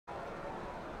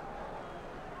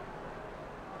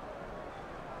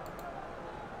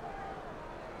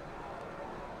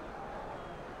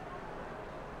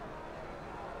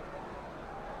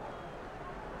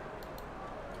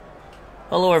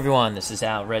Hello everyone, this is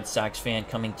Al Red Sox Fan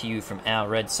coming to you from Al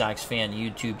Red Sox Fan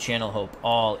YouTube channel. Hope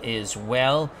all is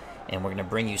well, and we're going to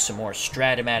bring you some more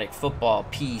Strat-O-Matic Football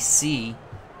PC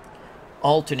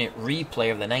alternate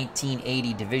replay of the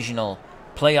 1980 Divisional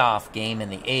playoff game in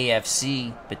the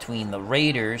AFC between the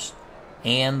Raiders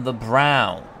and the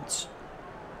Browns.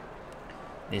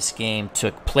 This game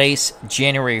took place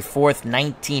January 4th,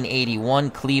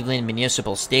 1981, Cleveland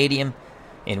Municipal Stadium,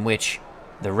 in which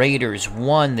the Raiders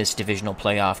won this divisional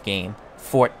playoff game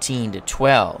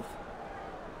 14-12.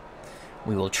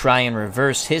 We will try and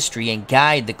reverse history and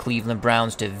guide the Cleveland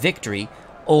Browns to victory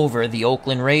over the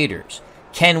Oakland Raiders.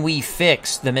 Can we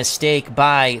fix the mistake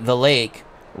by the lake?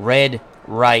 Red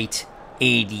Right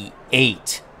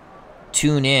 88.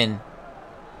 Tune in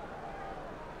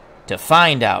to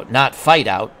find out, not fight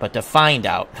out, but to find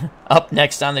out, up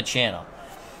next on the channel.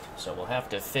 So we'll have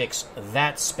to fix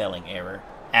that spelling error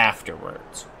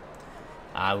afterwards.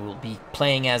 I will be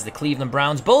playing as the Cleveland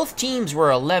Browns. Both teams were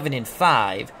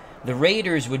 11-5. The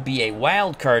Raiders would be a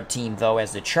wild card team, though,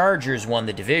 as the Chargers won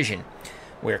the division,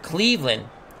 where Cleveland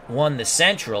won the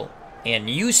Central and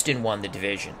Houston won the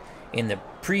division. In the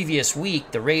previous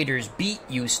week, the Raiders beat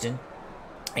Houston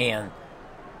and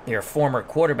their former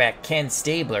quarterback Ken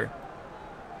Stabler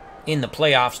in the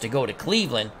playoffs to go to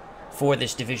Cleveland for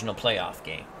this divisional playoff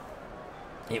game.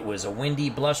 It was a windy,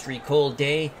 blustery, cold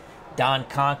day. Don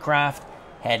Concroft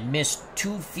had missed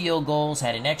 2 field goals,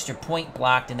 had an extra point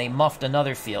blocked, and they muffed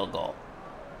another field goal.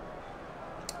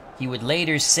 He would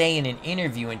later say in an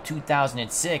interview in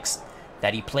 2006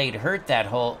 that he played hurt that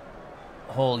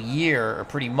whole year, or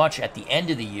pretty much at the end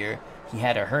of the year, he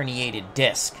had a herniated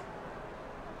disc.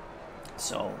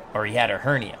 Or he had a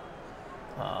hernia.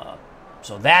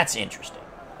 So that's interesting.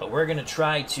 But we're going to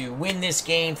try to win this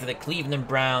game for the Cleveland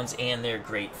Browns and their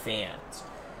great fans.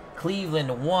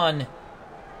 Cleveland won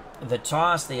the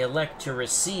toss. They elect to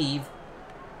receive.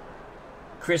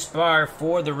 Chris Barr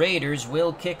for the Raiders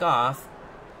will kick off.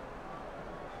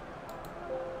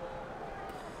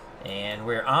 And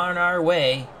we're on our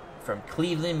way from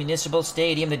Cleveland Municipal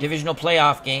Stadium, the divisional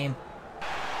playoff game.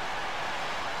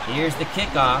 Here's the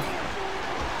kickoff.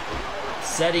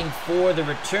 Setting for the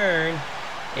return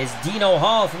is Dino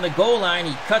Hall from the goal line.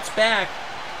 He cuts back.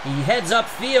 He heads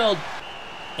upfield.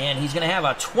 And he's going to have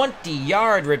a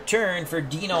 20-yard return for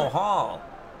Dino Hall.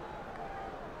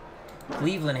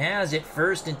 Cleveland has it,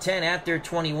 1st and 10 at their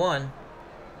 21.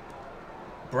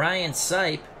 Brian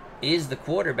Sipe is the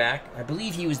quarterback. I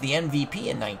believe he was the MVP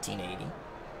in 1980.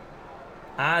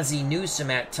 Ozzie Newsome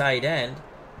at tight end.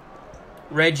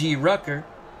 Reggie Rucker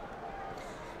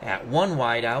at one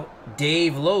wideout.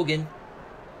 Dave Logan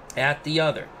at the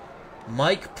other.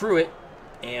 Mike Pruitt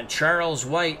and Charles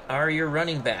White are your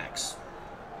running backs.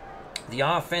 The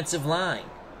offensive line.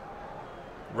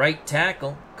 Right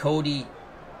tackle, Cody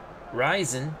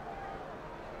Risen.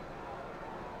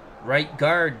 Right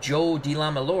guard, Joe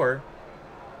DeLamalore.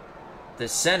 The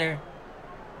center,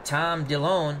 Tom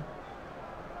DeLone.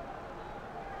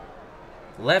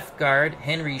 Left guard,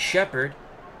 Henry Shepard.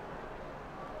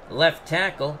 Left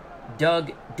tackle,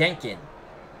 Doug Denkin.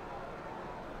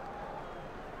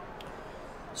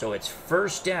 So it's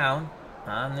first down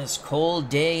on this cold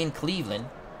day in Cleveland.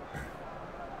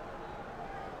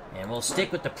 And we'll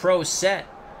stick with the pro set.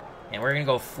 And we're going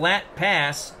to go flat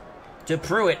pass to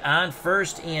Pruitt on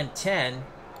 1st and 10.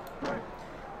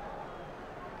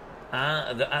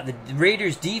 The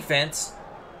Raiders defense,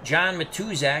 John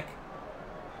Matuzak,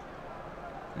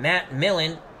 Matt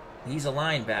Millen, he's a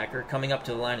linebacker coming up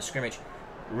to the line of scrimmage,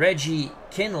 Reggie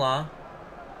Kinlaw,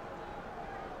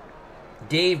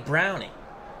 Dave Browning,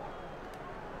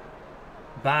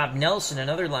 Bob Nelson,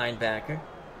 another linebacker,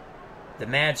 the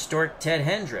Mad Stork Ted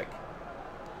Hendrick,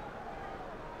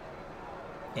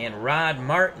 and Rod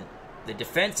Martin, the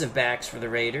defensive backs for the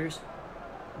Raiders,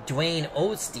 Dwayne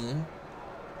Osteen,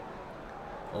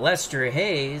 Lester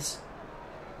Hayes,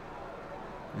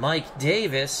 Mike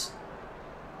Davis,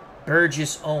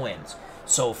 Burgess Owens.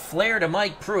 So flare to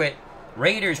Mike Pruitt.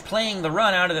 Raiders playing the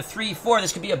run out of the 3-4.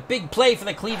 This could be a big play for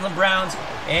the Cleveland Browns.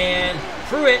 And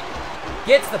Pruitt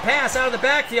gets the pass out of the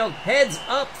backfield, heads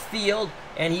upfield,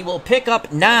 and he will pick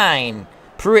up 9.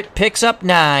 Pruitt picks up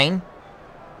 9.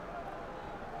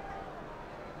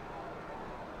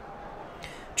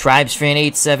 Tribesfan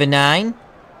 879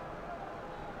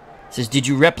 says, did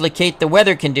you replicate the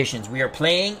weather conditions? We are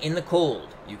playing in the cold.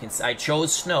 I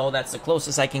chose snow. That's the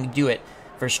closest I can do it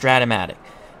for Strat-O-Matic.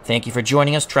 Thank you for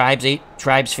joining us, Tribesfan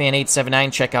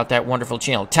 879. Check out that wonderful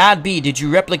channel. Todd B, did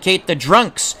you replicate the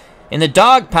drunks in the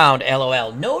dog pound?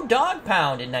 LOL. No dog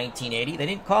pound in 1980. They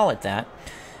didn't call it that.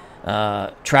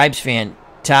 Tribesfan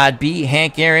Todd B,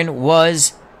 Hank Aaron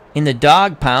was in the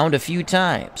dog pound a few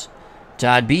times.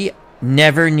 Todd B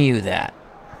never knew that.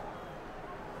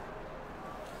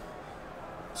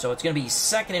 So it's going to be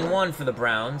 2nd and 1 for the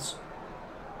Browns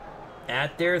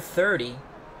at their 30.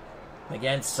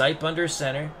 Again, Sipe under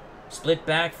center. Split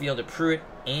backfield to Pruitt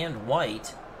and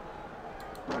White.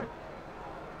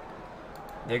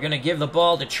 They're going to give the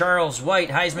ball to Charles White,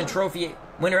 Heisman Trophy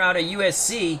winner out of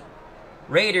USC.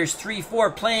 Raiders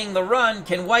 3-4 playing the run.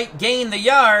 Can White gain the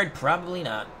yard? Probably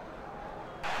not.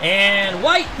 And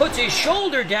White puts his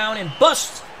shoulder down and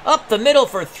busts up the middle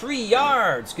for 3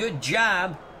 yards. Good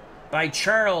job by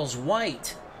Charles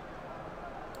White.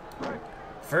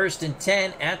 1st and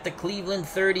 10 at the Cleveland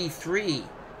 33.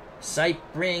 Sipe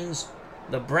brings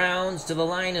the Browns to the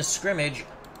line of scrimmage.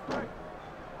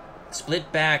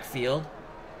 Split backfield.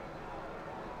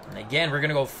 And again, we're going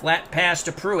to go flat pass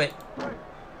to Pruitt.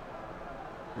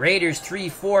 Raiders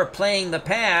 3-4 playing the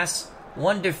pass.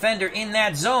 1 defender in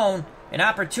that zone. An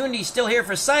opportunity still here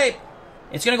for Sipe.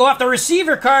 It's going to go off the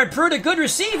receiver card. Pruitt, a good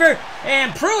receiver.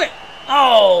 And Pruitt,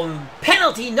 oh,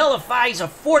 penalty nullifies a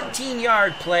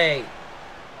 14-yard play.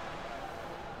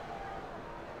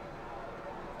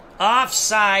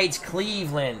 Offsides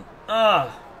Cleveland.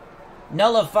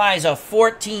 Nullifies a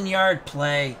 14-yard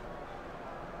play.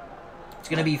 It's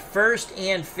going to be 1st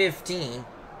and 15.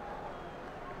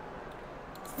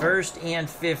 1st and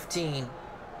 15.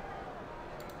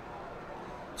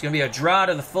 It's going to be a draw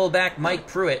to the fullback, Mike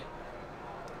Pruitt.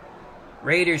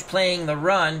 Raiders playing the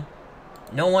run.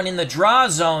 No one in the draw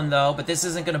zone, though, but this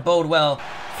isn't going to bode well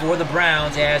for the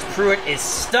Browns as Pruitt is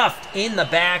stuffed in the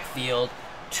backfield.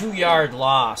 2-yard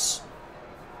loss.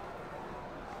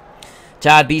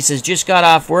 Todd B says, just got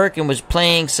off work and was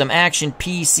playing some action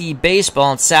PC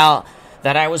baseball and Sal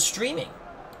that I was streaming.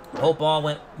 Hope all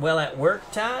went well at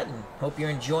work, Todd, and hope you're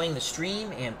enjoying the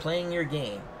stream and playing your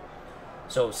game.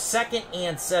 So 2nd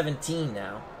and 17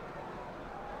 now.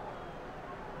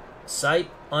 Sipe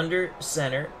under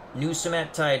center. Newsome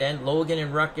at tight end. Logan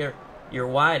and Rucker, your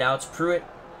wideouts. Pruitt,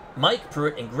 Mike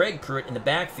Pruitt, and Greg Pruitt in the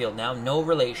backfield now. No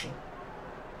relation.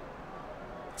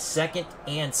 2nd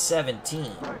and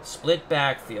 17. Split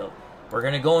backfield. We're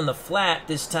going to go in the flat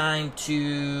this time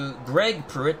to Greg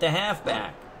Pruitt, the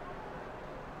halfback.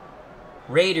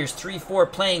 Raiders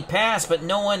 3-4 playing pass, but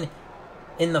no one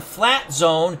in the flat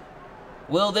zone.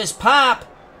 Will this pop?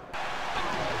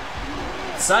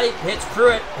 Sipe hits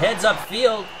Pruitt, heads up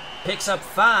field, picks up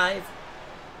 5.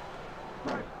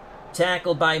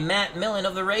 Tackled by Matt Millen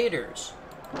of the Raiders.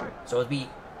 So it'd be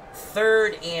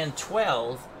 3rd and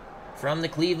 12 from the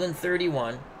Cleveland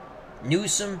 31.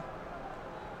 Newsome,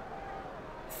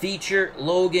 Feature,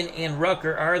 Logan, and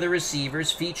Rucker are the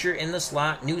receivers. Feature in the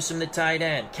slot, Newsome the tight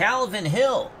end. Calvin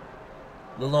Hill,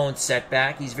 the lone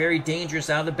setback. He's very dangerous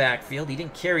out of the backfield. He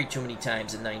didn't carry too many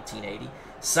times in 1980.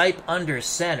 Sipe under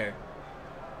center.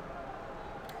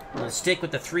 We'll stick with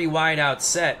the 3 wide out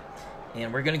set.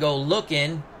 And we're going to go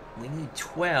looking. We need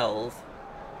 12.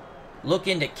 Look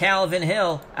into Calvin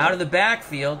Hill out of the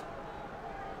backfield.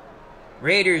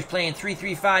 Raiders playing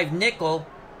 3-3-5 nickel.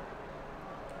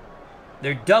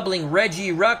 They're doubling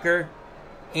Reggie Rucker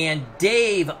and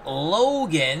Dave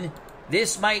Logan.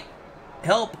 This might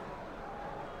help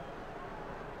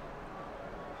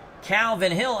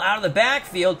Calvin Hill out of the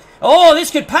backfield. Oh, this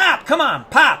could pop. Come on,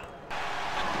 pop.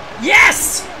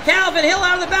 Yes! Calvin Hill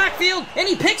out of the backfield, and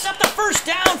he picks up the 1st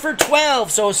down for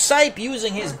 12. So Sipe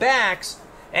using his backs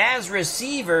as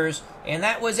receivers, and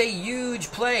that was a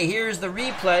huge play. Here's the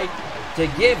replay to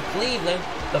give Cleveland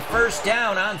the 1st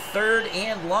down on 3rd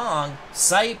and long.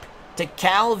 Sipe to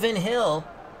Calvin Hill,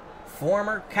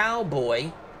 former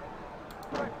Cowboy,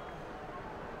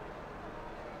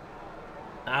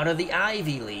 out of the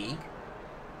Ivy League.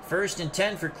 1st and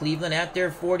 10 for Cleveland at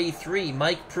their 43.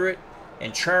 Mike Pruitt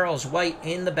and Charles White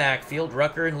in the backfield.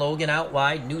 Rucker and Logan out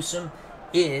wide. Newsome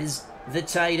is the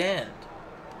tight end.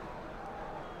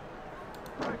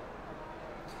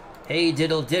 Hey,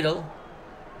 diddle diddle.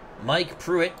 Mike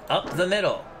Pruitt up the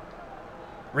middle.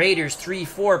 Raiders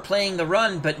 3-4 playing the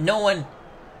run, but no one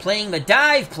playing the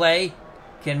dive play.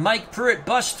 Can Mike Pruitt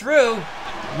bust through?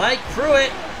 Mike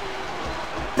Pruitt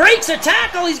breaks a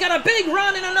tackle. He's got a big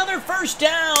run and another 1st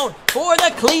down for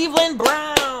the Cleveland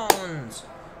Browns.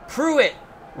 Pruitt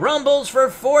rumbles for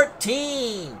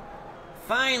 14.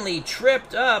 Finally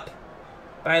tripped up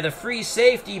by the free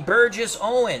safety Burgess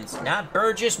Owens. Not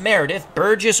Burgess Meredith,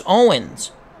 Burgess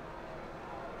Owens.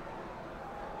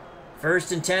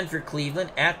 1st and 10 for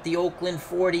Cleveland at the Oakland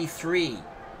 43.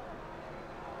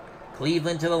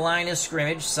 Cleveland to the line of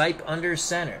scrimmage. Sipe under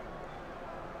center.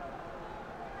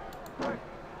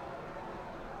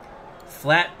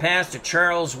 Flat pass to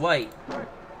Charles White.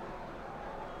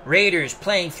 Raiders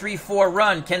playing 3-4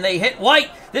 run. Can they hit White?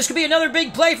 This could be another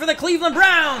big play for the Cleveland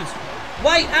Browns.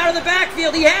 White out of the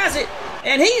backfield. He has it.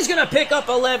 And he's going to pick up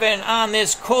 11 on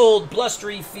this cold,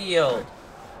 blustery field.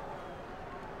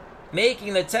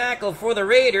 Making the tackle for the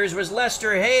Raiders was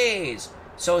Lester Hayes.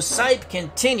 So Sipe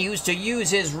continues to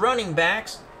use his running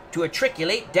backs to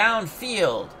matriculate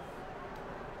downfield.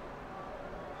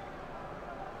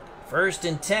 1st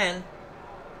and 10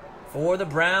 for the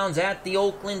Browns at the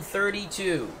Oakland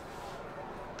 32.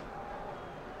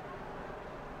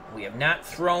 We have not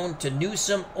thrown to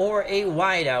Newsome or a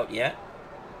wideout yet.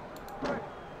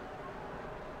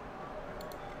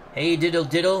 Hey, diddle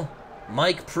diddle.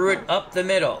 Mike Pruitt up the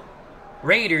middle.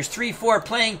 Raiders 3-4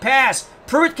 playing pass.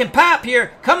 Pruitt can pop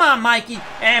here. Come on, Mikey.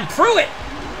 And Pruitt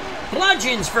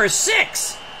bludgeons for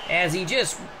 6 as he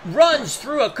just runs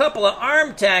through a couple of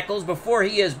arm tackles before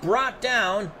he is brought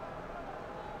down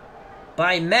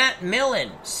by Matt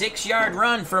Millen. 6-yard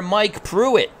run for Mike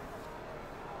Pruitt.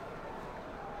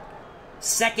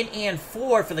 2nd and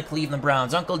 4 for the Cleveland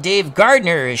Browns. Uncle Dave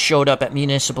Gardner has showed up at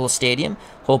Municipal Stadium.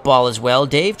 Hope all is well,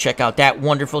 Dave. Check out that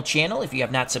wonderful channel. If you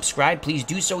have not subscribed, please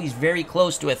do so. He's very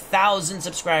close to 1,000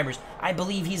 subscribers. I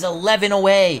believe he's 11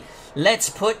 away. Let's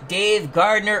put Dave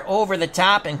Gardner over the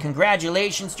top, and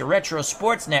congratulations to Retro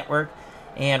Sports Network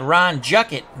and Ron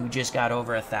Juckett, who just got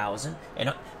over 1,000.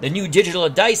 And the new Digital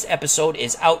Dice episode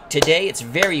is out today. It's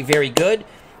very, very good.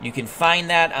 You can find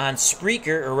that on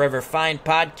Spreaker or wherever fine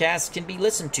podcasts can be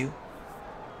listened to.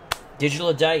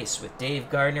 Digital Dice with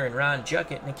Dave Gardner and Ron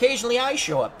Juckett. And occasionally I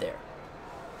show up there.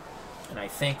 And I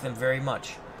thank them very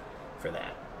much for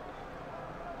that.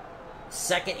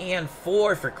 2nd and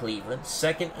 4 for Cleveland.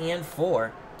 2nd and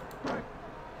 4.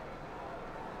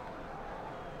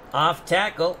 Off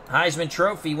tackle, Heisman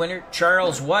Trophy winner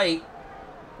Charles White.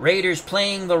 Raiders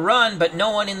playing the run, but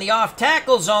no one in the off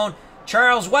tackle zone.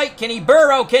 Charles White, can he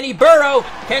burrow? Can he burrow?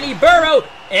 Can he burrow?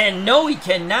 And no, he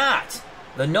cannot.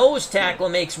 The nose tackle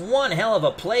makes one hell of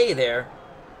a play there.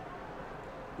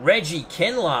 Reggie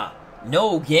Kinlaw,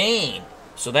 no gain.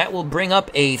 So that will bring up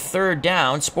a 3rd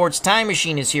down. Sports Time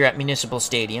Machine is here at Municipal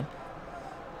Stadium.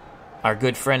 Our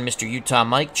good friend, Mr. Utah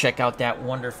Mike, check out that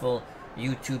wonderful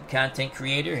YouTube content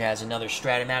creator. He has another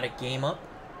Strat-O-Matic game up.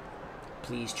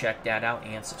 Please check that out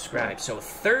and subscribe. So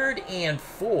 3rd and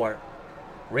 4.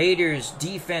 Raiders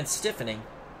defense stiffening.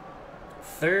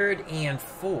 3rd and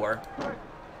 4.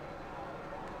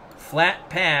 Flat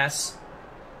pass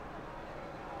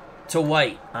to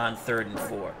White on 3rd and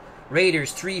 4.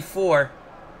 Raiders 3-4.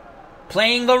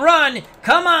 Playing the run.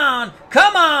 Come on.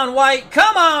 Come on, White.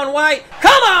 Come on, White.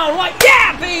 Come on, White.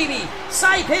 Yeah, baby.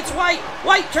 Sipe hits White.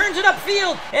 White turns it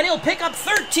upfield, and he'll pick up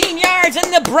 13 yards,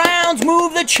 and the Browns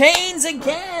move the chains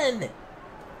again.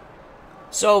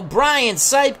 So Brian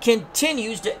Sipe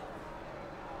continues to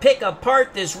pick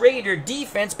apart this Raider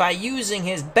defense by using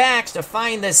his backs to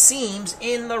find the seams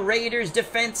in the Raiders'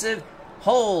 defensive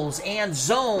holes and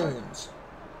zones.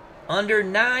 Under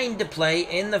 9 to play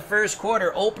in the first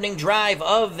quarter, opening drive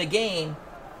of the game.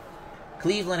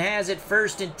 Cleveland has it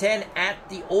 1st and 10 at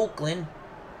the Oakland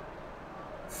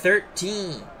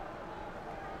 13.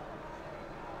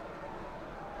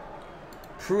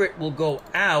 Pruitt will go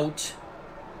out.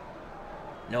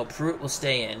 No, Pruitt will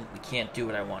stay in. We can't do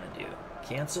what I want to do.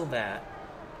 Cancel that.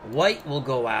 White will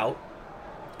go out,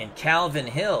 and Calvin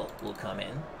Hill will come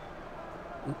in.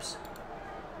 Oops.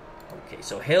 Okay,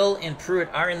 so Hill and Pruitt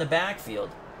are in the backfield.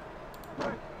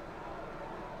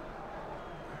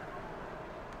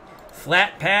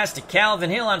 Flat pass to Calvin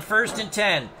Hill on 1st and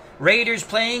 10. Raiders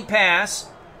playing pass.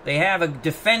 They have a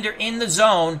defender in the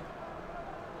zone.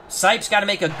 Sipe's got to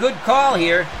make a good call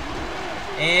here.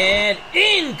 And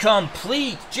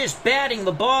incomplete. Just batting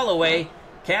the ball away.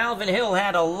 Calvin Hill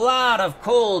had a lot of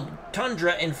cold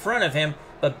tundra in front of him,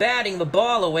 but batting the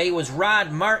ball away was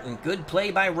Rod Martin. Good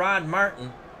play by Rod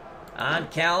Martin on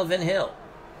Calvin Hill.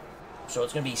 So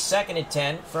it's going to be 2nd and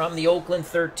 10 from the Oakland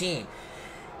 13.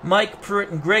 Mike Pruitt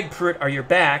and Greg Pruitt are your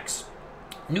backs.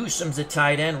 Newsome's the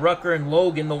tight end. Rucker and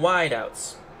Logan the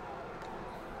wideouts.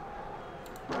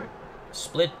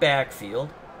 Split backfield.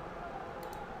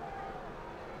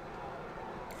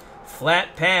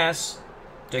 Flat pass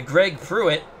to Greg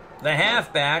Pruitt, the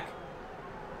halfback.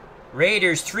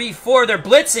 Raiders 3-4. They're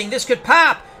blitzing. This could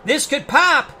pop. This could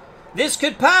pop. This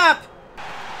could pop.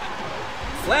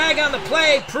 Flag on the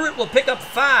play. Pruitt will pick up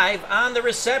 5 on the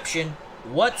reception.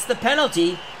 What's the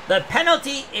penalty? The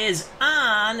penalty is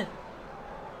on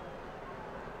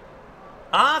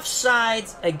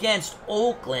offsides against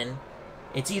Oakland.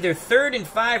 It's either 3rd and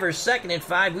 5 or 2nd and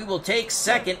 5. We will take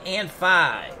 2nd and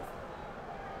 5.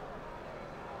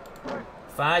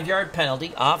 5-yard penalty.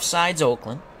 Offsides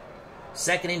Oakland.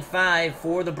 2nd and 5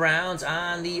 for the Browns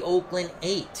on the Oakland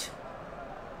 8.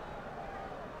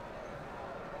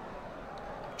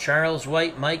 Charles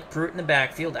White, Mike Pruitt in the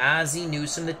backfield. Ozzie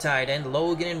Newsome, the tight end.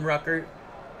 Logan and Rucker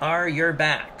are your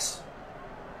backs.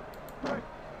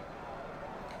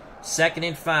 2nd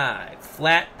and 5.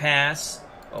 Flat pass.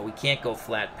 Oh, we can't go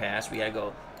flat pass. We got to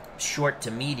go short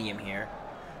to medium here.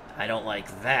 I don't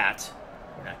like that.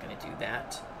 We're not going to do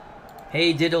that.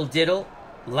 Hey, diddle diddle.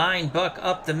 Line buck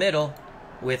up the middle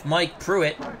with Mike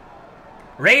Pruitt.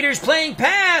 Raiders playing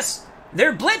pass.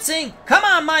 They're blitzing. Come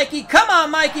on, Mikey. Come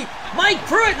on, Mikey. Mike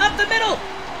Pruitt up the middle.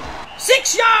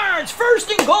 6 yards.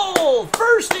 1st and goal.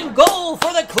 1st and goal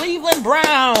for the Cleveland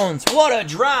Browns. What a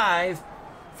drive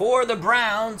for the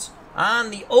Browns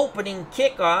on the opening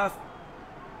kickoff.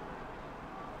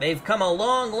 They've come a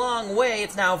long, long way.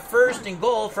 It's now 1st and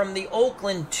goal from the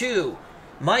Oakland 2.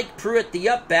 Mike Pruitt, the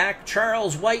up back.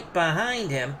 Charles White behind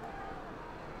him.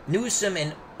 Newsome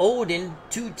and Odin,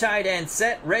 2 tight end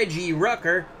set. Reggie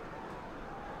Rucker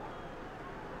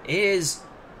is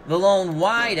the lone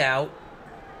wide out.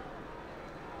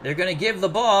 They're going to give the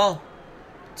ball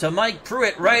to Mike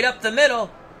Pruitt right up the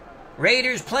middle.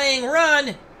 Raiders playing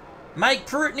run. Mike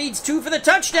Pruitt needs 2 for the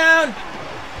touchdown.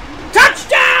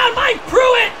 Touchdown, Mike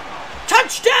Pruitt!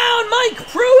 Touchdown, Mike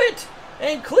Pruitt!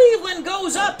 And Cleveland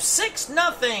goes up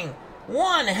 6-0.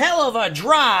 One hell of a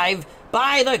drive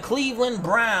by the Cleveland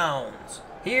Browns.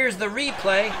 Here's the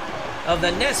replay of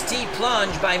the Nestea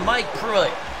plunge by Mike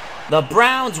Pruitt. The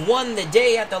Browns won the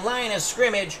day at the line of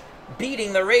scrimmage,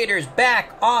 beating the Raiders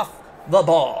back off the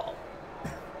ball.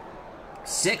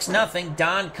 6-0,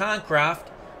 Don Concroft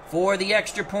for the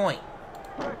extra point.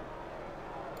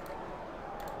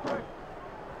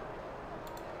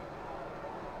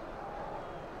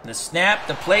 The snap,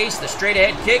 the place, the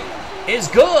straight-ahead kick is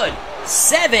good.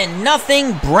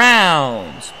 7-0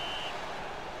 Browns.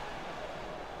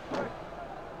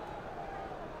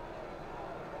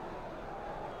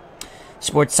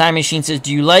 Sports Time Machine says,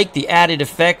 do you like the added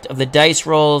effect of the dice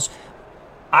rolls?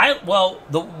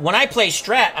 When I play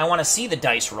Strat, I want to see the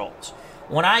dice rolls.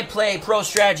 When I play Pro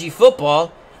Strategy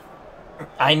Football,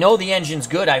 I know the engine's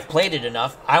good. I've played it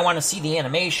enough. I want to see the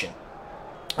animation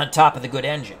on top of the good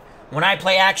engine. When I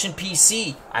play Action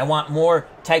PC, I want more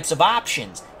types of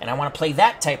options, and I want to play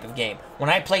that type of game. When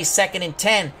I play 2nd and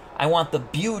 10, I want the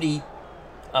beauty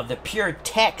of the pure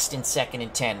text in 2nd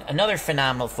and 10. Another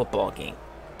phenomenal football game.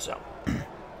 So,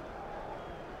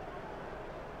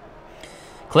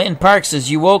 Clinton Park says,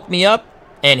 you woke me up,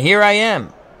 and here I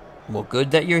am. Well,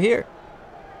 good that you're here.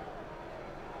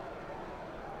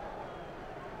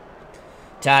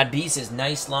 Todd B says,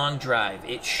 nice long drive.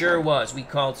 It sure was. We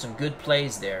called some good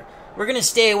plays there. We're going to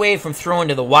stay away from throwing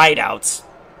to the wideouts.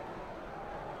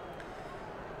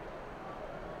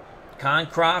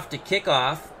 Concroft to kick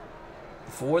off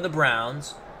for the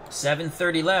Browns.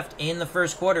 7:30 left in the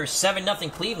first quarter.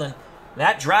 7-0 Cleveland.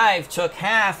 That drive took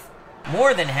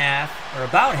more than half, or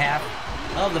about half,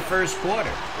 of the first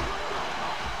quarter.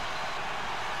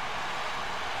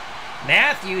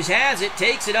 Matthews has it,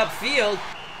 takes it upfield,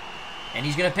 and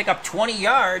he's going to pick up 20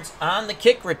 yards on the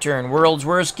kick return. World's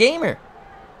Worst Gamer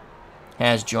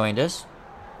has joined us.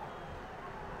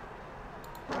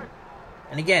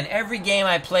 And again, every game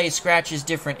I play scratches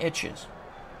different itches.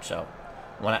 So,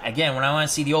 when I want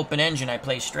to see the open engine, I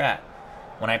play Strat.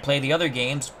 When I play the other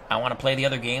games, I want to play the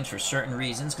other games for certain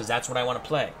reasons, because that's what I want to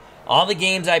play. All the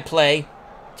games I play,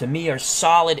 to me, are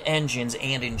solid engines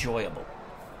and enjoyable.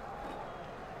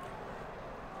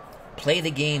 Play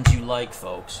the games you like,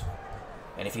 folks.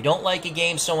 And if you don't like a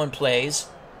game someone plays,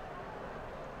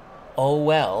 oh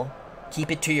well, keep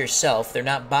it to yourself. They're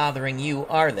not bothering you,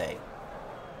 are they?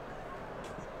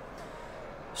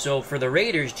 So for the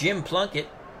Raiders, Jim Plunkett,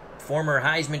 former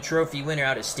Heisman Trophy winner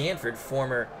out of Stanford,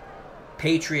 former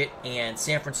Patriot and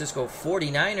San Francisco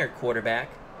 49er quarterback,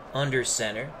 under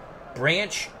center.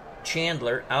 Branch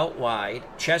Chandler out wide.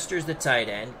 Chester's the tight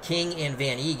end. King and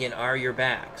Van Egan are your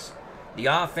backs. The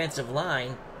offensive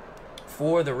line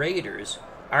for the Raiders,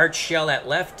 Art Shell at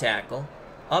left tackle,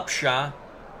 Upshaw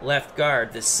left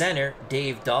guard. The center,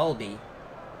 Dave Dalby.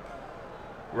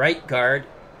 Right guard,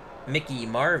 Mickey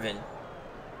Marvin.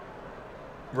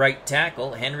 Right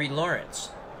tackle, Henry Lawrence.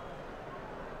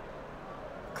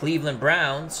 Cleveland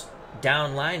Browns,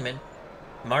 down lineman,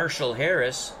 Marshall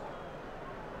Harris,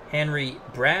 Henry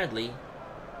Bradley,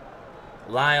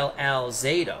 Lyle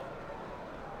Alzado.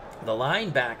 The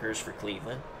linebackers for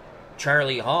Cleveland,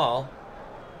 Charlie Hall,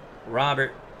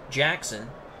 Robert Jackson,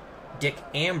 Dick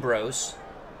Ambrose,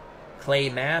 Clay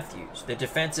Matthews. The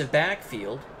defensive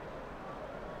backfield,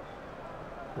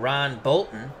 Ron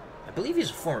Bolton. I believe he's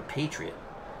a former Patriot.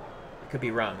 I could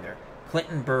be wrong there.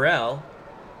 Clinton Burrell,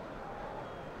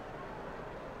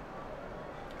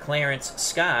 Clarence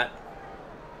Scott,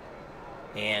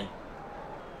 and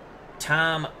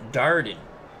Tom Darden.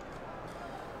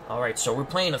 All right, so we're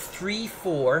playing a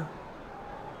 3-4.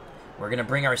 We're going to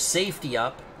bring our safety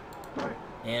up,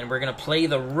 and we're going to play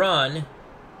the run.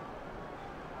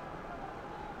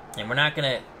 And we're not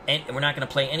going to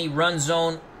play any run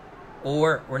zone,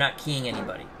 or we're not keying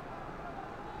anybody.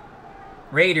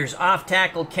 Raiders off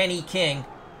tackle Kenny King.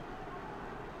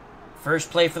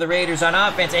 First play for the Raiders on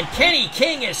offense, and Kenny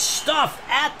King is stuffed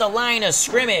at the line of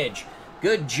scrimmage.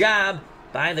 Good job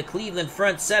by the Cleveland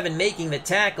front seven making the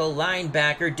tackle,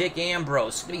 linebacker Dick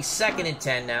Ambrose. It's going to be 2nd and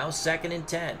 10 now, 2nd and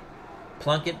 10.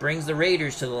 Plunkett brings the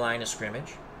Raiders to the line of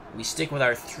scrimmage. We stick with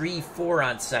our 3-4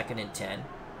 on 2nd and 10.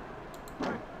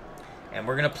 And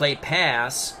we're going to play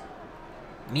pass,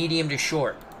 medium to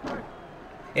short.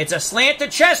 It's a slant to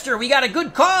Chester. We got a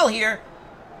good call here.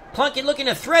 Plunkett looking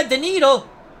to thread the needle.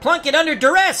 Plunkett under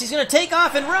duress. He's going to take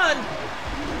off and run.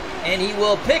 And he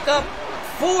will pick up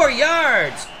 4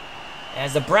 yards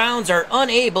as the Browns are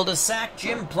unable to sack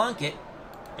Jim Plunkett.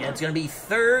 And it's going to be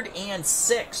 3rd and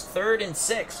 6. 3rd and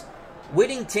 6.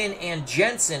 Whittington and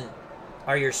Jensen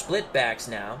are your split backs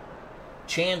now.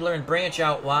 Chandler and Branch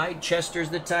out wide. Chester's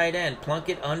the tight end.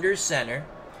 Plunkett under center.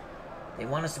 They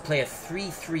want us to play a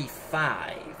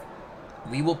 3-3-5.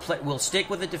 We'll stick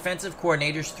with the defensive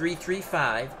coordinators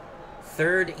 3-3-5.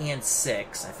 3rd and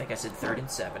 6. I think I said 3rd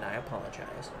and 7. I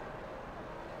apologize.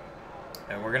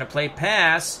 And we're going to play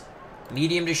pass,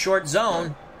 medium to short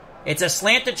zone. It's a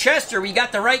slant to Chester. We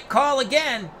got the right call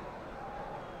again.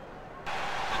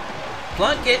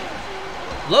 Plunkett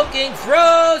looking,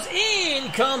 throws,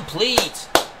 incomplete.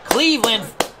 Cleveland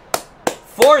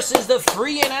forces the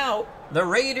 3 and out. The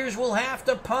Raiders will have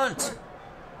to punt.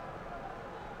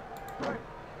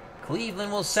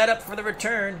 Cleveland will set up for the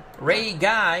return. Ray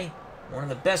Guy, one of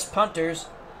the best punters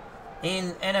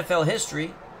in NFL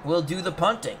history, will do the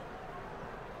punting.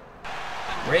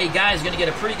 Ray Guy is going to get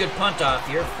a pretty good punt off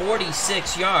here,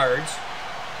 46 yards.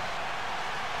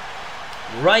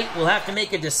 Wright will have to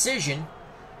make a decision,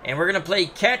 and we're going to play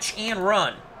catch and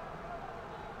run.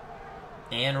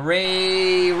 And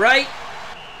Ray Wright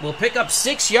will pick up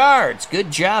 6 yards.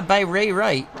 Good job by Ray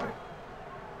Wright.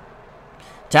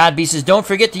 Todd B says, don't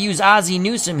forget to use Ozzie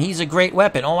Newsome. He's a great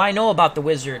weapon. Oh, I know about the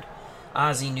Wizard,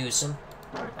 Ozzie Newsome.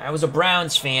 I was a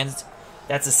Browns fan.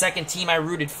 That's the second team I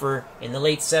rooted for in the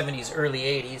late 70s, early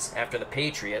 80s, after the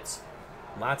Patriots.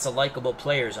 Lots of likable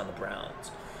players on the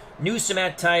Browns. Newsome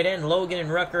at tight end, Logan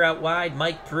and Rucker out wide,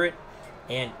 Mike Pruitt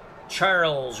and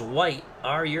Charles White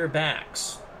are your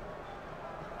backs.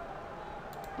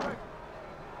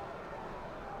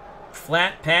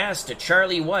 Flat pass to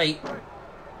Charlie White.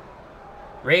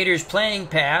 Raiders playing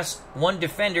pass, one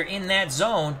defender in that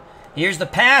zone. Here's the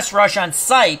pass rush on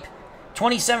Sipe.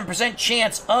 27%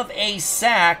 chance of a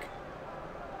sack.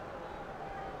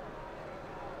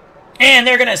 And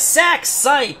they're going to sack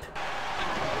Sipe.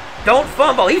 Don't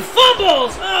fumble. He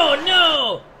fumbles! Oh,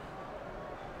 no!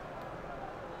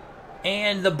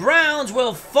 And the Browns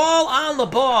will fall on the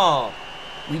ball.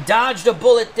 We dodged a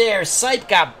bullet there. Sipe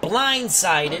got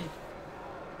blindsided.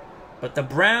 But the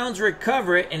Browns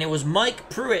recover it, and it was Mike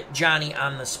Pruitt, Johnny,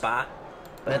 on the spot.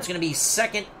 But it's going to be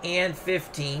 2nd and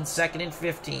 15. 2nd and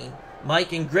 15.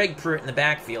 Mike and Greg Pruitt in the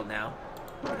backfield now.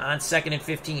 On 2nd and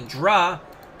 15. Draw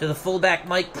to the fullback,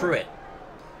 Mike Pruitt.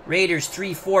 Raiders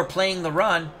 3-4 playing the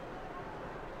run.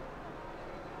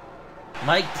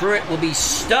 Mike Pruitt will be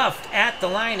stuffed at the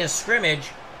line of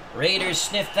scrimmage. Raiders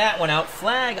sniff that one out.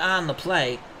 Flag on the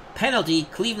play. Penalty.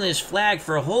 Cleveland is flagged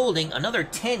for holding. Another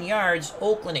 10 yards.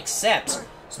 Oakland accepts.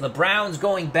 So the Browns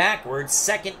going backwards.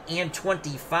 2nd and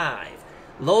 25.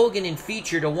 Logan and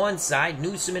Feature to one side.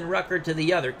 Newsome and Rucker to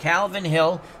the other. Calvin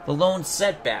Hill, the lone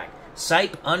setback.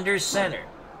 Sipe under center.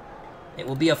 It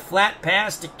will be a flat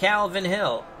pass to Calvin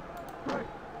Hill.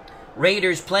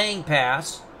 Raiders playing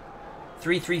pass.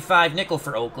 3-3-5 nickel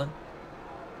for Oakland.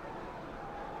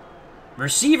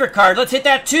 Receiver card. Let's hit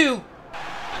that 2.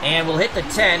 And we'll hit the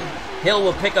 10. Hill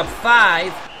will pick up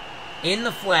 5 in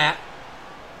the flat.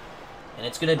 And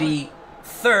it's going to be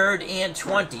 3rd and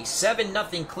 20.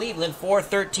 7-0 Cleveland.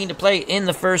 4:13 to play in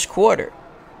the first quarter.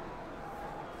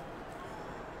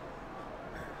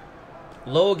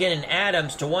 Logan and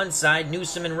Adams to one side.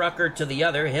 Newsome and Rucker to the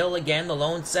other. Hill again, the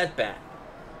lone setback.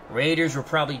 Raiders were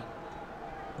probably...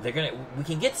 we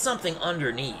can get something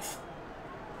underneath.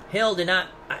 Hill did not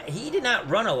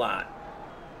run a lot.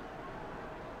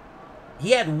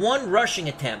 He had one rushing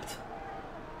attempt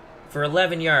for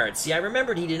 11 yards. See, I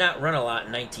remembered he did not run a lot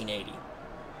in 1980.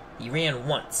 He ran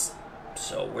once.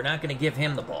 So we're not going to give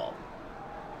him the ball.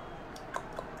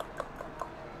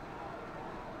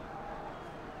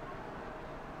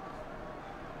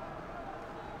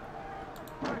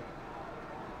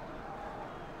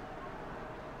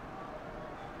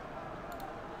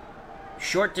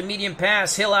 Short to medium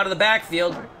pass. Hill out of the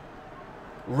backfield.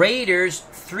 Raiders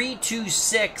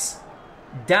 3-2-6.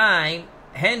 Dime.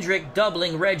 Hendrick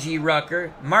doubling Reggie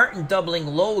Rucker. Martin doubling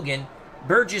Logan.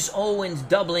 Burgess Owens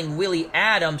doubling Willie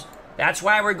Adams. That's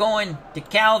why we're going to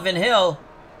Calvin Hill.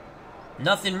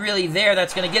 Nothing really there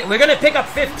that's going to get... We're going to pick up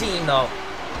 15, though.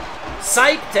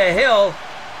 Sype to Hill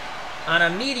on a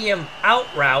medium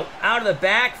out route out of the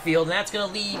backfield, and that's going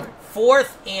to leave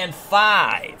 4th and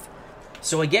 5.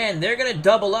 So again, they're going to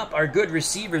double up our good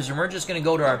receivers, and we're just going to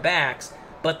go to our backs.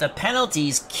 But the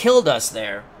penalties killed us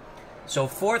there. So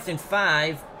 4th and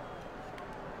 5.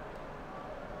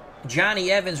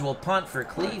 Johnny Evans will punt for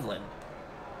Cleveland.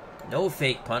 No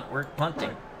fake punt. We're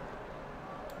punting.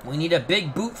 We need a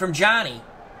big boot from Johnny.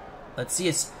 Let's see.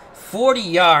 It's 40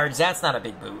 yards. That's not a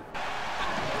big boot.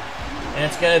 And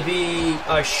it's going to be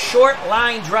a short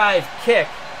line drive kick.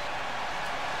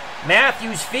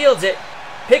 Matthews fields it.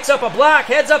 Picks up a block.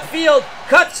 Heads up field.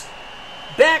 Cuts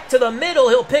back to the middle.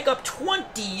 He'll pick up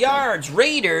 20 yards.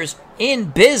 Raiders in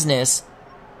business.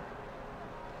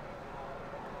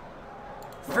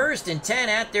 1st and 10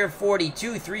 at their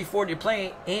 42. 3:40 to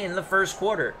play in the first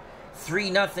quarter.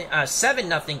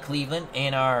 7-0 Cleveland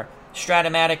in our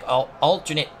Strat-O-Matic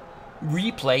alternate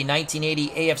replay 1980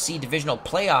 AFC Divisional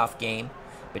playoff game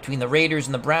between the Raiders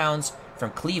and the Browns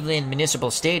from Cleveland Municipal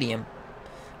Stadium.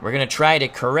 We're going to try to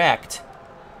correct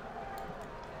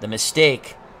the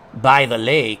mistake by the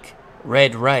lake.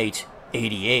 Red right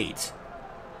 88.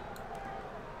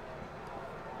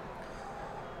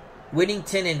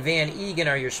 Whittington and Van Egan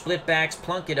are your split backs.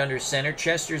 Plunkett under center.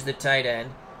 Chester's the tight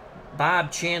end.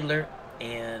 Bob Chandler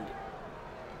and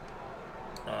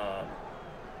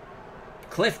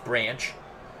Cliff Branch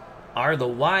are the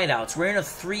wideouts. We're in a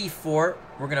 3-4.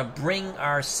 We're going to bring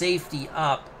our safety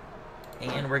up,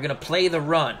 and we're going to play the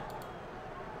run.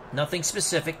 Nothing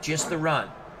specific, just the run.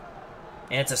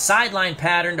 And it's a sideline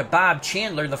pattern to Bob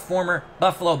Chandler, the former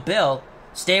Buffalo Bill.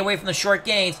 Stay away from the short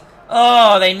gains.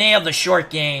 Oh, they nailed the short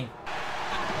gain.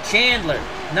 Chandler,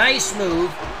 nice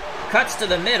move. Cuts to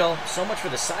the middle. So much for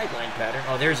the sideline pattern.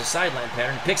 Oh, there's a sideline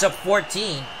pattern. Picks up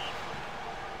 14.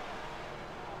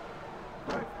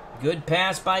 Good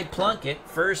pass by Plunkett.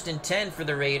 1st and 10 for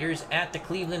the Raiders at the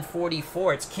Cleveland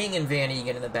 44. It's King and Van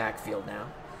Egan in the backfield now.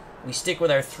 We stick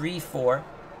with our 3-4.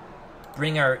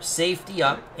 Bring our safety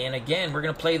up. And again, we're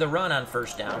going to play the run on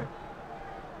 1st down.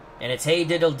 And it's hey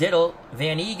diddle diddle.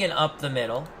 Van Egan up the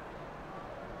middle.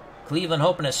 Cleveland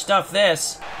hoping to stuff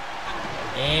this.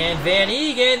 And Van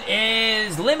Egan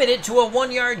is limited to a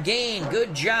 1-yard gain.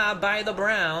 Good job by the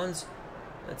Browns.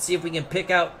 Let's see if we can pick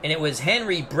out. And it was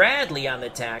Henry Bradley on the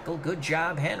tackle. Good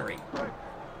job, Henry.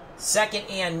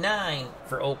 2nd and 9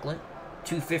 for Oakland.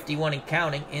 2:51 and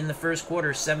counting in the first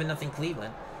quarter. 7-0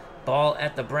 Cleveland. Ball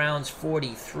at the Browns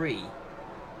 43.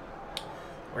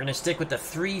 We're going to stick with the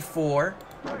 3-4.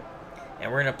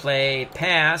 And we're going to play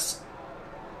pass.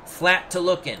 Flat to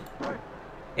Lookin.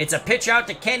 It's a pitch out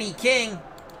to Kenny King.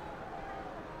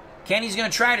 Kenny's going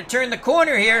to try to turn the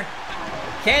corner here.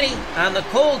 Kenny on the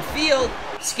cold field.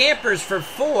 Scampers for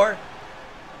 4.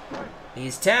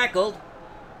 He's tackled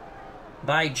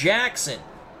by Jackson.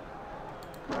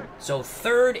 So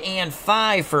 3rd and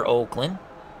 5 for Oakland.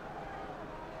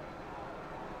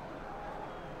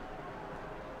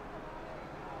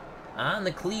 On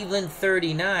the Cleveland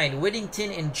 39,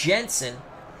 Whittington and Jensen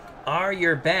are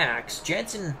your backs.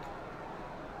 Jensen,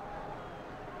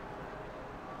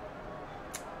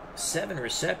 7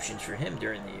 receptions for him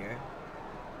during the year.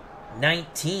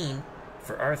 19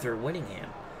 for Arthur Whittingham.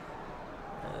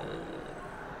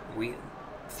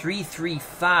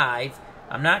 3-3-5.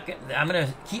 I'm going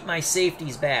to keep my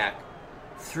safeties back.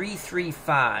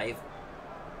 3-3-5.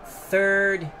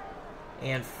 3rd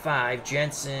and 5.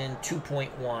 Jensen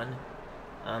 2.1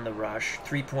 on the rush.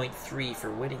 3.3 for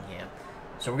Whittingham.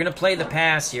 So we're going to play the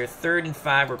pass here. 3rd and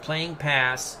 5. We're playing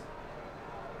pass.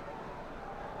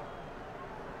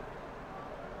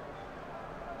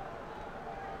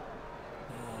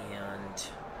 And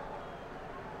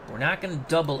we're not going to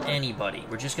double anybody.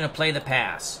 We're just going to play the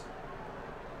pass.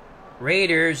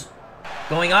 Raiders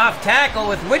going off tackle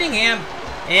with Whittingham.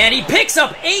 And he picks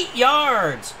up 8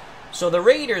 yards. So the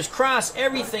Raiders cross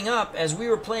everything up as we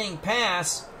were playing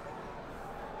pass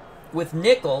with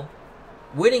nickel.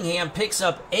 Whittingham picks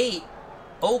up 8.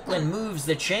 Oakland moves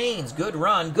the chains. Good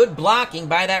run. Good blocking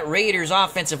by that Raiders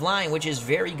offensive line, which is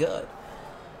very good.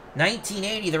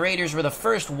 1980, the Raiders were the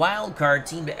first wild card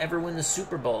team to ever win the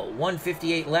Super Bowl.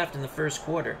 1:58 left in the first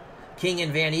quarter. King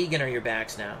and Van Egan are your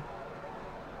backs now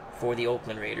for the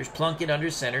Oakland Raiders. Plunkett under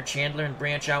center. Chandler and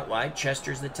Branch out wide.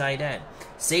 Chester's the tight end.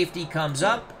 Safety comes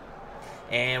up.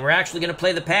 And we're actually going to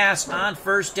play the pass on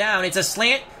first down. It's a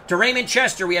slant to Raymond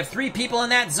Chester. We have 3 people in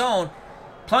that zone.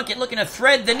 Plunkett looking to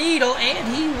thread the needle,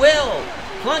 and he will.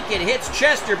 Plunkett hits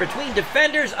Chester between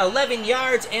defenders, 11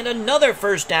 yards, and another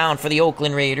first down for the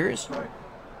Oakland Raiders.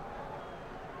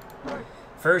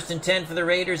 1st and 10 for the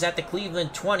Raiders at the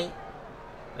Cleveland 20.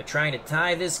 They're trying to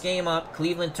tie this game up.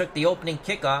 Cleveland took the opening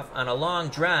kickoff on a long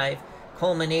drive,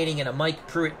 culminating in a Mike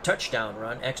Pruitt touchdown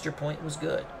run. Extra point was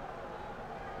good.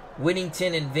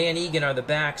 Whittington and Van Egan are the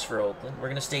backs for Oakland. We're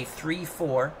going to stay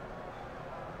 3-4.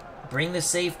 Bring the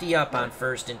safety up on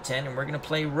 1st and 10, and we're going to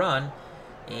play run.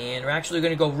 And we're actually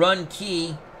going to go run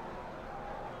key.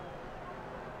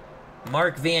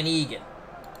 Mark Van Egan.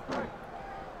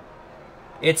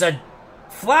 It's a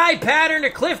fly pattern to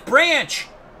Cliff Branch.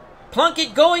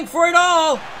 Plunkett going for it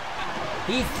all.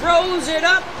 He throws it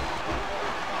up.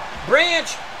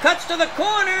 Branch cuts to the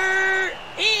corner.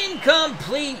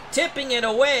 Incomplete. Tipping it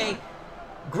away.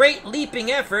 Great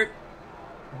leaping effort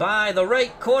by the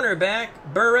right cornerback,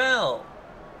 Burrell.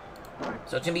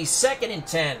 So it's going to be 2nd and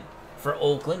 10 for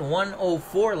Oakland.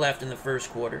 1:04 left in the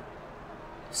first quarter.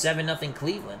 7-0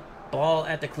 Cleveland. Ball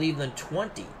at the Cleveland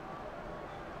 20.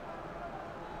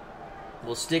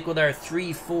 We'll stick with our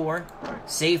 3-4.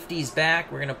 Safety's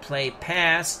back. We're going to play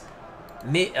pass,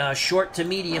 short to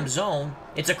medium zone.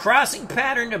 It's a crossing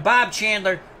pattern to Bob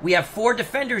Chandler. We have 4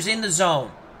 defenders in the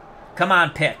zone. Come on,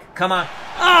 Pick. Come on.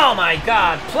 Oh, my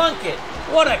God. Plunkett.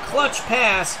 What a clutch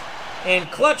pass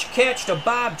and clutch catch to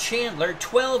Bob Chandler.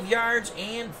 12 yards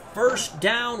and first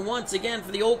down once again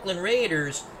for the Oakland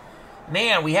Raiders.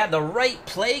 Man, we had the right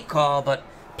play call, but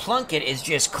Plunkett is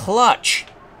just clutch.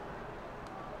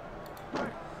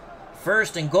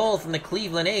 1st and goal from the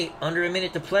Cleveland 8. Under a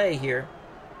minute to play here.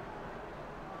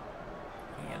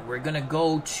 And we're going to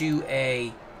go to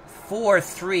a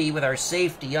 4-3 with our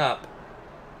safety up.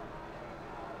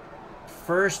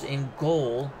 1st and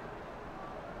goal.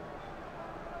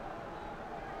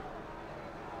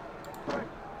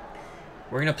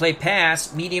 We're going to play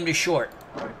pass, medium to short.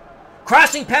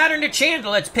 Crossing pattern to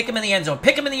Chandler. Let's pick him in the end zone.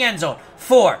 Pick him in the end zone.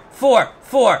 4.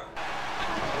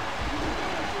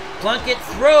 Plunkett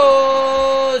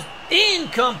throws.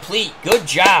 Incomplete. Good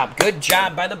job. Good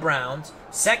job by the Browns.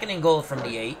 2nd and goal from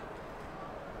the 8.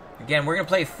 Again, we're going to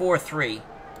play 4-3.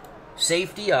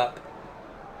 Safety up.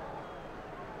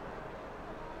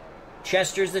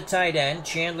 Chester's the tight end.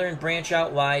 Chandler and Branch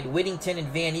out wide. Whittington and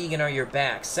Van Egan are your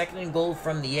backs. 2nd and goal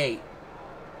from the 8.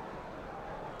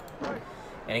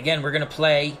 And again, we're going to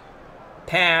play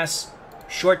pass,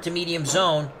 short to medium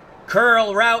zone.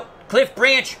 Curl route. Cliff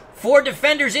Branch. 4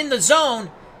 defenders in the zone.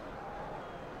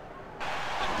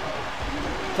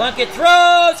 Plunkett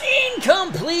throws.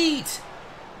 Incomplete.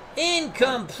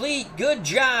 Incomplete. Good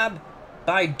job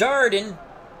by Darden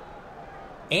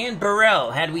and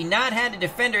Burrell. Had we not had a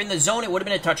defender in the zone, it would have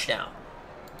been a touchdown.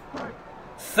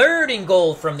 3rd and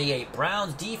goal from the 8.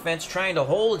 Browns defense trying to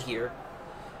hold here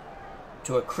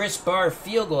to a Chris Barr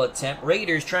field goal attempt.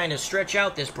 Raiders trying to stretch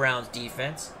out this Browns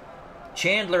defense.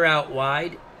 Chandler out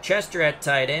wide. Chester at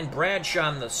tight end.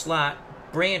 Bradshaw in the slot.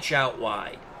 Branch out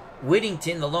wide.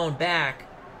 Whittington, the lone back,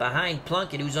 behind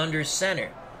Plunkett, who's under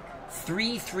center.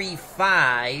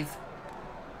 3-3-5.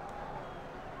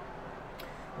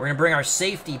 We're going to bring our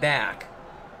safety back.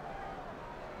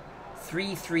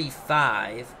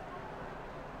 3-3-5.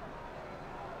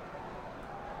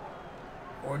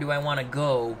 Or do I want to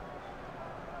go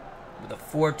with a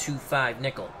 4-2-5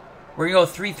 nickel? We're going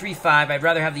to go 3-3-5. I'd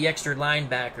rather have the extra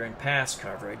linebacker in pass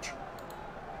coverage.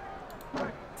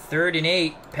 3rd and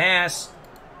 8. Pass.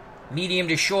 Medium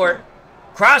to short.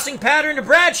 Crossing pattern to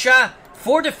Bradshaw.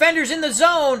 4 defenders in the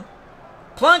zone.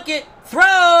 Plunkett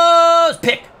throws.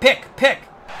 Pick.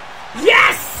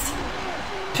 Yes!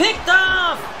 Picked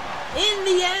off in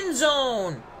the end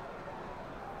zone.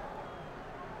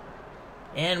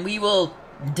 And we will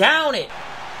down it.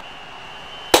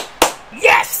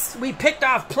 Yes! We picked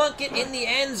off Plunkett in the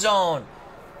end zone,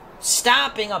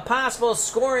 stopping a possible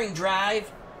scoring drive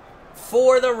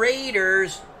for the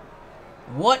Raiders.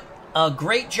 What a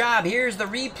great job. Here's the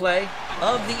replay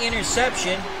of the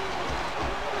interception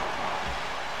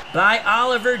by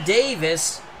Oliver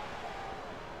Davis.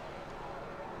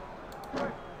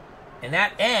 And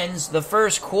that ends the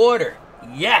first quarter.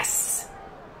 Yes!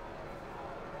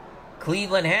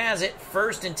 Cleveland has it.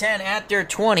 1st and 10 at their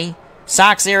 20.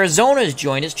 Sox Arizona's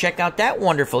joined us. Check out that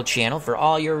wonderful channel for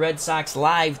all your Red Sox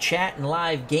live chat and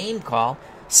live game call.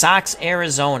 Sox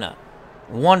Arizona.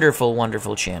 Wonderful,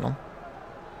 wonderful channel.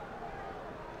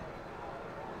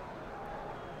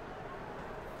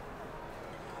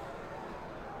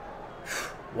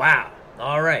 Wow.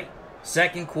 All right.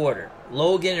 Second quarter.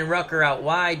 Logan and Rucker out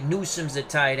wide. Newsome's the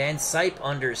tight end. Sipe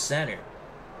under center.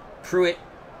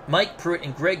 Mike Pruitt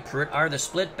and Greg Pruitt are the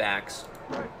split backs.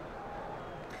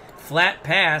 Flat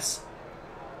pass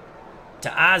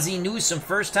to Ozzie Newsome.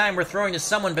 First time we're throwing to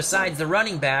someone besides the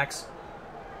running backs.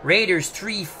 Raiders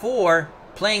 3-4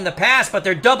 playing the pass, but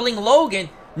they're doubling Logan.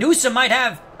 Newsome might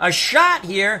have a shot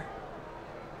here.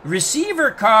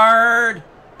 Receiver card.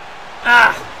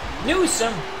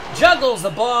 Newsome juggles the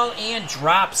ball and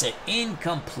drops it.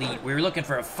 Incomplete. We were looking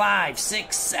for a 5,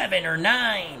 6, 7, or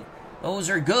 9. Those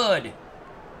are good.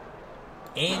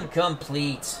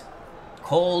 Incomplete.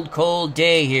 Cold, cold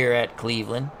day here at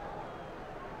Cleveland.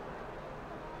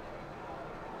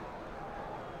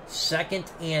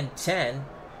 Second and 10.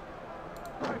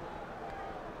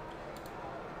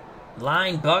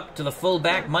 Line buck to the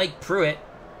fullback, Mike Pruitt.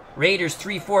 Raiders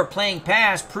 3-4 playing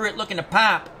pass. Pruitt looking to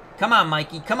pop. Come on,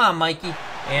 Mikey. Come on, Mikey.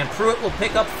 And Pruitt will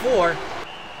pick up 4.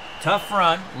 Tough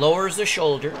run. Lowers the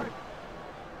shoulder.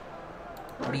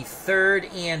 It'll be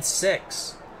 3rd and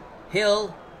 6.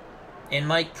 Hill and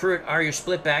Mike Pruitt are your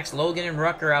split backs. Logan and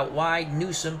Rucker out wide.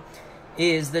 Newsome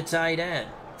is the tight end.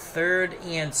 3rd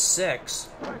and 6.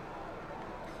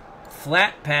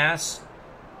 Flat pass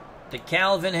to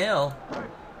Calvin Hill.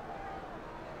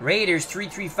 Raiders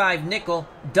 3-3-5 nickel.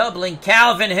 Doubling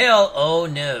Calvin Hill. Oh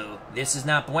no. This is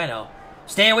not bueno.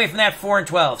 Stay away from that 4 and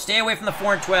 12. Stay away from the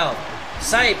 4 and 12.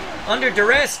 Sipe under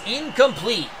duress.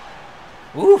 Incomplete.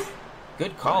 Oof.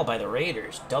 Good call by the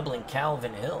Raiders. Doubling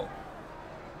Calvin Hill.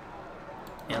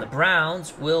 And the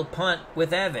Browns will punt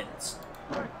with Evans.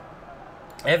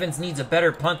 Evans needs a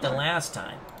better punt than last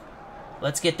time.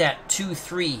 Let's get that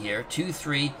 2-3 here.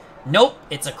 2-3. Nope.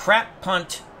 It's a crap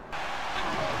punt.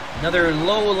 Another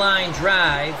low line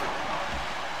drive.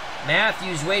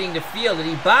 Matthews waiting to field it.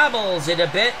 He bobbles it a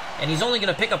bit, and he's only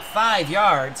going to pick up 5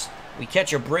 yards. We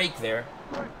catch a break there.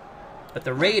 But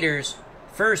the Raiders,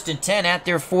 1st and 10 at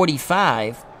their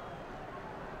 45.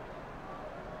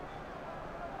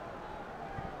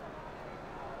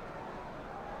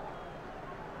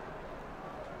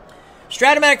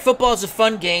 Strat-O-Matic football is a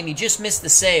fun game. You just missed the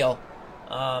sale.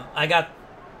 I got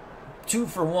 2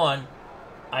 for 1.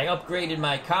 I upgraded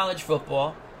my college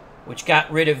football, which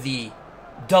got rid of the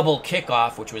double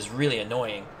kickoff, which was really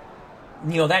annoying.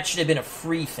 You know, that should have been a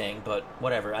free thing, but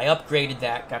whatever. I upgraded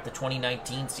that, got the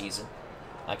 2019 season.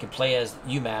 I can play as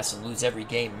UMass and lose every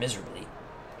game miserably.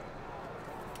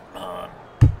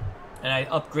 And I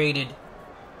upgraded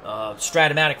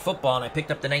Strat-O-Matic football, and I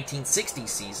picked up the 1960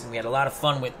 season. We had a lot of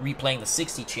fun with replaying the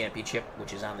 60 championship,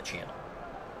 which is on the channel.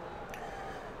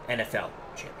 NFL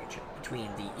championship between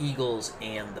the Eagles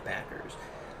and the Packers.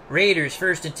 Raiders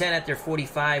 1st and 10 at their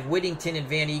 45. Whittington and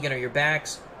Van Egan are your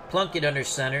backs. Plunkett under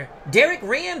center. Derek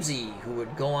Ramsey, who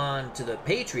would go on to the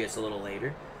Patriots a little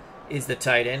later, is the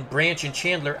tight end. Branch and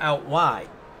Chandler out wide.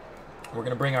 We're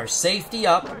going to bring our safety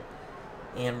up,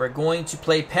 and we're going to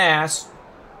play pass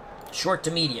short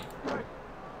to medium.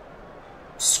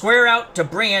 Square out to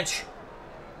Branch.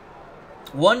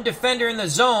 One defender in the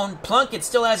zone. Plunkett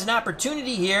still has an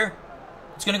opportunity here.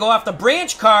 It's going to go off the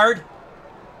Branch card.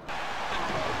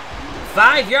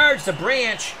 5 yards to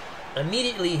Branch.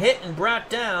 Immediately hit and brought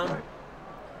down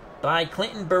by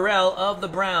Clinton Burrell of the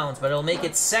Browns. But it'll make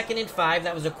it 2nd and 5.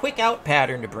 That was a quick out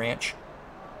pattern to Branch.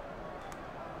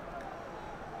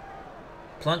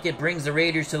 Plunkett brings the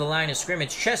Raiders to the line of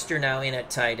scrimmage. Chester now in at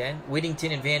tight end.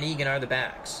 Whittington and Van Egan are the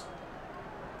backs.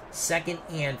 2nd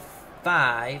and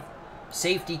 5.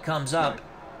 Safety comes up.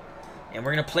 And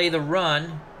we're going to play the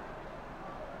run.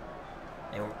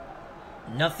 And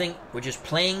nothing. We're just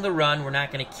playing the run. We're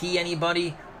not going to key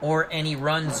anybody or any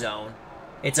run zone.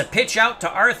 It's a pitch out to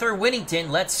Arthur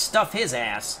Whittington. Let's stuff his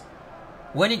ass.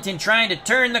 Whittington trying to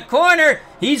turn the corner.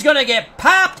 He's going to get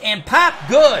popped and popped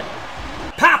good.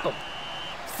 Pop him.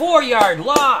 4-yard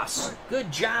loss.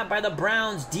 Good job by the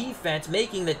Browns defense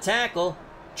making the tackle.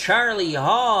 Charlie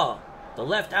Hall, the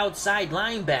left outside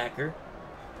linebacker.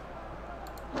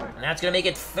 And that's going to make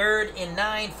it 3rd and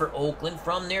 9 for Oakland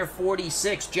from their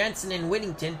 46. Jensen and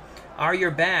Whittington are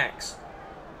your backs.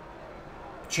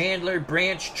 Chandler,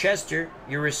 Branch, Chester,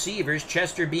 your receivers.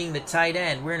 Chester being the tight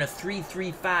end. We're in a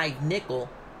 3-3-5 nickel.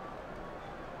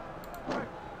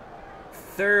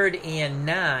 3rd and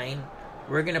 9.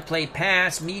 We're going to play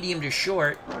pass, medium to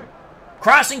short.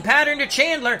 Crossing pattern to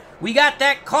Chandler. We got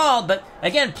that called, but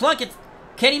again, Plunkett,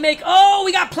 can he make... Oh,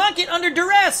 we got Plunkett under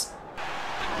duress.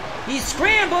 He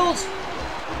scrambles.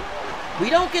 We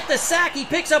don't get the sack. He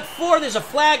picks up 4. There's a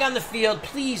flag on the field.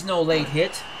 Please, no late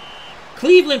hit.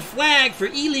 Cleveland flag for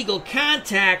illegal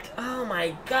contact. Oh,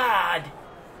 my God.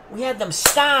 We had them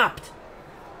stopped.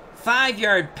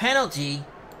 5-yard penalty.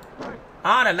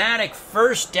 Automatic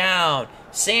first down.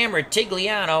 Sam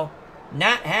Retigliano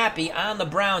not happy on the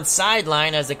Browns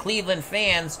sideline as the Cleveland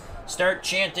fans start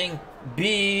chanting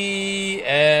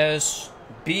BS,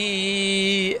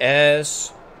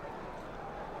 BS.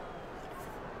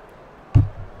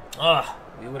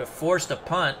 We would have forced a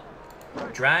punt.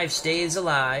 Drive stays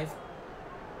alive.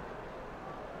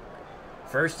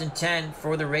 1st and 10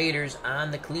 for the Raiders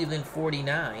on the Cleveland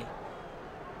 49.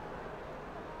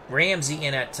 Ramsey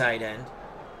in at tight end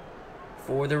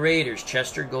for the Raiders.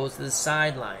 Chester goes to the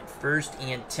sideline. 1st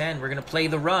and 10. We're going to play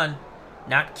the run.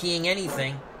 Not keying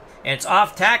anything. And it's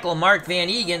off tackle, Mark Van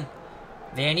Eegen.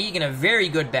 Van Eegen, a very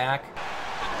good back.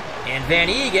 And Van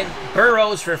Eegen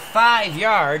burrows for 5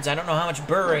 yards. I don't know how much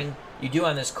burrowing you do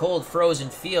on this cold, frozen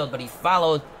field, but he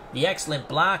followed the excellent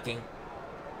blocking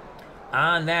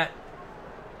on that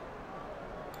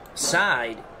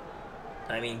side.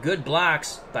 I mean, good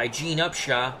blocks by Gene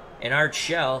Upshaw and Art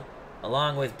Shell,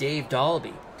 along with Dave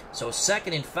Dalby. So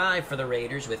 2nd and 5 for the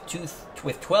Raiders with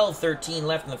 12:13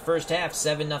 left in the first half.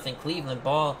 7-0 Cleveland.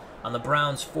 Ball on the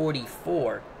Browns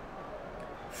 44.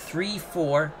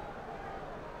 3-4.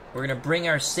 We're going to bring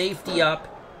our safety up,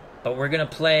 but we're going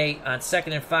to play on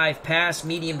 2nd and 5, pass,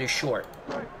 medium to short.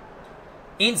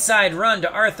 Inside run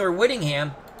to Arthur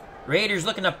Whittingham. Raiders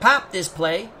looking to pop this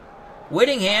play.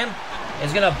 Whittingham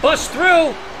is going to bust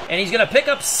through, and he's going to pick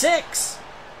up 6.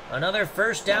 Another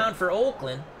first down for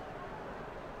Oakland.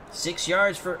 6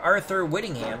 yards for Arthur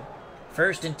Whittingham.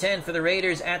 1st and 10 for the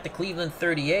Raiders at the Cleveland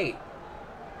 38.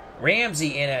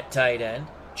 Ramsey in at tight end.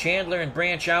 Chandler and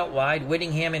Branch out wide.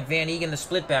 Whittingham and Van Eegen the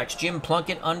splitbacks. Jim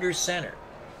Plunkett under center.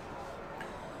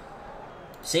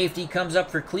 Safety comes up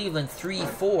for Cleveland,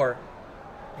 3-4.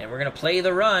 And we're going to play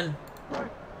the run.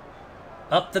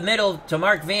 Up the middle to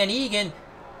Mark Van Eegen.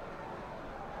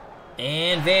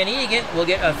 And Van Eegen will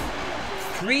get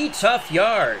 3 tough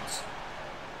yards.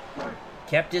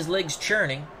 Kept his legs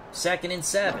churning. 2nd and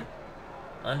 7.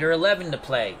 Under 11 to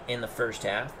play in the first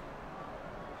half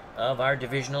of our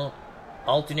divisional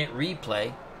alternate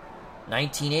replay.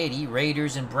 1980,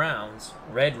 Raiders and Browns.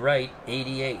 Red right,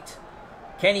 88.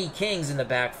 Kenny King's in the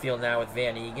backfield now with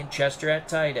Van Eegen. Chester at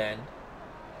tight end.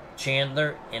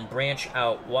 Chandler and Branch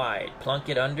out wide.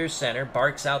 Plunkett under center.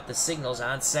 Barks out the signals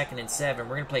on 2nd and 7.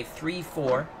 We're going to play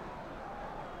 3-4.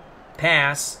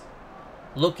 Pass.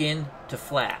 Look in to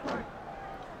flat.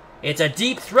 It's a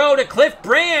deep throw to Cliff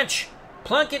Branch.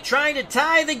 Plunkett trying to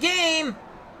tie the game.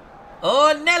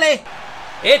 Oh, Nelly.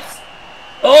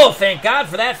 Oh, thank God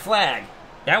for that flag.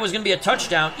 That was going to be a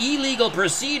touchdown. Illegal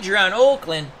procedure on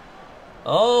Oakland.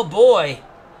 Oh, boy.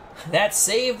 That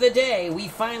saved the day. We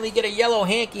finally get a yellow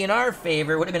hanky in our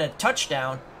favor. It would have been a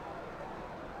touchdown.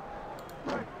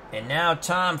 And now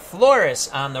Tom Flores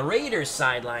on the Raiders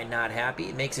sideline not happy.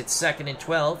 It makes it 2nd and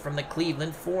 12 from the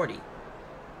Cleveland 40.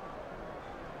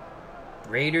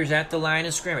 Raiders at the line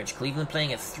of scrimmage. Cleveland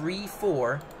playing a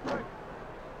 3-4.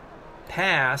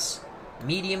 Pass.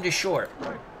 Medium to short.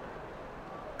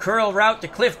 Curl route to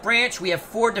Cliff Branch. We have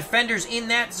 4 defenders in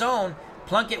that zone.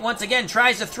 Plunkett once again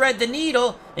tries to thread the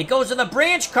needle. It goes to the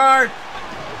Branch card.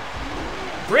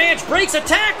 Branch breaks a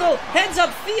tackle. Heads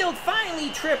up field. Finally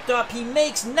tripped up. He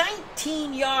makes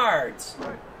 19 yards.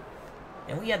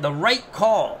 And we had the right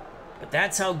call. But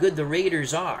that's how good the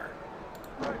Raiders are.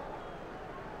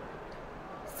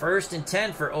 1st and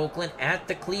 10 for Oakland at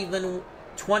the Cleveland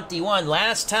 21.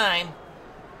 Last time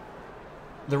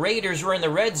the Raiders were in the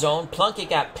red zone, Plunkett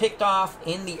got picked off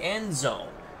in the end zone.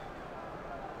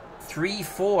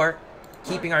 3-4,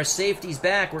 keeping our safeties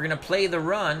back. We're going to play the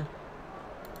run.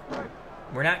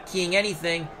 We're not keying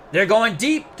anything. They're going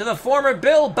deep to the former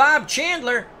Bill, Bob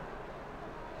Chandler.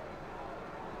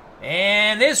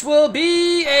 And this will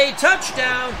be a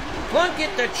touchdown.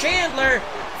 Plunkett to Chandler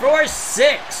for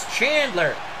 6.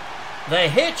 Chandler, the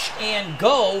hitch and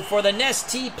go for the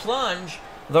Nestea plunge.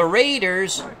 The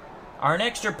Raiders are an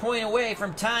extra point away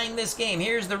from tying this game.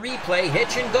 Here's the replay.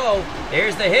 Hitch and go.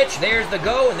 There's the hitch, there's the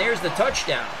go, and there's the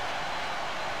touchdown.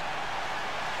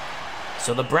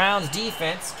 So the Browns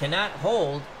defense cannot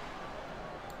hold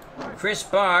Chris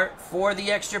Barr for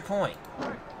the extra point.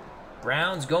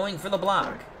 Browns going for the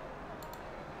block.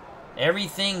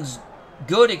 Everything's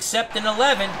good except an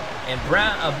 11, and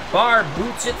Barr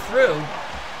boots it through.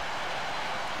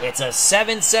 It's a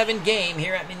 7-7 game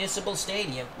here at Municipal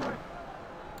Stadium.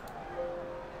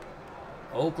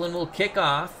 Oakland will kick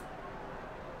off.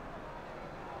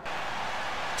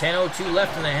 10:02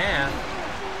 left in the half.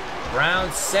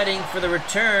 Browns setting for the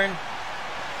return.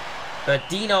 But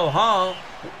Dino Hall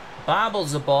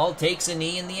bobbles the ball, takes a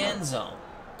knee in the end zone.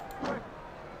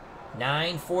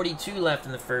 9:42 left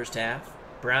in the first half.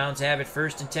 Browns have it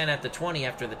 1st and 10 at the 20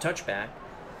 after the touchback.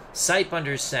 Sipe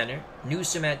under center.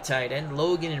 Newsome at tight end.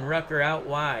 Logan and Rucker out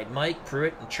wide. Mike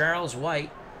Pruitt and Charles White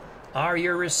are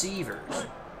your receivers.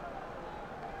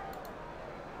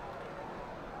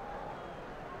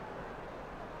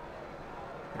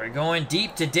 We're going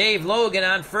deep to Dave Logan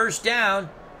on 1st down.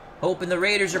 Hoping the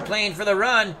Raiders are playing for the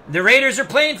run. The Raiders are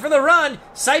playing for the run.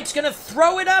 Sipe's going to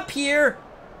throw it up here.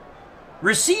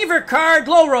 Receiver card,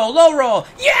 low roll, low roll.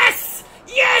 Yes!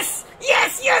 Yes!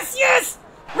 Yes, yes, yes!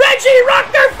 Reggie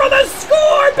Rucker for the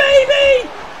score, baby!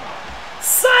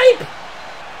 Sipe!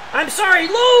 I'm sorry,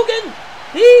 Logan!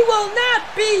 He will not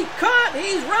be caught.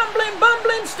 He's rumbling,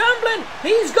 bumbling, stumbling.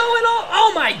 He's going all...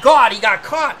 Oh, my God, he got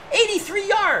caught. 83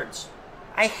 yards.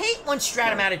 I hate when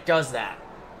Strat-O-Matic does that.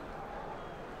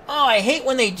 Oh, I hate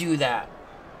when they do that.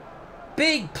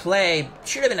 Big play.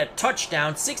 Should have been a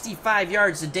touchdown. 65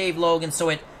 yards to Dave Logan, so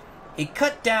it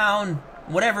cut down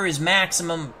whatever his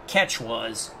maximum catch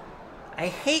was. I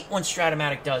hate when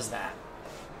Strat-O-Matic does that.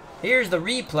 Here's the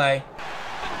replay.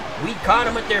 We caught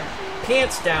him with their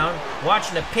pants down,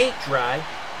 watching the paint dry.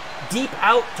 Deep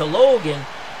out to Logan.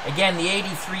 Again, the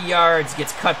 83 yards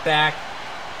gets cut back.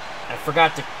 I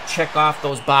forgot to check off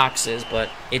those boxes, but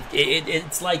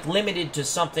it's like limited to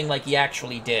something like he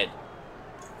actually did.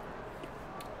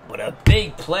 But a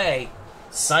big play,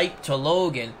 Sipe to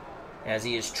Logan, as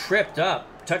he is tripped up.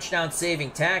 Touchdown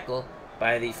saving tackle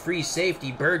by the free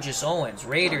safety Burgess Owens.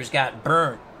 Raiders got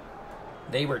burnt.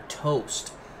 They were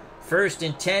toast. 1st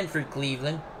and 10 for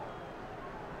Cleveland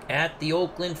at the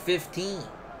Oakland 15.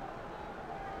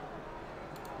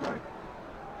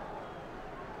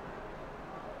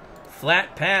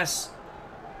 Flat pass,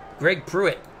 Greg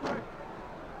Pruitt.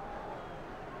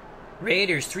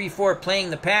 Raiders 3-4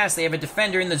 playing the pass. They have a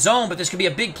defender in the zone, but this could be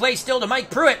a big play still to Mike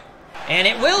Pruitt. And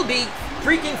it will be.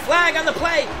 Freaking flag on the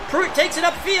play. Pruitt takes it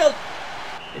upfield.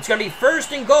 It's going to be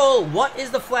 1st and goal. What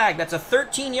is the flag? That's a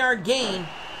 13-yard gain.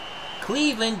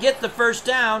 Cleveland get the 1st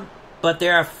down, but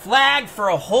they're flagged for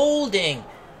a holding.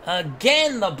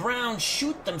 Again, the Browns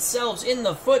shoot themselves in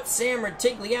the foot. Sam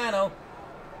Retigliano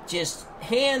just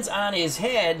hands on his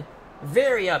head,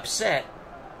 very upset.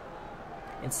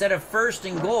 Instead of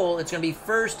 1st and goal, it's going to be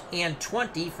 1st and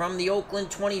 20 from the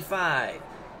Oakland 25.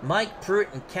 Mike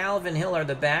Pruitt and Calvin Hill are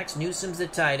the backs. Newsome's the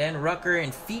tight end. Rucker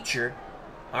and Feature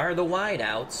are the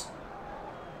wideouts.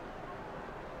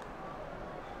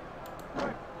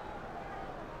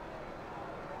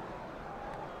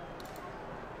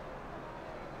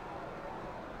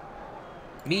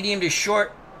 Medium to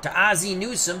short to Ozzie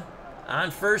Newsome on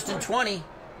 1st and 20.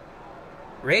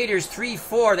 Raiders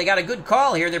 3-4. They got a good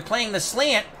call here. They're playing the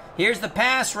slant. Here's the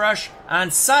pass rush on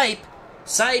Sipe.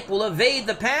 Sipe will evade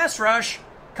the pass rush.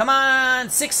 Come on,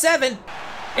 6-7.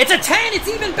 It's a 10. It's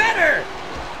even better.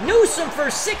 Newsome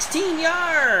for 16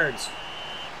 yards.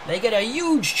 They get a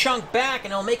huge chunk back,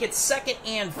 and they'll make it 2nd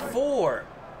and 4.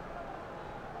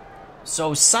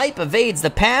 So Sipe evades the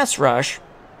pass rush.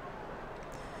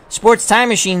 Sports Time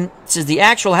Machine says the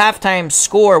actual halftime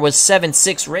score was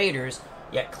 7-6 Raiders,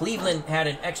 yet Cleveland had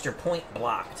an extra point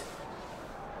blocked.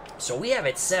 So we have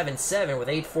it 7-7 with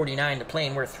 8:49 to play,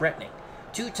 and we're threatening.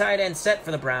 2 tight ends set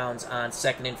for the Browns on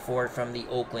 2nd and 4 from the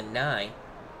Oakland 9.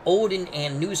 Odin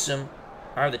and Newsome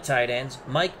are the tight ends.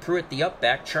 Mike Pruitt, the up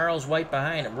back. Charles White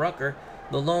behind him. Rucker,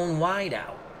 the lone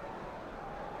wideout.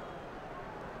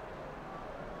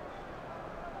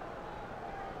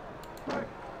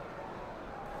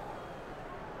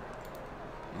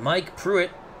 Mike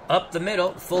Pruitt up the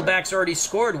middle. Fullback's already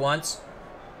scored once.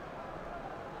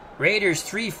 Raiders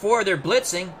 3-4. They're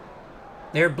blitzing.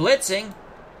 They're blitzing.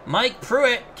 Mike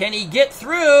Pruitt, can he get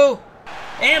through?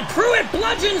 And Pruitt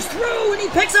bludgeons through, and he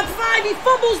picks up 5. He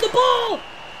fumbles the ball.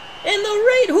 And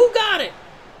who got it?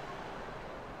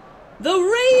 The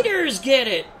Raiders get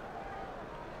it.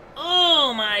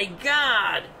 Oh, my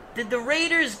God. Did the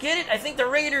Raiders get it? I think the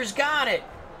Raiders got it.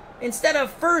 Instead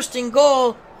of 1st and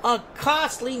goal, a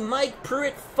costly Mike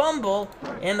Pruitt fumble,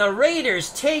 and the Raiders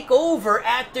take over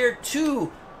at their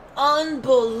 2.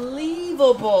 Unbelievable.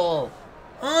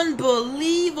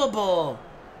 Unbelievable.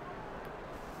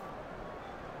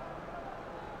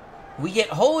 We get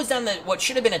hosed on what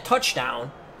should have been a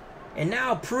touchdown, and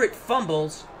now Pruitt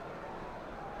fumbles.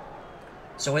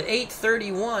 So at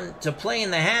 8:31 to play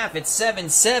in the half, it's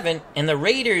 7-7, and the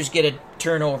Raiders get a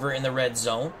turnover in the red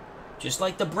zone, just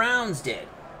like the Browns did.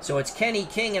 So it's Kenny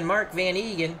King and Mark Van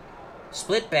Egan,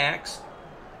 split backs.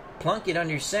 Plunkett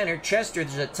under center.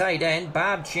 Chester's a tight end.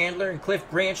 Bob Chandler and Cliff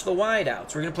Branch the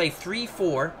wideouts. We're going to play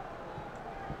 3-4.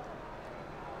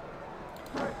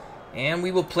 And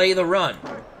we will play the run.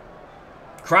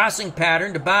 Crossing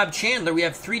pattern to Bob Chandler. We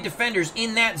have 3 defenders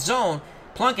in that zone.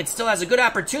 Plunkett still has a good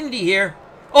opportunity here.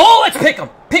 Oh, let's pick him.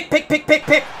 Pick.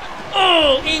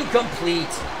 Oh, incomplete.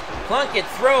 Plunkett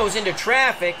throws into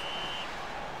traffic.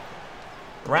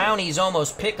 Brownies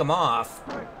almost pick him off.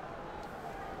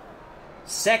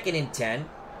 2nd and 10.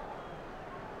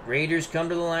 Raiders come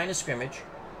to the line of scrimmage.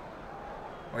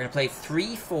 We're going to play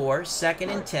 3-4, 2nd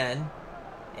and 10.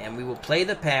 And we will play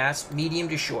the pass, medium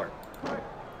to short.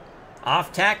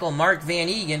 Off tackle, Mark Van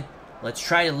Eegen. Let's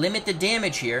try to limit the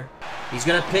damage here. He's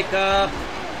going to pick up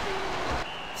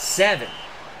 7.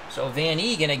 So Van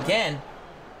Eegen again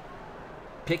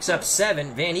picks up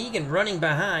 7. Van Eegen running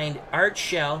behind Art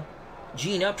Shell,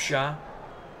 Gene Upshaw,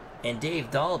 and Dave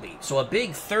Dalby. So a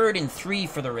big 3rd and 3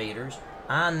 for the Raiders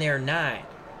on their 9.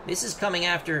 This is coming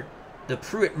after the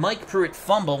Mike Pruitt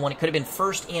fumble when it could have been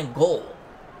 1st and goal.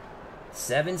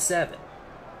 7-7.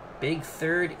 Big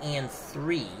 3rd and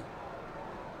 3.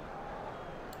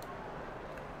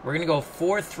 We're going to go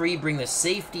 4-3, bring the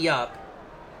safety up.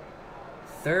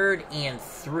 3rd and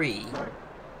 3.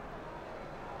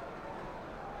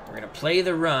 We're going to play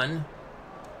the run.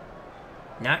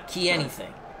 Not key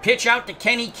anything. Pitch out to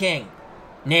Kenny King.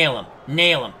 Nail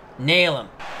him.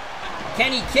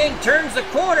 Kenny King turns the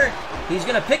corner. He's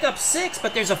going to pick up 6,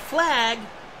 but there's a flag.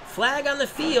 Flag on the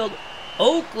field.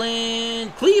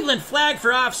 Cleveland flag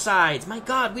for offsides. My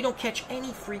God, we don't catch any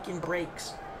freaking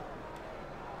breaks.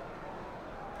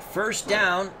 1st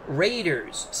down,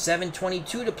 Raiders.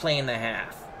 7:22 to play in the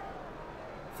half.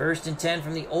 1st and 10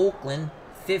 from the Oakland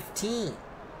 15.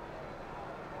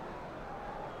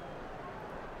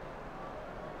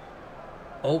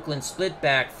 Oakland split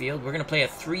backfield. We're going to play a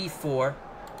 3-4.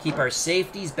 Keep our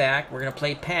safeties back. We're going to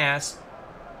play pass.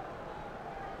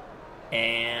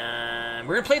 And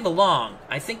we're going to play the long.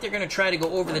 I think they're going to try to go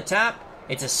over the top.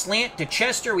 It's a slant to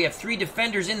Chester. We have 3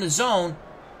 defenders in the zone.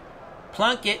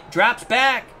 Plunkett drops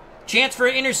back. Chance for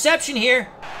an interception here.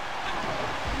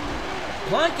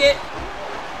 Plunkett.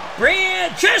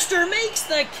 Chester makes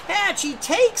the catch. He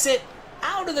takes it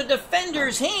out of the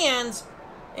defender's hands.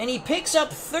 And he picks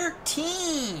up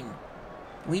 13.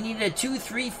 We needed a 2,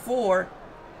 3, 4,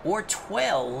 or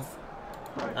 12.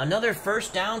 Another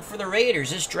 1st down for the Raiders.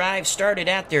 This drive started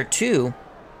at their 2.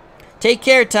 Take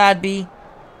care, Todd B.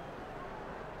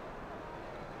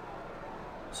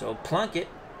 So Plunkett,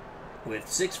 with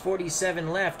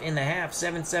 6:47 left in the half,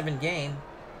 7-7 game.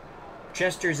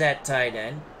 Chester's at tight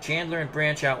end. Chandler and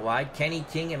Branch out wide. Kenny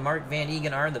King and Mark Van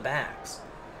Eegen are the backs.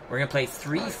 We're going to play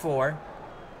 3-4.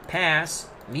 Pass,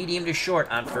 medium to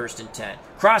short on 1st and 10.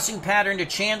 Crossing pattern to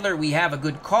Chandler. We have a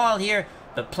good call here,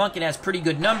 but Plunkett has pretty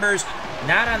good numbers.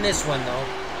 Not on this one, though.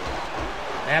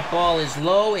 That ball is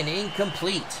low and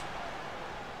incomplete.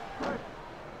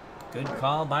 Good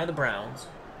call by the Browns.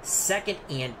 2nd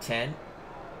and 10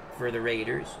 for the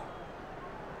Raiders.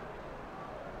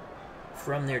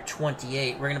 From their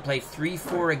 28. We're going to play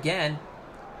 3-4 again.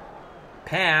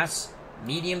 Pass,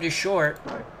 medium to short.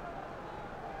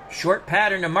 Short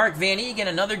pattern to Mark Van Eegen.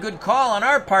 Another good call on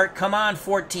our part. Come on,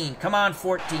 14.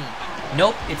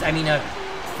 Nope. It's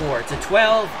 4. It's a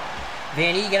 12.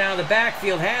 Van Eegen out of the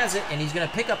backfield has it, and he's going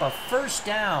to pick up a 1st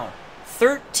down.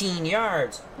 13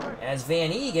 yards. As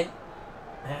Van Eegen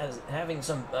having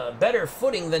some better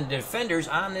footing than defenders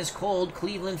on this cold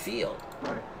Cleveland field.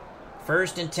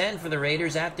 1st and 10 for the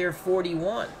Raiders at their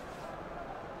 41.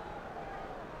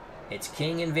 It's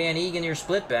King and Van Eegen, your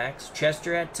split backs.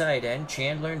 Chester at tight end.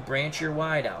 Chandler and Branch, your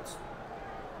wideouts.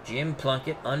 Jim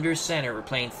Plunkett under center. We're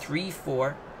playing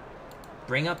 3-4.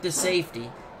 Bring up the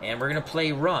safety, and we're going to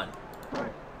play run.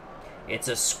 It's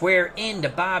a square in to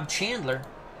Bob Chandler.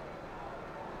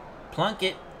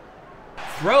 Plunkett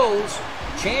throws.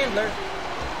 Chandler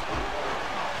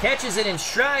catches it in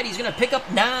stride. He's going to pick up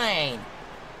 9.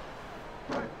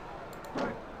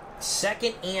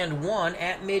 2nd and 1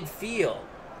 at midfield.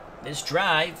 This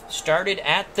drive started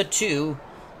at the 2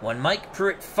 when Mike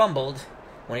Pruitt fumbled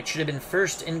when it should have been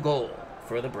 1st and goal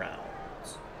for the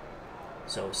Browns.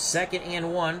 So 2nd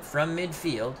and 1 from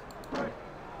midfield.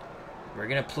 We're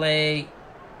going to play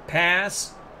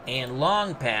pass and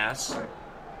long pass.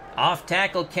 Off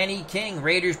tackle Kenny King.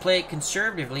 Raiders play it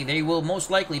conservatively. They will most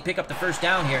likely pick up the 1st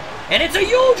down here. And it's a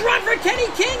huge run for Kenny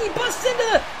King. He busts into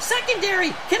the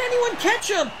secondary. Can anyone catch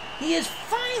him? He is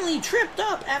finally tripped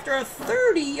up after a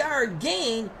 30-yard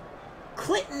gain.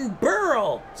 Clinton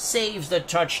Burrell saves the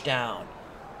touchdown.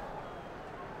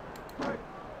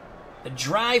 The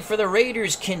drive for the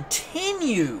Raiders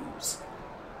continues.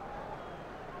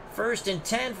 1st and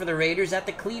 10 for the Raiders at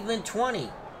the Cleveland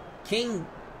 20. King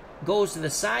goes to the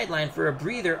sideline for a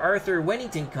breather. Arthur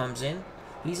Wennington comes in.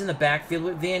 He's in the backfield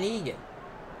with Van Eegen.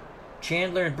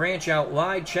 Chandler and Branch out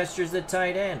wide. Chester's the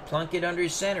tight end. Plunkett under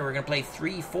center. We're going to play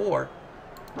 3-4.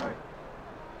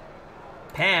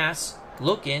 Pass.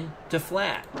 Looking to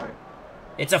flat.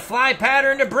 It's a fly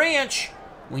pattern to Branch.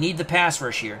 We need the pass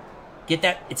rush here. Get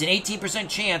that. It's an 18%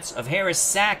 chance of Harris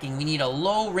sacking. We need a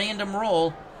low random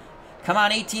roll. Come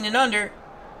on, 18 and under.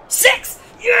 6!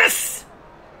 Yes!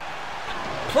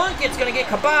 Plunkett's going to get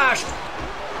kiboshed.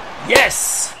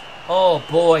 Yes! Oh,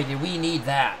 boy, did we need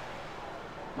that.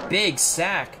 Big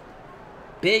sack.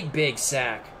 Big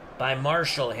sack by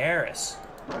Marshall Harris.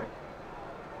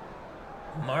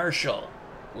 Marshall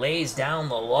lays down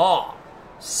the law.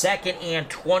 2nd and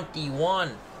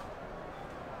 21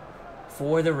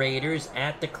 for the Raiders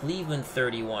at the Cleveland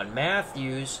 31.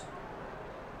 Matthews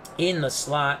in the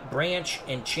slot. Branch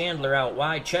and Chandler out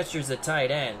wide. Chester's the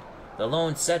tight end. The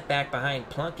lone setback behind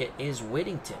Plunkett is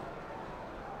Whittington.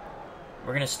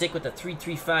 We're going to stick with the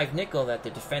 3-3-5 nickel that the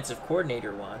defensive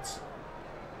coordinator wants.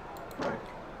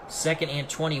 2nd and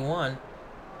 21.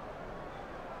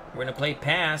 We're going to play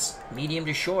pass, medium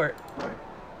to short.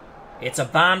 It's a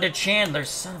bomb to Chandler.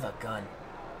 Son of a gun.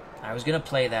 I was going to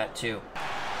play that too.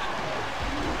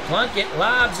 Plunkett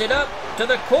lobs it up to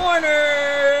the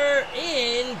corner.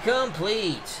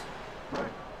 Incomplete.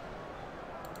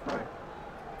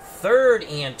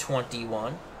 3rd and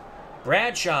 21.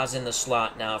 Bradshaw's in the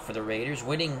slot now for the Raiders.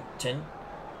 Whittington,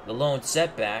 the lone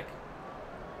setback.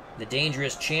 The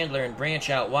dangerous Chandler and Branch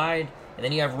out wide. And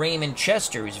then you have Raymond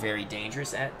Chester, who's very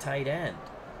dangerous at tight end.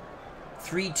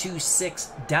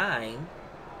 3-2-6 dime.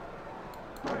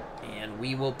 And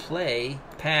we will play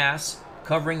pass,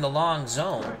 covering the long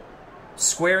zone.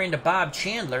 Square into Bob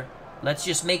Chandler. Let's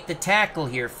just make the tackle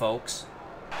here, folks.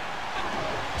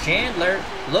 Chandler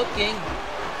looking.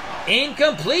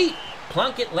 Incomplete.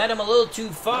 Plunkett led him a little too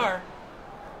far.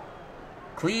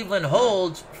 Cleveland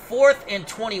holds. 4th and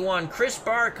 21. Chris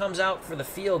Barr comes out for the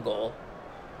field goal.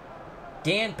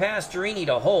 Dan Pastorini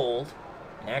to hold.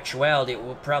 In actuality,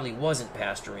 it probably wasn't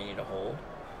Pastorini to hold.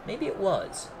 Maybe it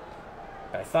was.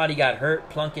 But I thought he got hurt.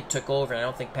 Plunkett took over, and I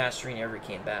don't think Pastorini ever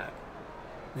came back.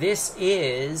 This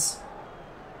is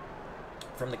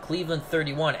from the Cleveland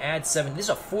 31. Add 7. This is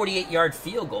a 48-yard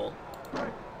field goal.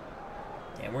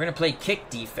 And we're going to play kick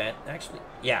defense. Actually,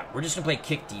 yeah, we're just going to play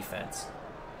kick defense.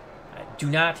 Do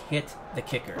not hit the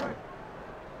kicker.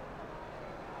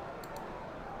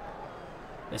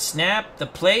 The snap, the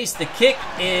place, the kick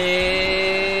is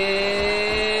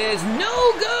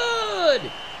no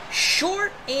good!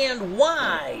 Short and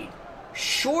wide.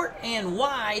 Short and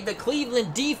wide. The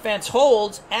Cleveland defense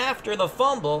holds after the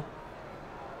fumble.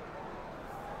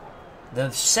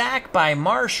 The sack by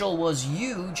Marshall was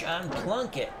huge on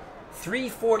Plunkett.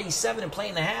 3:47 and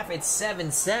playing the half, it's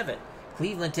 7-7.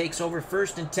 Cleveland takes over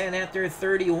 1st and 10 at their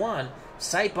 31.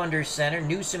 Sipe under center,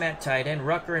 Newsom at tight end,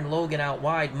 Rucker and Logan out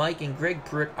wide. Mike and Greg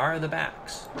Pruitt are the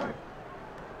backs.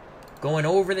 Going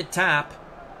over the top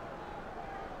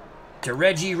to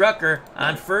Reggie Rucker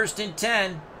on 1st and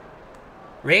 10.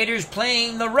 Raiders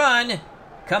playing the run.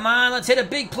 Come on, let's hit a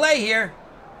big play here.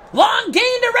 Long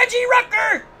gain to Reggie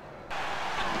Rucker.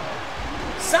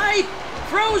 Sipe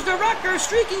throws to Rucker,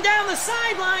 streaking down the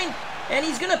sideline, and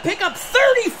he's going to pick up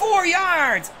 34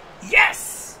 yards.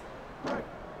 Yes!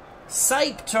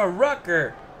 Sipe to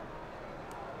Rucker.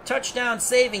 Touchdown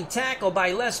saving tackle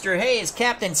by Lester Hayes.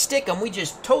 Captain Stickum, we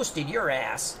just toasted your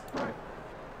ass.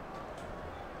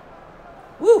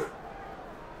 Woo!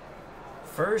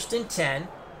 1st and 10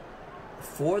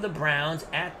 for the Browns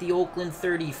at the Oakland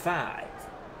 35.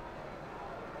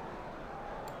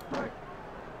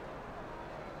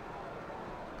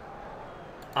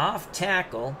 Off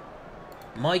tackle,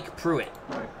 Mike Pruitt.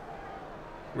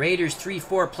 Raiders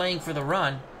 3-4 playing for the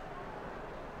run.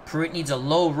 Pruitt needs a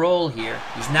low roll here.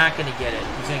 He's not going to get it.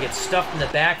 He's going to get stuffed in the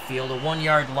backfield, a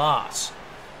 1-yard loss.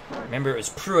 Remember, it was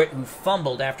Pruitt who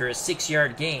fumbled after a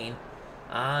 6-yard gain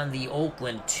on the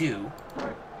Oakland 2.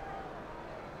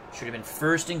 Should have been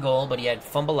 1st and goal, but he had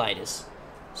fumbleitis.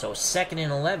 So 2nd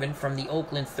and 11 from the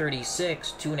Oakland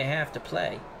 36, 2.5 to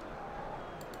play.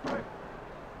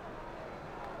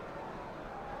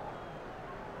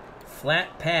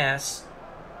 Flat pass.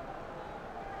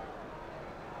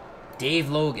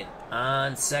 Dave Logan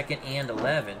on 2nd and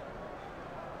 11.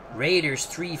 Raiders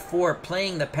 3-4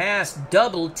 playing the pass,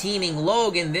 double teaming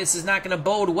Logan. This is not going to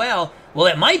bode well. Well,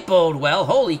 it might bode well.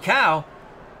 Holy cow.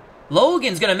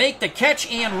 Logan's going to make the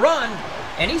catch and run,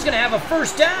 and he's going to have a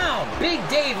 1st down. Big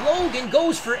Dave Logan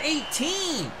goes for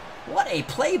 18. What a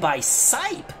play by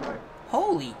Sipe.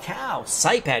 Holy cow.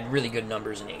 Sipe had really good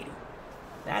numbers in 80.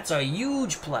 That's a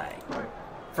huge play.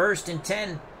 1st and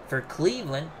 10 for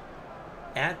Cleveland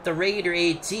at the Raider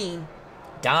 18.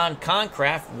 Don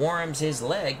Concraft warms his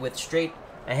leg with straight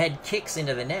ahead kicks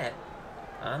into the net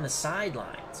on the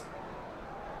sidelines.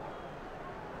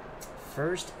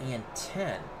 1st and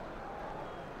 10.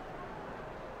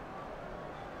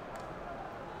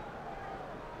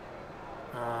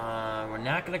 We're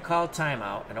not going to call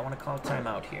timeout. I don't want to call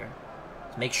timeout here.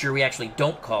 Let's make sure we actually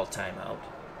don't call timeout.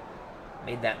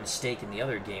 Made that mistake in the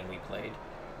other game we played.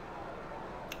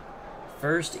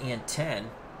 1st and 10.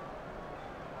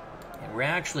 And we're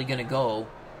actually going to go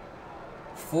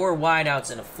 4 wideouts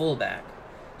and a fullback.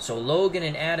 So Logan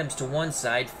and Adams to one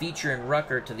side, Feature and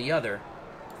Rucker to the other.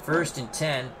 1st and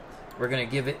 10. We're going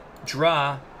to give it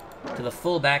draw to the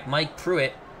fullback, Mike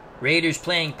Pruitt. Raiders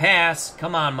playing pass.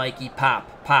 Come on, Mikey.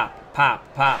 Pop, pop,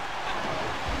 pop, pop.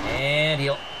 And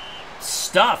he'll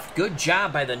stuffed. Good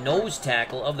job by the nose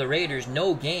tackle of the Raiders.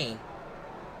 No gain.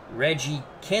 Reggie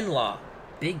Kinlaw.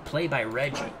 Big play by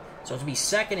Reggie. So it'll be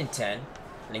 2nd and 10.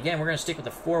 And again, we're going to stick with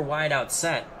the 4 wide out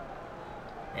set.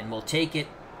 And we'll take it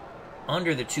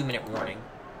under the 2-minute warning.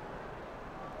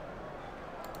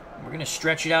 We're going to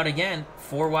stretch it out again.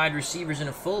 4 wide receivers and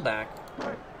a fullback.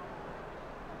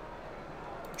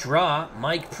 Draw,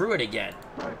 Mike Pruitt again.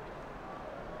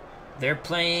 They are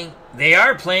playing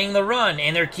the run,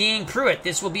 and they're keying Pruitt.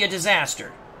 This will be a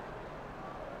disaster.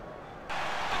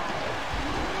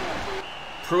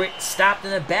 Pruitt stopped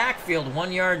in the backfield,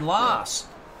 1-yard loss.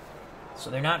 So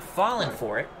they're not falling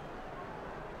for it.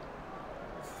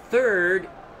 3rd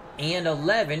and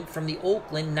 11 from the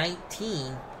Oakland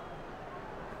 19.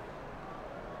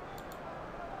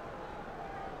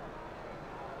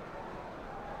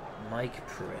 Mike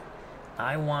Pruitt.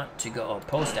 I want to go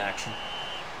post action.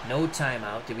 No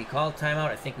timeout. Did we call timeout?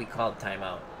 I think we called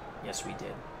timeout. Yes, we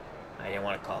did. I didn't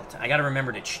want to call it. I got to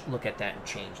remember to look at that and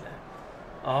change that.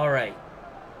 All right.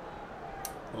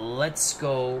 Let's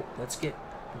go. Let's get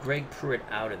Greg Pruitt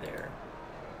out of there.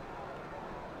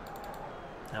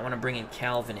 I want to bring in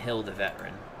Calvin Hill, the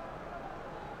veteran.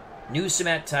 Newsome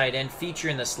at tight end. Feature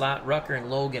in the slot. Rucker and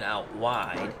Logan out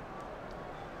wide.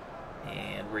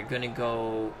 And we're going to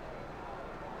go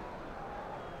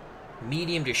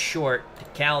medium to short to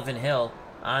Calvin Hill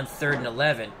on 3rd and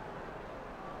 11.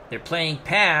 They're playing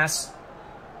pass,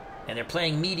 and they're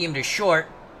playing medium to short.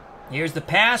 Here's the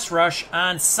pass rush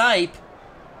on Sipe.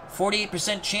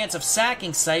 48% chance of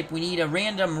sacking Sipe. We need a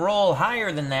random roll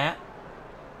higher than that.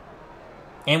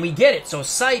 And we get it. So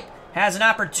Sipe has an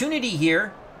opportunity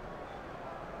here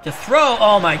to throw.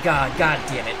 Oh, my God. God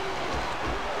damn it.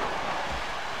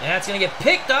 And that's going to get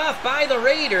picked off by the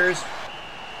Raiders.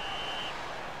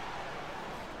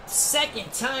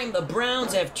 2nd time the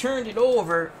Browns have turned it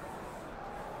over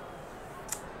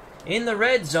in the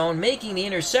red zone. Making the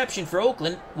interception for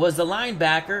Oakland was the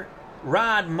linebacker,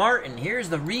 Rod Martin. Here's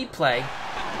the replay.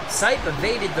 Sipe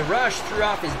evaded the rush, threw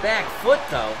off his back foot,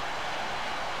 though.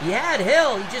 He had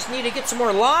Hill. He just needed to get some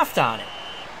more loft on it.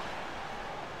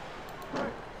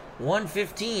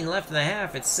 1:15 left in the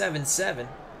half. It's 7-7.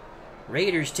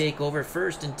 Raiders take over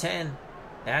 1st and 10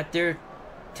 at their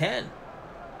 10.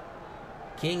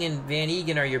 King and Van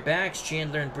Egan are your backs.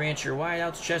 Chandler and Branch your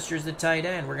wideouts. Chester's the tight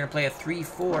end. We're going to play a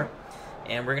 3-4,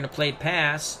 and we're going to play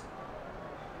pass,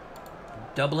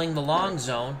 doubling the long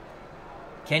zone.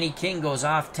 Kenny King goes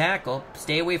off tackle.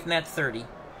 Stay away from that 30.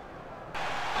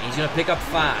 And he's going to pick up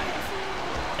 5.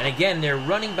 And again, they're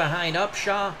running behind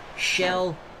Upshaw,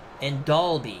 Shell, and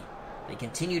Dalby. They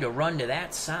continue to run to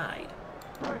that side.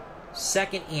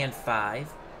 2nd and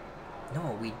 5.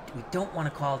 No, we don't want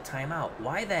to call timeout.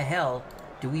 Why the hell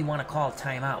do we want to call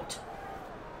timeout?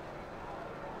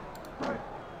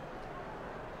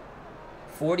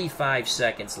 45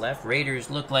 seconds left.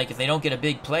 Raiders look like if they don't get a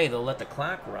big play, they'll let the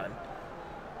clock run.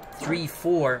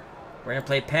 3-4. We're going to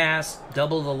play pass,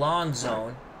 double the long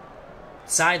zone.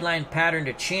 Sideline pattern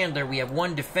to Chandler. We have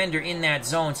 1 defender in that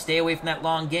zone. Stay away from that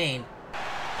long gain.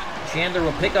 Chandler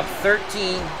will pick up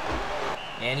 13.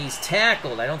 And he's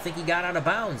tackled. I don't think he got out of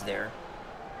bounds there.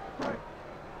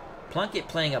 Plunkett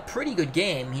playing a pretty good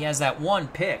game. He has that 1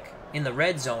 pick in the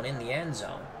red zone, in the end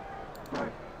zone.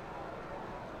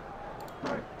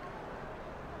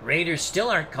 Raiders still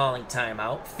aren't calling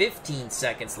timeout. 15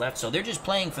 seconds left, so they're just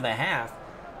playing for the half.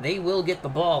 They will get the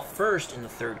ball first in the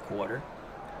 3rd quarter.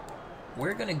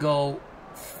 We're going to go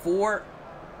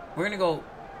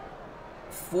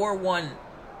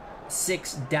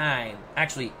 4-1-6 dime.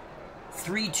 Actually,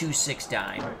 3-2-6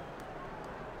 dime.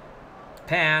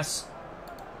 Pass.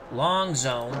 Long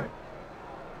zone.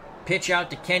 Pitch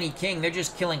out to Kenny King. They're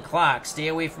just killing clock. Stay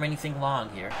away from anything long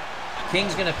here.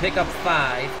 King's going to pick up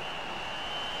 5.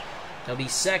 It'll be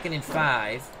 2nd and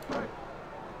 5.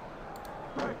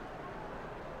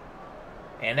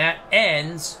 And that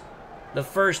ends The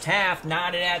first half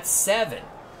knotted at 7.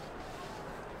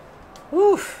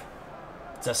 Whew.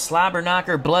 It's a slobber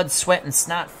knocker, blood, sweat, and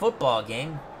snot football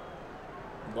game.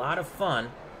 A lot of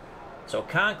fun. So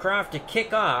Concroft to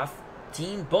kick off.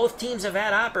 Both teams have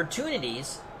had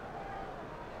opportunities.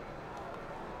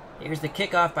 Here's the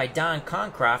kickoff by Don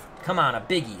Concroft. Come on, a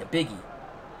biggie, a biggie.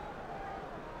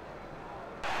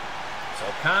 So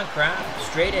Concroft,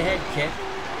 straight ahead kick.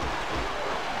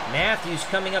 Matthews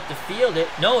coming up to field it.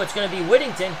 No, it's going to be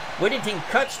Whittington. Whittington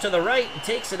cuts to the right and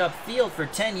takes it upfield for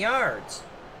 10 yards.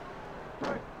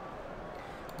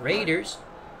 Raiders,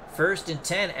 1st and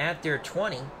 10 at their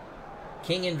 20.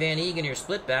 King and Van Eegen, your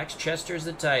split backs. Chester's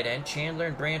the tight end. Chandler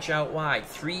and Branch out wide.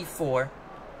 3-4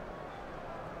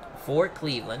 for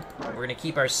Cleveland. We're going to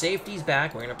keep our safeties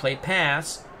back. We're going to play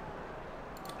pass.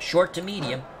 Short to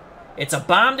medium. It's a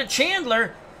bomb to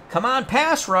Chandler. Come on,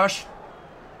 pass rush.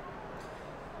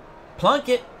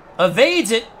 Plunkett evades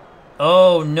it.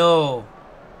 Oh, no.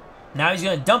 Now he's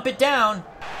going to dump it down.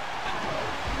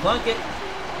 Plunkett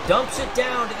dumps it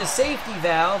down to the safety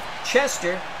valve,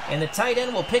 Chester, and the tight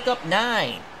end will pick up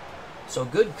 9. So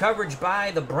good coverage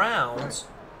by the Browns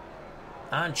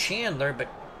on Chandler, but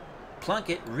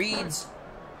Plunkett reads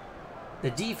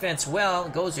the defense well,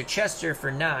 goes to Chester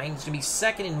for 9. It's going to be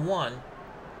 2nd and 1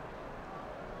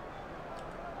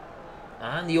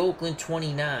 on the Oakland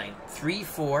 29.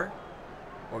 3-4.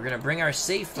 We're going to bring our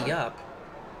safety up.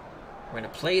 We're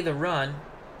going to play the run.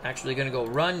 Actually, going to go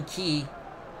run key.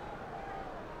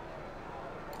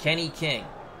 Kenny King.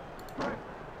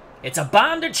 It's a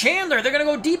bomb to Chandler. They're going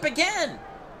to go deep again.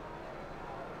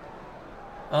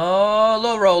 Oh,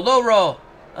 low roll, low roll.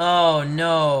 Oh,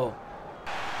 no.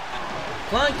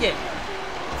 Plunkett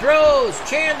throws.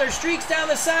 Chandler streaks down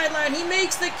the sideline. He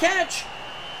makes the catch.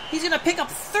 He's going to pick up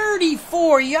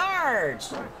 34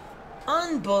 yards.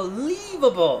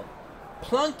 Unbelievable.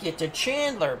 Plunkett to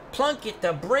Chandler. Plunkett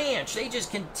to Branch. They just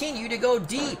continue to go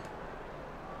deep.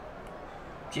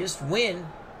 Just win.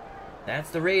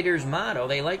 That's the Raiders' motto.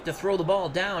 They like to throw the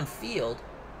ball downfield.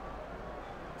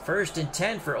 1st and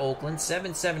 10 for Oakland.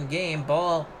 7-7 game.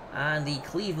 Ball on the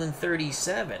Cleveland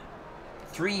 37.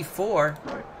 3-4.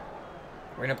 We're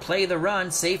going to play the run.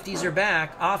 Safeties are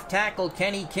back. Off tackle,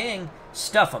 Kenny King.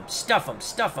 Stuff him, stuff him,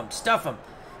 stuff him, stuff him.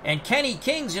 And Kenny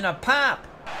King's going to pop.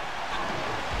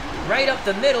 Right up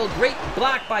the middle. Great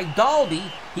block by Dalby.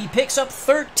 He picks up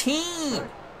 13.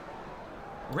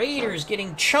 Raiders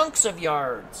getting chunks of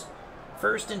yards.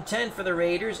 1st and 10 for the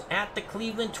Raiders at the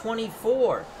Cleveland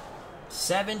 24.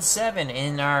 7-7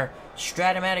 in our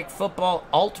Strat-O-Matic football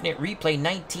alternate replay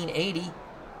 1980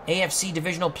 AFC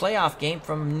Divisional playoff game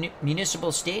from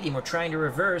Municipal Stadium. We're trying to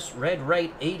reverse red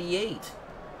right 88.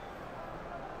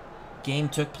 Game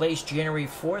took place January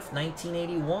 4th,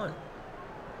 1981.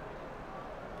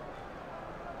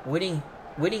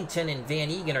 Whittington and Van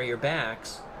Eegen are your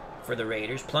backs for the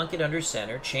Raiders. Plunkett under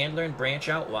center. Chandler and Branch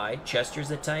out wide. Chester's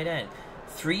the tight end.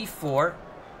 3-4.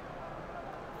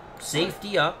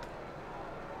 Safety up.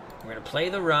 We're going to play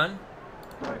the run.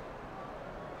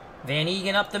 Van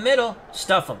Eegen up the middle.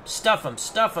 Stuff him, stuff him,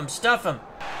 stuff him, stuff him.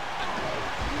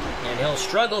 And he'll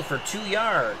struggle for 2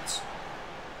 yards.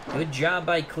 Good job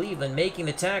by Cleveland. Making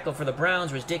the tackle for the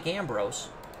Browns was Dick Ambrose.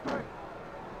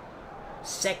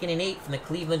 2nd and 8 from the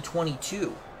Cleveland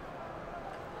 22.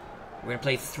 We're going to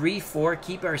play 3-4.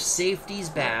 Keep our safeties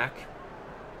back.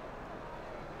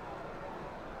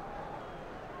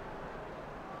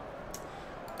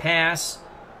 Pass.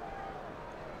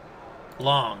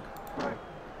 Long.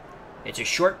 It's a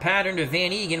short pattern to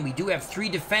Van Eegen. We do have 3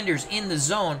 defenders in the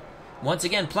zone. Once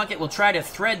again, Plunkett will try to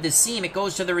thread the seam. It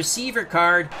goes to the receiver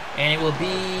card, and it will be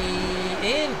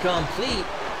incomplete.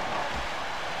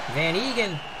 Van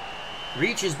Eegen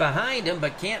reaches behind him,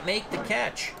 but can't make the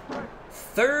catch.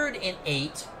 3rd and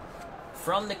 8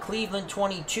 from the Cleveland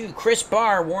 22. Chris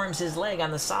Barr warms his leg on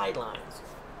the sidelines.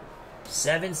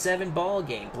 7-7 ball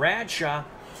game. Bradshaw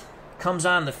comes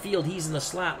on the field. He's in the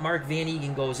slot. Mark Van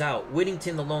Eegen goes out.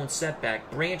 Whittington the lone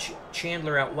setback. Branch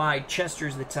Chandler out wide.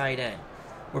 Chester's the tight end.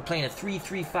 We're playing a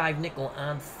 3-3-5 nickel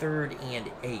on 3rd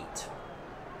and 8.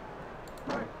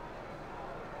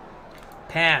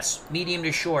 Pass. Medium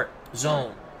to short.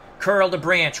 Zone. Curl to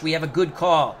Branch. We have a good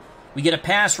call. We get a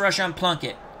pass rush on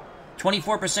Plunkett.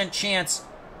 24% chance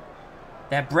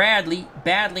that Bradley,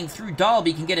 battling through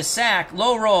Dalby, can get a sack.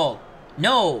 Low roll.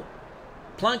 No.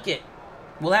 Plunkett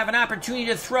will have an opportunity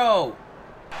to throw.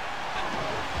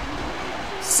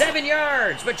 7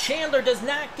 yards, but Chandler does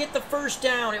not get the first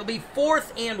down. It'll be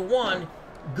 4th and 1.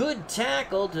 Good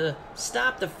tackle to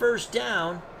stop the first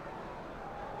down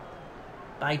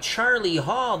by Charlie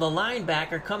Hall, the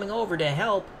linebacker, coming over to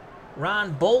help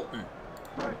Ron Bolton.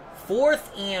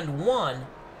 4th and 1.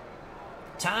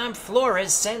 Tom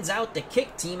Flores sends out the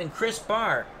kick team and Chris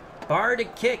Barr. Barr to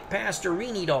kick,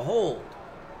 Pastorini to hold.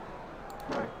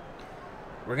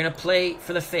 We're going to play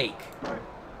for the fake.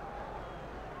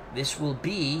 This will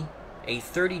be a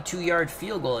 32-yard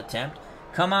field goal attempt.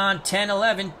 Come on,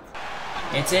 10-11.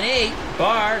 It's an 8.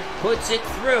 Barr puts it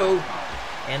through,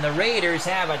 and the Raiders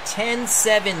have a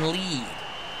 10-7 lead.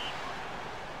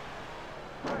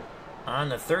 On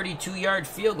the 32-yard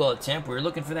field goal attempt, we were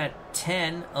looking for that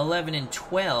 10, 11, and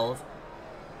 12.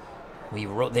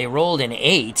 They rolled an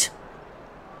 8.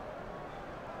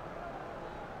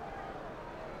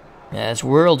 That's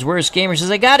World's Worst Gamer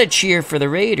says, I gotta cheer for the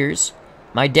Raiders.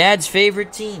 My dad's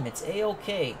favorite team. It's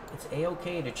A-OK. It's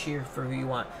A-OK to cheer for who you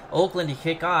want. Oakland to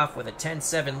kick off with a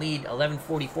 10-7 lead,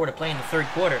 11:44 to play in the third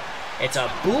quarter. It's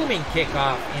a booming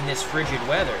kickoff in this frigid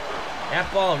weather.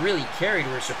 That ball really carried.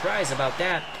 We're surprised about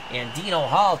that. And Dino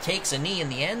Hall takes a knee in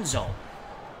the end zone.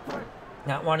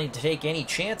 Not wanting to take any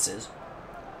chances.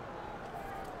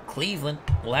 Cleveland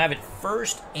will have it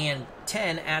 1st and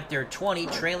 10 at their 20,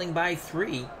 trailing by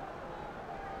 3.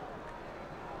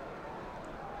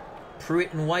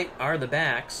 Pruitt and White are the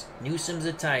backs. Newsom's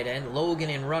the tight end. Logan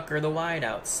and Rucker the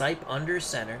wideout. Sipe under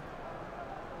center.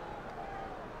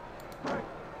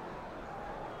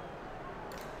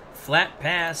 Flat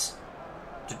pass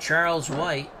to Charles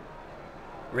White.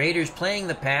 Raiders playing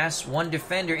the pass. One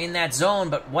defender in that zone,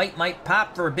 but White might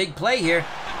pop for a big play here.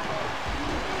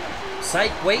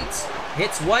 Sipe waits,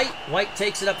 hits White. White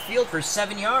takes it upfield for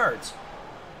 7 yards.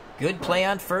 Good play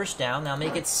on 1st down. Now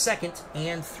make it 2nd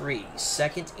and 3.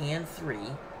 2nd and 3.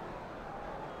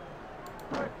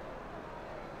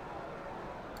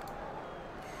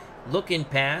 Looking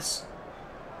pass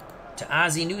to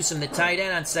Ozzie Newsome, the tight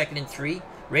end, on 2nd and 3.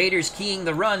 Raiders keying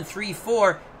the run,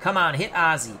 3-4. Come on, hit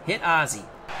Ozzie. Hit Ozzie.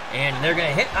 And they're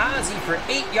going to hit Ozzie for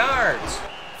 8 yards.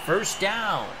 1st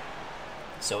down.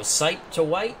 So Sipe to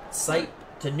White, Sipe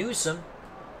to Newsome.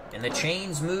 And the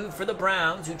chains move for the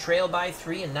Browns, who trail by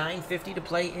 3 and 9:50 to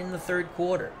play in the third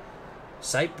quarter.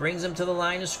 Sipe brings them to the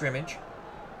line of scrimmage.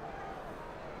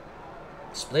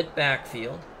 Split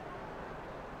backfield.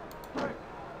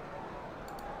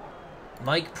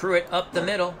 Mike Pruitt up the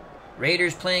middle.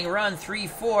 Raiders playing run,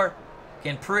 3-4.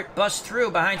 Can Pruitt bust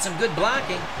through behind some good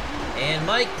blocking? And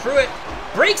Mike Pruitt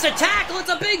breaks a tackle. It's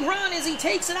a big run as he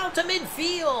takes it out to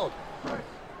midfield.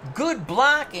 Good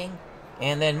blocking.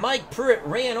 And then Mike Pruitt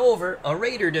ran over a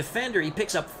Raider defender. He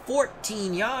picks up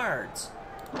 14 yards.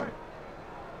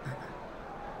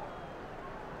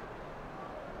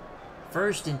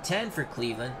 First and 10 for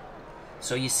Cleveland.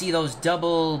 So you see those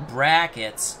double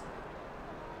brackets.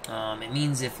 It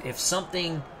means if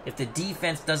the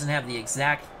defense doesn't have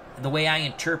the way I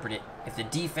interpret it, if the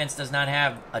defense does not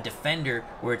have a defender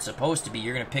where it's supposed to be,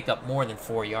 you're going to pick up more than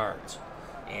 4 yards.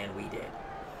 And we did.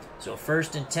 So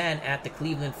 1st and 10 at the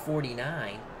Cleveland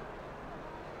 49.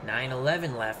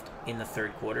 9:11 left in the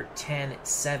third quarter.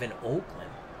 10-7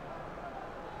 Oakland.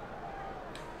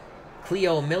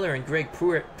 Cleo Miller and Greg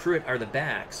Pruitt are the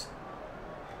backs.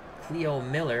 Cleo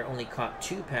Miller only caught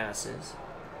 2 passes,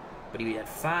 but he had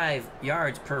 5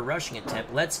 yards per rushing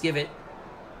attempt. Let's give it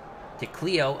to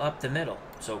Cleo up the middle.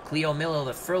 So Cleo Miller,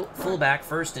 the fullback,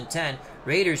 1st and 10.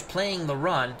 Raiders playing the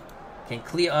run. Can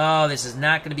Cleo... Oh, this is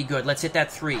not going to be good. Let's hit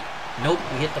that 3. Nope,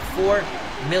 we hit the 4.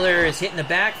 Miller is hitting the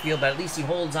backfield, but at least he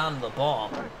holds on to the ball.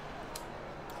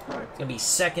 It's going to be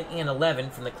 2nd and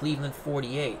 11 from the Cleveland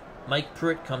 48. Mike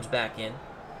Pruitt comes back in.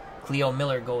 Cleo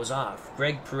Miller goes off.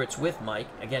 Greg Pruitt's with Mike.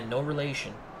 Again, no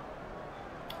relation.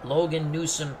 Logan,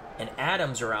 Newsome, and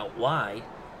Adams are out wide.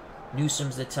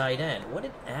 Newsome's the tight end. What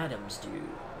did Adams do?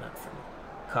 Not for me.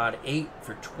 Caught 8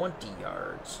 for 20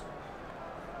 yards.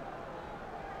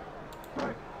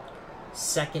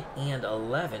 2nd and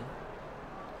 11.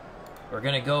 We're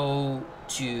going to go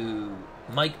to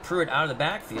Mike Pruitt out of the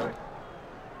backfield.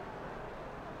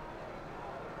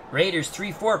 Raiders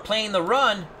 3-4 playing the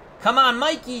run. Come on,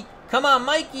 Mikey. Come on,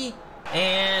 Mikey.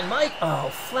 And Mike,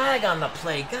 flag on the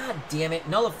play. God damn it.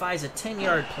 Nullifies a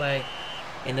 10-yard play.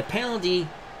 And the penalty,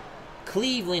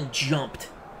 Cleveland jumped.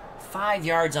 5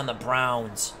 yards on the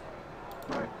Browns.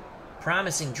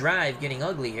 Promising drive getting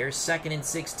ugly here. 2nd and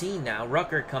 16 now.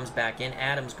 Rucker comes back in.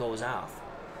 Adams goes off.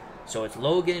 So it's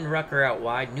Logan and Rucker out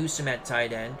wide. Newsome at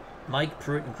tight end. Mike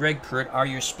Pruitt and Greg Pruitt are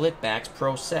your split backs.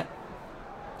 Pro set.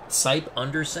 Sipe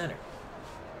under center.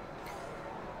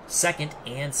 2nd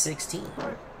and 16.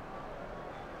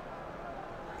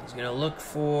 He's going to look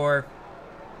for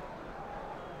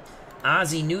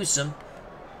Ozzie Newsome.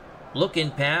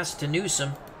 Looking pass to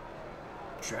Newsome.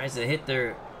 Tries to hit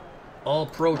their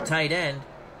all-pro tight end.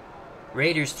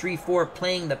 Raiders 3-4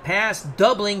 playing the pass,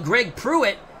 doubling Greg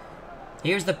Pruitt.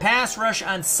 Here's the pass rush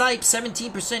on Sipe,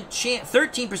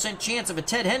 13% chance of a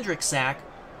Ted Hendricks sack,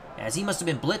 as he must have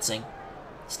been blitzing.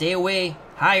 Stay away,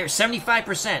 higher,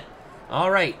 75%. All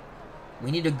right,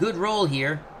 we need a good roll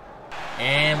here,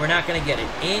 and we're not going to get it.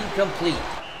 Incomplete.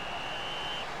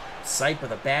 Sipe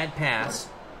with a bad pass,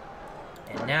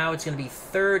 and now it's going to be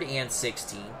 3rd and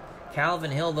 16.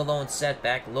 Calvin Hill the lone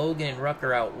setback, Logan and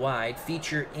Rucker out wide,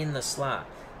 Feature in the slot.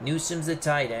 Newsom's the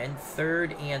tight end,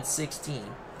 3rd and 16.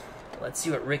 Let's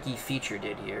see what Ricky Feature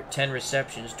did here. 10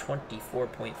 receptions,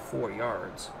 24.4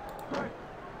 yards.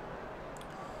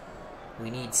 We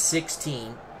need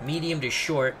 16. Medium to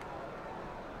short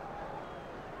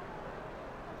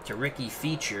to Ricky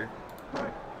Feature.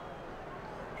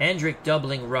 Hendrick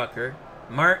doubling Rucker.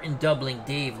 Martin doubling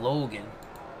Dave Logan.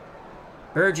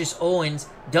 Burgess Owens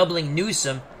doubling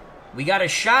Newsom. We got a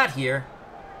shot here.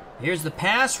 Here's the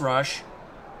pass rush.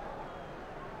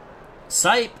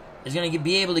 Sipe is going to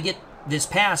be able to get this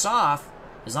pass off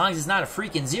as long as it's not a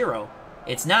freaking zero.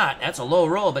 It's not. That's a low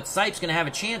roll, but Sipe's going to have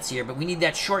a chance here, but we need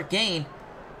that short gain.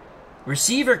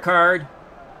 Receiver card.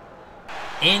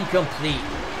 Incomplete.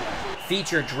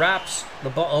 Feature drops the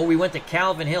ball. Oh, we went to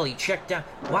Calvin Hill. He checked down.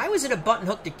 Why was it a button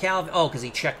hook to Calvin? Oh, because he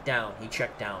checked down. He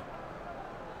checked down.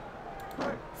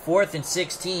 4th and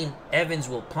 16. Evans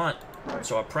will punt.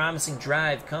 So a promising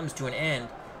drive comes to an end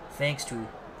thanks to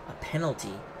a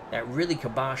penalty that really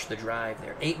kiboshed the drive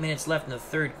there. 8 minutes left in the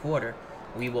 3rd quarter.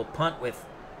 We will punt with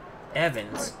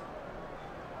Evans.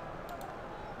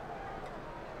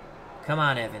 Come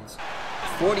on, Evans.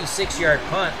 46-yard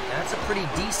punt. That's a pretty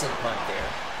decent punt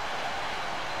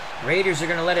there. Raiders are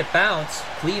going to let it bounce.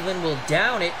 Cleveland will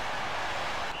down it.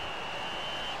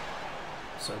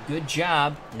 So good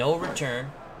job. No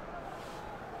return.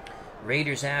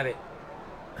 Raiders have it.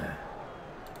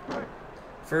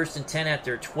 1st and 10 at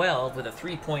their 12 with a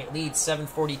 3-point lead,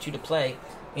 7:42 to play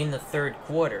in the 3rd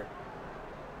quarter.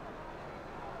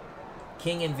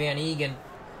 King and Van Egan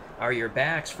are your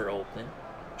backs for Oakland.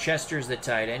 Chester's the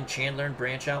tight end. Chandler and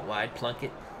Branch out wide.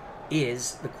 Plunkett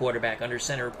is the quarterback under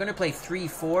center. We're going to play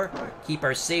 3-4, keep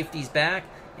our safeties back,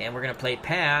 and we're going to play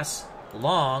pass,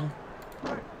 long.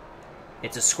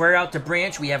 It's a square out to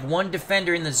Branch. We have one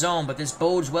defender in the zone, but this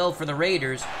bodes well for the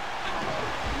Raiders.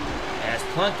 As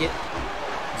Plunkett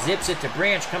zips it to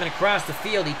Branch coming across the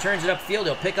field. He turns it upfield.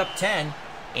 He'll pick up 10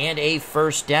 and a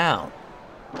 1st down.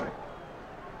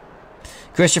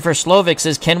 Christopher Slovic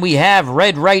says, can we have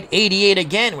Red Right 88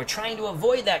 again? We're trying to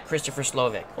avoid that, Christopher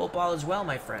Slovic. Hope all is well,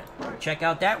 my friend. Check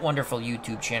out that wonderful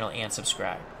YouTube channel and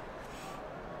subscribe.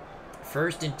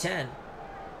 1st and 10.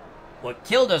 What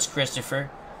killed us,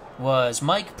 Christopher, was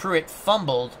Mike Pruitt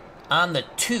fumbled on the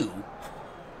 2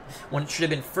 when it should have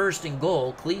been 1st and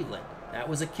goal, Cleveland. That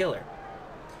was a killer.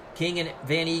 King and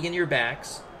Van Egan, your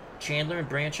backs. Chandler and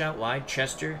Branch out wide.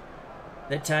 Chester,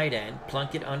 the tight end.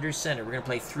 Plunkett under center. We're going to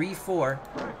play 3-4.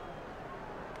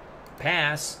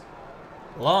 Pass.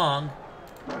 Long.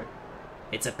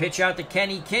 It's a pitch out to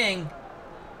Kenny King.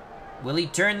 Will he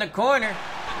turn the corner?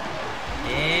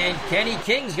 And Kenny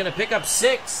King's going to pick up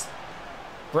 6.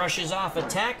 Brushes off a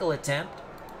tackle attempt.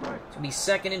 It's going to be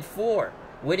 2nd and 4.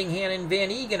 Whittingham and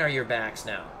Van Egan are your backs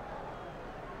now.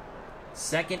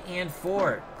 2nd and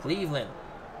 4. Cleveland.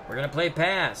 We're going to play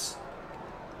pass.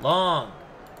 Long.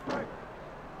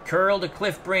 Curl to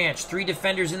Cliff Branch. 3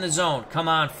 defenders in the zone. Come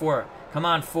on, 4. Come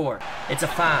on, 4. It's a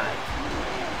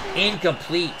 5.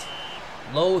 Incomplete.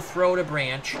 Low throw to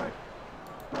Branch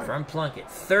from Plunkett.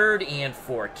 3rd and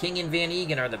 4. King and Van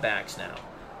Egan are the backs now.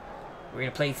 We're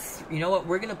going to play... you know what?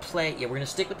 We're going to play... yeah, we're going to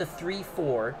stick with the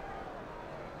 3-4.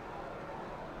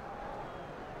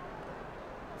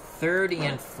 3rd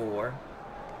and 4.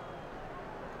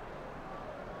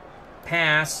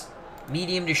 Pass.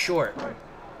 Medium to short.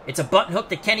 It's a button hook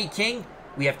to Kenny King.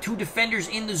 We have 2 defenders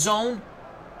in the zone.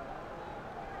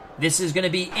 This is going to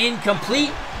be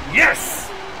incomplete. Yes!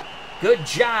 Good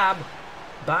job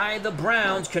by the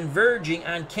Browns converging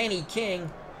on Kenny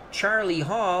King. Charlie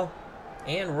Hall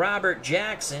and Robert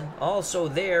Jackson also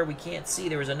there. We can't see.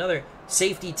 There was another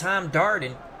safety, Tom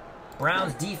Darden.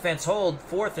 Browns defense hold.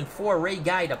 4th and 4. Ray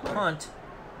Guy to punt.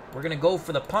 We're going to go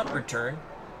for the punt return.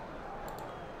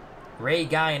 Ray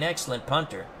Guy, an excellent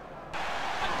punter.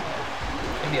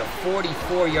 It's going to be a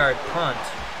 44-yard punt.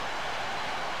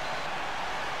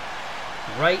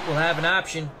 Wright will have an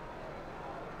option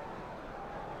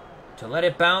to let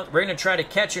it bounce. We're going to try to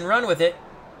catch and run with it.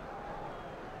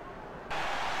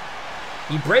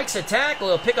 He breaks a tackle.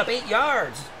 He'll pick up 8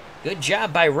 yards. Good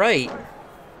job by Wright.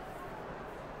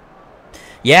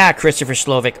 Yeah, Christopher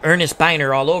Slovic. Ernest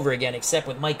Biner all over again, except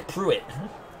with Mike Pruitt.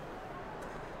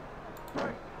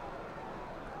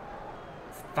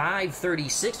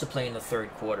 5:36 to play in the third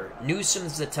quarter.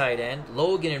 Newsom's the tight end.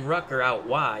 Logan and Rucker out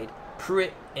wide.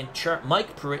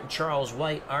 Mike Pruitt and Charles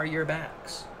White are your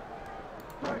backs.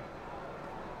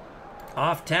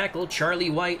 Off tackle,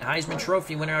 Charlie White, Heisman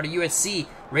Trophy winner out of USC.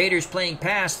 Raiders playing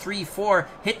pass, 3-4.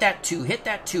 Hit that 2, hit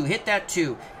that 2, hit that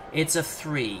 2. It's a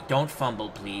 3. Don't fumble,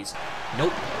 please.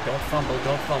 Nope, don't fumble,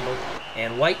 don't fumble.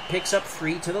 And White picks up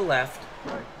 3 to the left.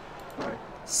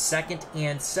 2nd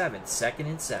and 7. 2nd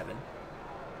and 7.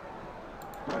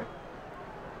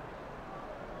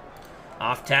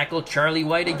 Off tackle, Charlie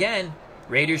White again.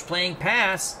 Raiders playing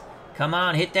pass. Come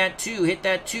on, hit that 2, hit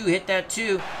that 2, hit that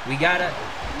 2. We got a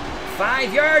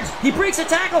 5 yards. He breaks a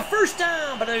tackle, first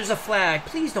down, but there's a flag.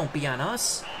 Please don't be on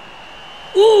us.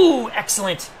 Ooh,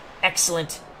 excellent,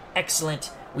 excellent, excellent.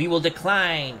 We will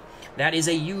decline. That is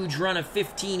a huge run of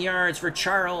 15 yards for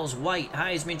Charles White,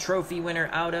 Heisman Trophy winner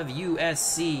out of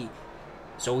USC.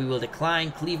 So we will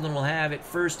decline. Cleveland will have it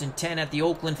 1st and 10 at the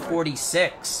Oakland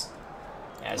 46.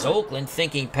 As Oakland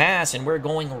thinking pass, and we're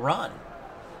going run.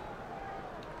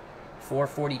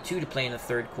 4:42 to play in the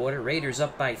third quarter. Raiders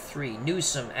up by 3.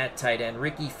 Newsom at tight end.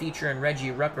 Ricky Feature and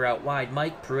Reggie Rucker out wide.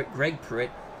 Mike Pruitt, Greg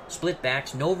Pruitt. Split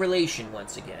backs. No relation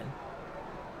once again.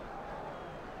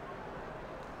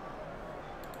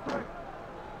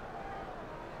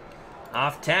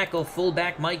 Off tackle,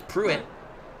 fullback Mike Pruitt.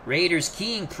 Raiders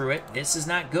keying Pruitt. This is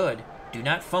not good. Do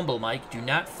not fumble, Mike. Do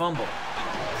not fumble.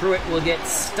 Pruitt will get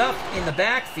stuffed in the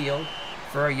backfield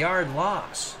for a yard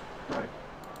loss.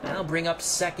 That'll bring up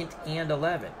 2nd and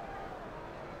 11.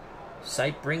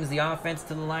 Sipe brings the offense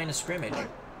to the line of scrimmage.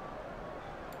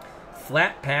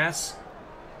 Flat pass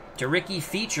to Ricky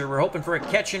Feature. We're hoping for a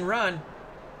catch and run.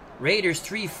 Raiders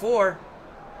 3-4.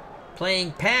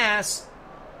 Playing pass.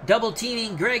 Double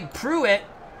teaming Greg Pruitt.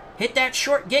 Hit that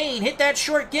short gain. Hit that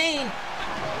short gain.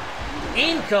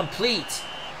 Incomplete.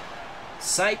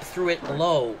 Sipe threw it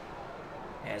low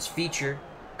as Feature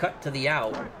cut to the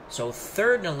out. So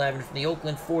 3rd and 11 from the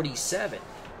Oakland 47.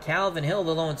 Calvin Hill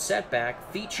the lone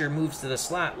setback. Feature moves to the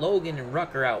slot. Logan and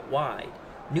Rucker out wide.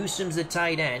 Newsom's the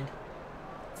tight end.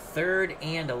 3rd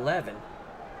and 11.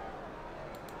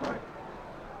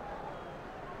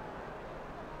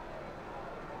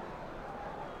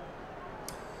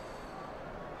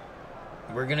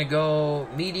 We're going to go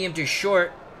medium to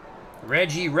short.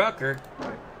 Reggie Rucker.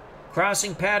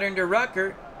 Crossing pattern to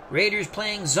Rucker. Raiders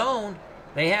playing zone.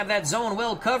 They have that zone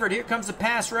well covered. Here comes the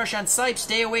pass rush on Sipe.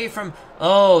 Stay away from...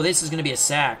 Oh, this is going to be a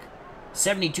sack.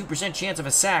 72% chance of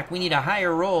a sack. We need a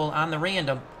higher roll on the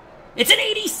random. It's an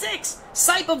 86!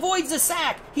 Sipe avoids the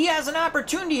sack. He has an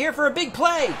opportunity here for a big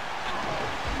play.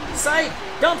 Sipe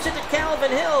dumps it to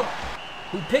Calvin Hill,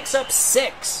 who picks up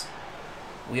 6.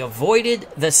 We avoided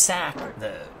the sack,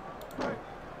 though.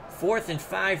 4th and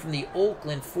 5 from the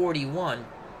Oakland 41.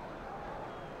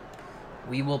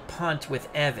 We will punt with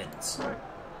Evans.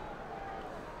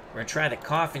 We're going to try the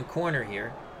coffin corner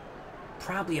here.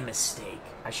 Probably a mistake.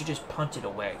 I should just punt it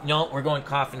away. No, we're going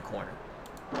coffin corner.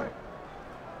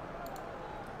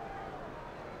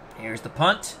 Here's the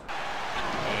punt.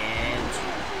 And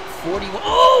 41.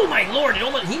 Oh, my Lord.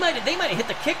 They might have hit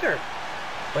the kicker.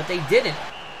 But they didn't.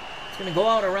 It's going to go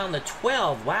out around the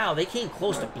 12. Wow, they came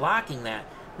close to blocking that.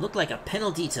 Looked like a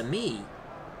penalty to me.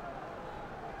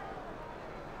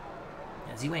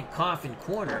 As he went coffin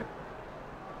corner.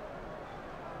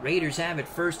 Raiders have it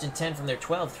 1st and 10 from their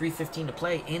 12. 3:15 to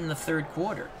play in the third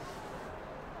quarter.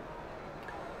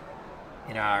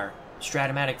 In our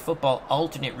Strat-O-Matic football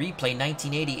alternate replay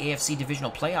 1980 AFC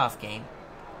Divisional playoff game,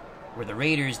 where the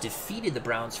Raiders defeated the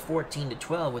Browns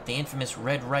 14-12 with the infamous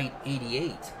Red Right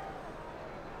 88.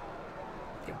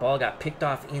 The ball got picked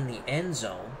off in the end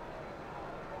zone.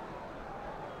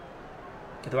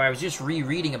 Though I was just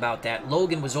rereading about that.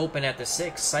 Logan was open at the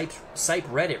 6. Sipe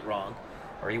read it wrong,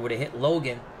 or he would have hit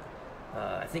Logan.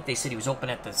 I think they said he was open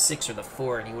at the 6 or the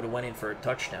 4, and he would have went in for a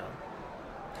touchdown.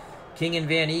 King and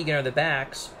Van Egan are the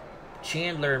backs.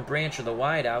 Chandler and Branch are the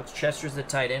wideouts. Chester's the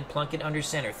tight end. Plunkett under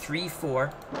center.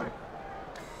 3-4.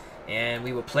 And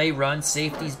we will play run.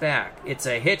 Safety's back. It's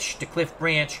a hitch to Cliff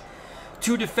Branch.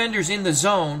 2 defenders in the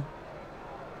zone.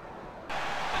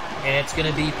 And it's going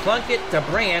to be Plunkett to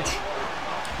Branch.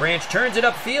 Branch turns it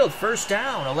upfield. 1st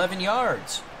down. 11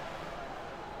 yards.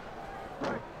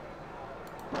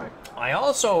 I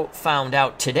also found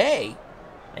out today,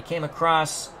 I came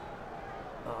across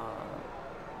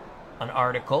an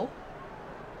article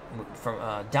from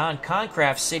Don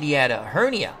Concraft said he had a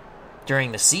hernia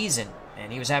during the season,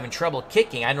 and he was having trouble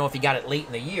kicking. I don't know if he got it late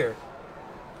in the year,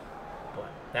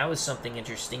 but that was something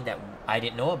interesting that I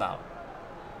didn't know about.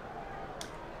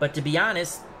 But to be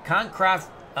honest, Concraft,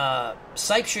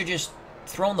 Sipe should just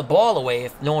thrown the ball away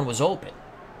if no one was open.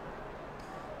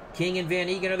 King and Van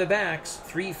Eegen are the backs.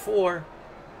 3-4.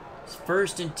 It's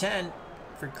 1st and 10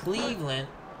 for Cleveland.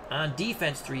 On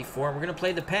defense, 3-4. We're going to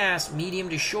play the pass, medium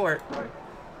to short.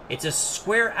 It's a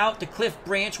square out to Cliff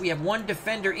Branch. We have one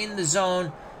defender in the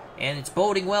zone, and it's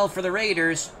boding well for the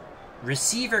Raiders.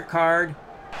 Receiver card.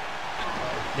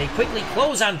 They quickly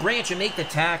close on Branch and make the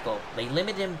tackle. They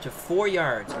limit him to 4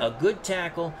 yards. A good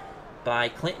tackle by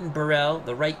Clinton Burrell,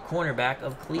 the right cornerback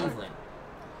of Cleveland.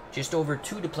 Just over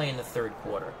 2 to play in the third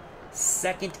quarter.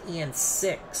 2nd and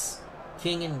 6.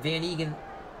 King and Van Eegen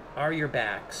are your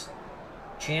backs.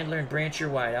 Chandler and Branch your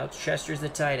wideouts. Chester's the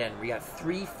tight end. We got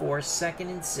 3-4, 2nd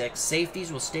and 6.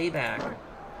 Safeties will stay back.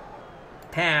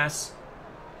 Pass.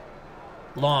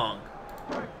 Long.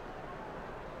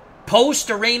 Post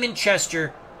to Raymond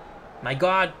Chester. My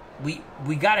God,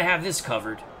 we got to have this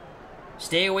covered.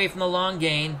 Stay away from the long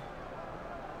gain.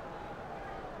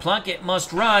 Plunkett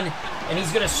must run, and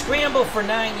he's going to scramble for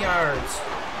 9 yards.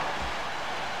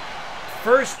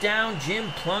 First down, Jim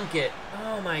Plunkett.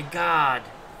 Oh, my God.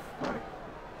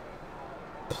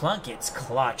 Plunkett's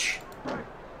clutch.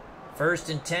 1st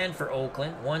and 10 for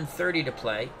Oakland. 1:30 to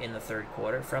play in the third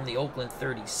quarter from the Oakland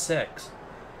 36.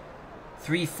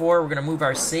 3-4, we're going to move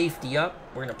our safety up.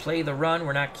 We're going to play the run.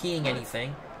 We're not keying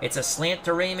anything. It's a slant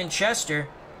to Raymond Chester.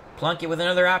 Plunkett with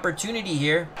another opportunity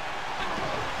here.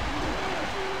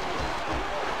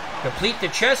 Complete to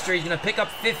Chester. He's going to pick up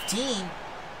 15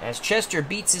 as Chester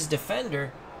beats his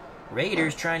defender.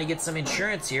 Raiders trying to get some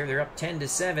insurance here. They're up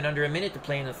 10-7, under a minute to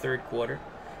play in the third quarter.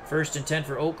 1st and 10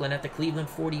 for Oakland at the Cleveland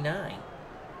 49.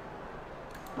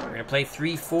 We're going to play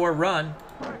 3-4 run.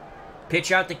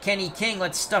 Pitch out to Kenny King.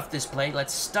 Let's stuff this play.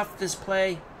 Let's stuff this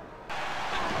play.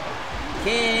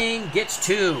 King gets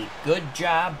 2. Good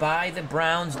job by the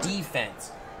Browns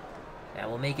defense. That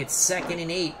will make it 2nd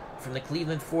and 8 from the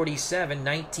Cleveland 47.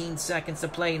 19 seconds to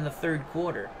play in the third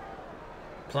quarter.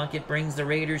 Plunkett brings the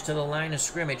Raiders to the line of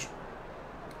scrimmage.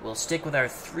 We'll stick with our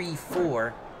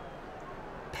 3-4.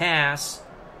 Pass.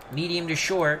 Medium to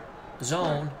short.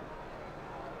 Zone.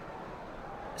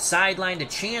 Sideline to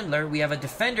Chandler. We have a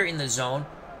defender in the zone.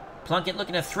 Plunkett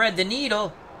looking to thread the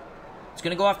needle. It's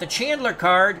going to go off the Chandler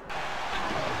card.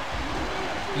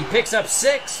 He picks up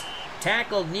 6.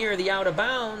 Tackled near the out of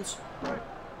bounds.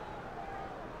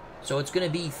 So it's going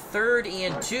to be 3rd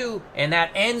and 2. And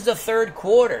that ends the third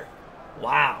quarter.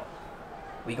 Wow.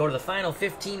 We go to the final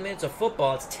 15 minutes of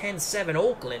football. It's 10-7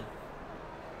 Oakland.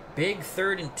 Big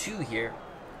 3rd and 2 here.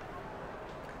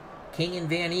 King and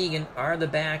Van Eegen are the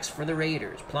backs for the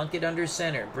Raiders. Plunkett under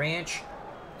center. Branch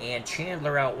and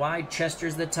Chandler out wide.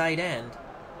 Chester's the tight end.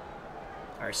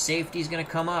 Our safety's going to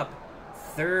come up.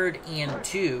 3rd and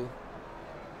 2.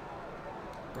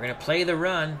 We're going to play the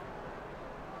run.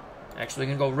 Actually,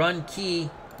 we're going to go run key.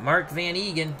 Mark Van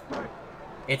Eegen.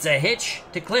 It's a hitch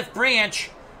to Cliff Branch.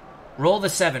 Roll the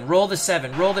 7. Roll the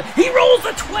 7. Roll the... He rolls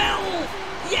the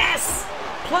 12! Yes!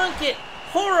 Plunkett.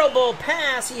 Horrible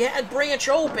pass. He had Branch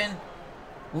open.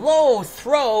 Low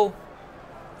throw.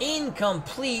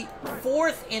 Incomplete.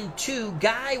 4th and 2.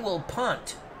 Guy will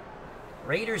punt.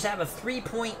 Raiders have a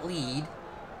 3-point lead.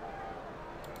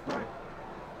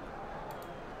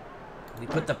 We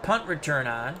put the punt return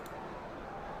on.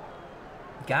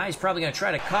 Guy's probably going to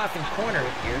try to coffin corner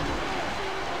it here.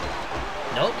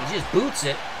 Nope, he just boots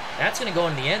it. That's going to go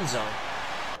in the end zone.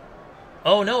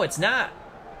 Oh, no, it's not.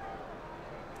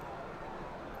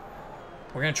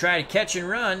 We're going to try to catch and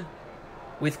run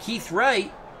with Keith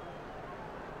Wright.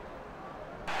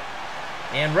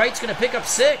 And Wright's going to pick up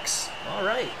 6. All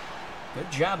right. Good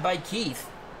job by Keith.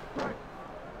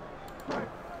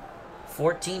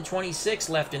 14:26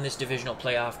 left in this divisional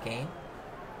playoff game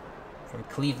from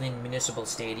Cleveland Municipal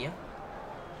Stadium.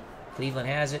 Cleveland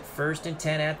has it. 1st and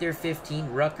 10 at their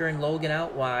 15. Rucker and Logan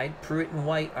out wide. Pruitt and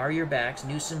White are your backs.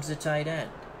 Newsom's the tight end.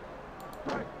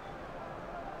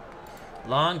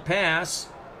 Long pass.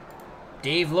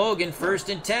 Dave Logan,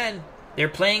 1st and 10. They're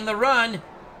playing the run.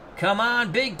 Come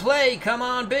on, big play. Come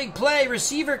on, big play.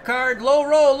 Receiver card. Low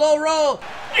roll, low roll.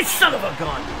 Son of a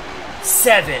gun.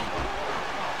 7.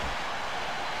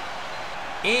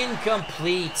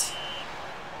 Incomplete.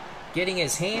 Getting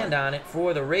his hand on it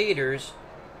for the Raiders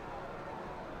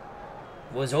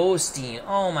was Osteen.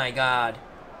 Oh, my God.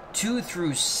 2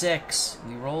 through 6.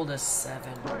 We rolled a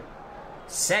 7.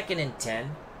 2nd and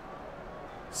 10.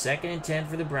 2nd and 10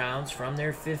 for the Browns from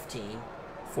their 15.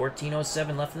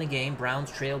 14:07 left in the game. Browns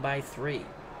trail by 3.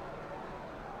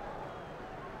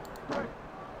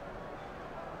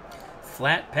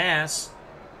 Flat pass.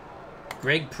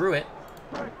 Greg Pruitt.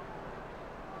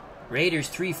 Raiders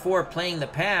 3-4 playing the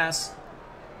pass.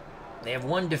 They have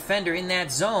one defender in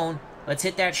that zone. Let's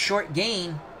hit that short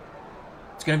gain.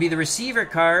 It's going to be the receiver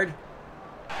card.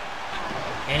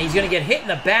 And he's going to get hit in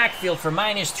the backfield for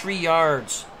 -3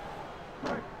 yards.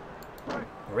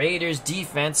 Raiders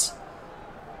defense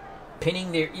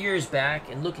pinning their ears back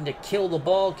and looking to kill the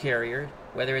ball carrier,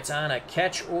 whether it's on a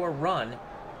catch or run.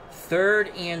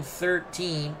 3rd and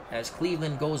 13 as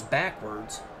Cleveland goes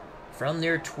backwards from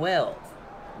their 12.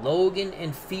 Logan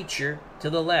and Feature to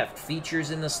the left.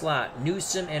 Feature's in the slot.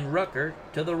 Newsome and Rucker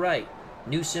to the right.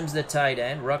 Newsome's the tight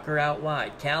end. Rucker out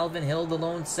wide. Calvin Hill the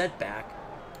lone setback.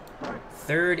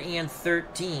 3rd and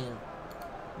 13.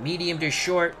 Medium to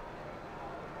short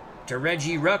to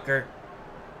Reggie Rucker.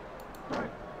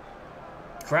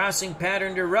 Crossing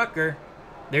pattern to Rucker.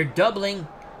 They're doubling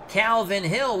Calvin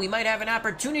Hill. We might have an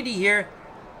opportunity here.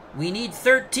 We need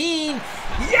 13.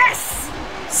 Yes!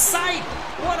 Sight!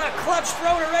 What a clutch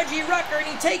throw to Reggie Rucker, and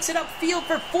he takes it upfield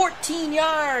for 14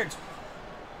 yards.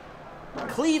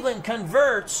 Cleveland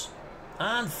converts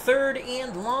on 3rd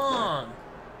and long.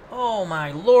 Oh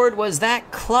my Lord, was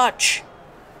that clutch.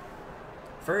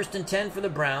 1st and 10 for the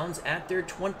Browns at their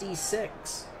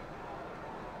 26.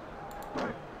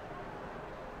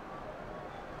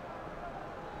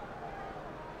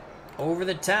 Over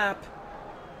the top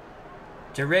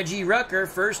to Reggie Rucker,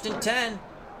 1st and 10.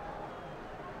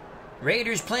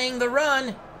 Raiders playing the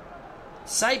run.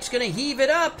 Sipe's going to heave it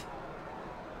up.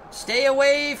 Stay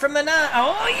away from the 9.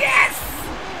 Oh, yes!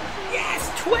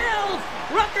 Yes, 12!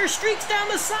 Rucker streaks down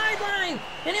the sideline,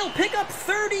 and he'll pick up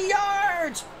 30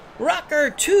 yards.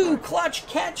 Rucker, 2 clutch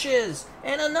catches,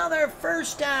 and another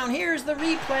first down. Here's the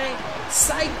replay.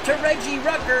 Sipe to Reggie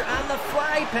Rucker on the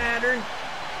fly pattern.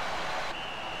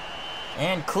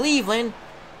 And Cleveland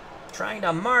trying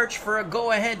to march for a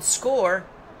go-ahead score.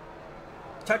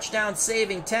 Touchdown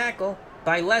saving tackle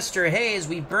by Lester Hayes.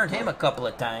 We burnt him a couple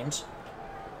of times.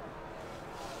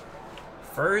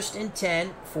 1st and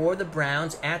 10 for the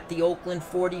Browns at the Oakland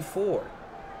 44.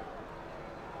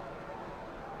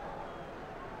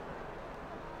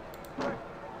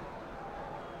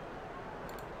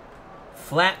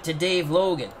 Flat to Dave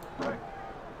Logan.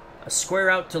 A square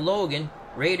out to Logan.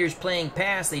 Raiders playing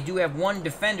pass. They do have 1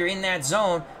 defender in that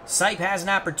zone. Sipe has an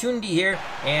opportunity here,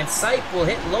 and Sipe will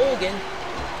hit Logan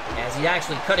as he's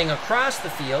actually cutting across the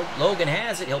field. Logan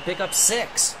has it. He'll pick up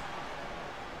 6.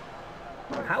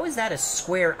 How is that a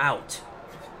square out?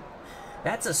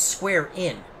 That's a square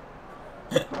in.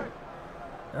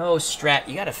 Oh, Strat,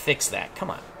 you got to fix that. Come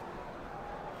on.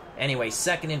 Anyway,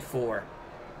 2nd and 4.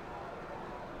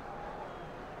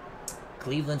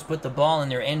 Cleveland's put the ball in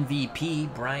their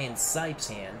MVP, Brian Sipe's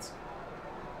hands.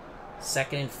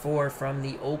 2nd and 4 from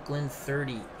the Oakland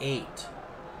 38.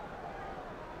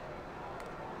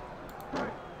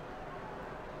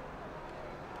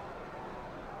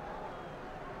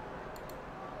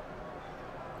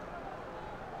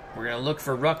 We're going to look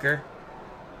for Rucker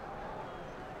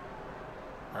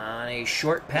on a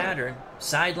short pattern.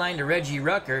 Sideline to Reggie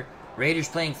Rucker. Raiders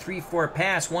playing 3-4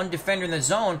 pass. 1 defender in the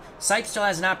zone. Sipe still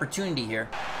has an opportunity here.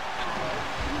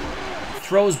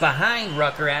 Throws behind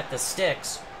Rucker at the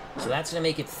sticks. So that's going to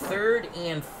make it 3rd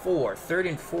and 4. 3rd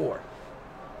and 4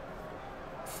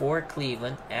 for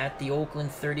Cleveland at the Oakland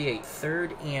 38.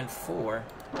 3rd and 4.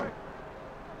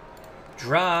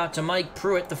 Draw to Mike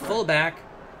Pruitt, the fullback.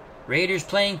 Raiders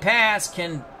playing pass.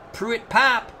 Can Pruitt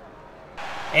pop?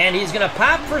 And he's going to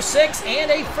pop for 6 and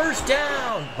a first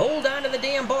down. Hold on to the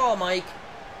damn ball, Mike.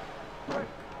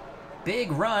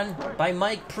 Big run by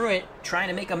Mike Pruitt, trying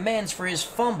to make amends for his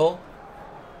fumble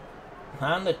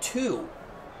on the 2.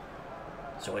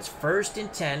 So it's 1st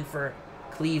and 10 for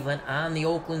Cleveland on the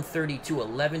Oakland 32.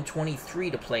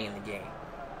 11:23 to play in the game.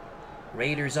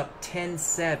 Raiders up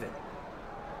 10-7.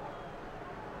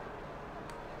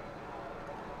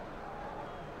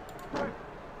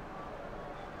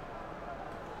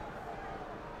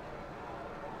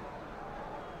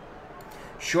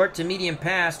 Short to medium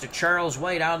pass to Charles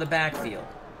White out of the backfield.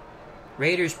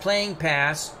 Raiders playing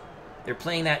pass. They're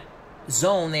playing that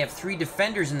zone. They have 3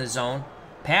 defenders in the zone.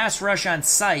 Pass rush on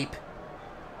Sipe.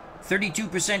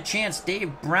 32% chance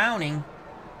Dave Browning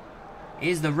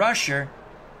is the rusher.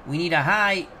 We need a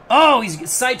high. Oh,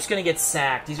 Sipe's going to get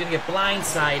sacked. He's going to get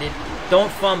blindsided.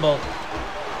 Don't fumble.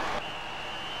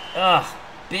 Ugh.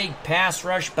 Big pass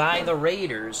rush by the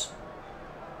Raiders.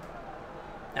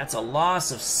 That's a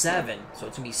loss of 7. So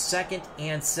it's going to be 2nd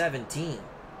and 17.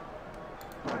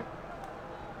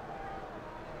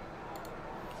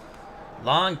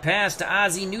 Long pass to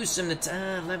Ozzie Newsome. That's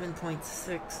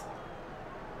 11.6.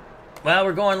 Well,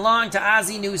 we're going long to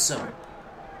Ozzie Newsome.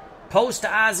 Post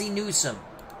to Ozzie Newsome.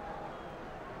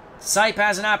 Sipe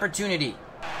has an opportunity.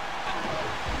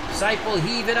 Sipe will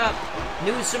heave it up.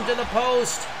 Newsome to the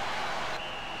post.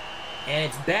 And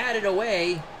it's batted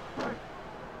away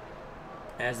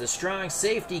as the strong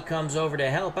safety comes over to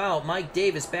help out. Mike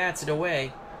Davis bats it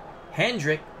away.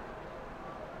 Hendrick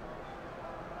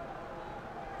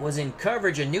was in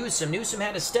coverage of Newsome. Newsome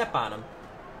had a step on him.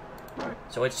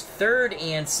 So it's 3rd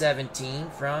and 17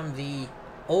 from the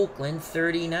Oakland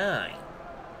 39.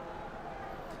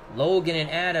 Logan and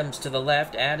Adams to the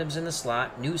left. Adams in the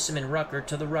slot. Newsome and Rucker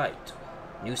to the right.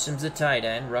 Newsome's the tight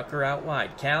end. Rucker out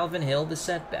wide. Calvin Hill the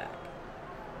setback.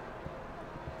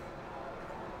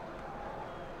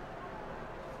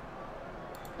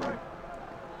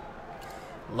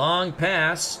 Long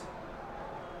pass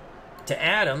to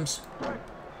Adams.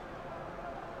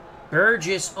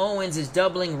 Burgess Owens is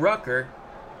doubling Rucker.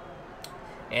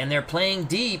 And they're playing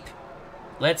deep.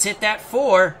 Let's hit that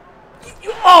 4.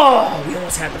 Oh, we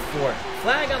almost had the 4.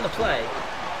 Flag on the play.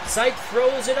 Syke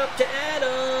throws it up to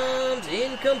Adams.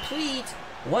 Incomplete.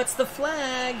 What's the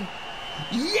flag?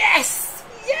 Yes!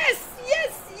 Yes!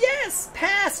 Yes! Yes!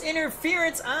 Pass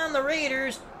interference on the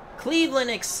Raiders. Cleveland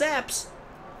accepts.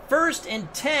 1st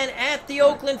and 10 at the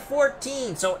Oakland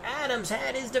 14. So Adams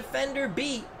had his defender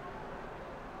beat.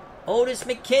 Otis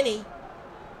McKinney.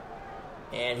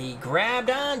 And he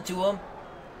grabbed onto him.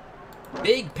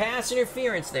 Big pass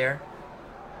interference there.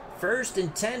 1st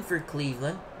and 10 for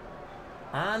Cleveland.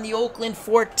 On the Oakland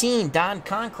 14. Don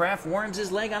Concraft warms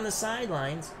his leg on the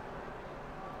sidelines.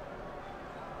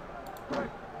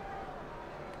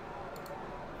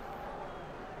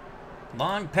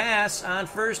 Long pass on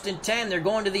 1st and 10. They're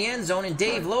going to the end zone, and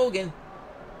Dave Logan.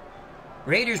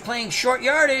 Raiders playing short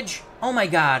yardage. Oh my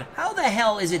God. How the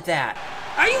hell is it that?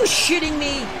 Are you shitting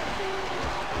me?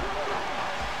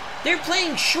 They're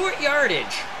playing short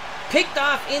yardage. Picked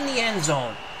off in the end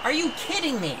zone. Are you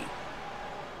kidding me?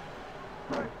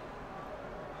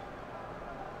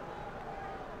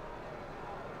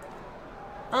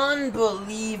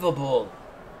 Unbelievable.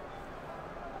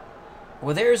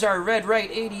 Well, there's our red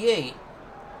right 88.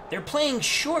 They're playing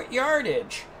short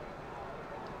yardage.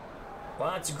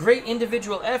 Well, it's a great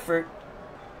individual effort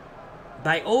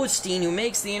by Osteen, who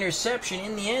makes the interception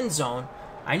in the end zone.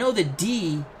 I know the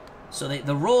D, so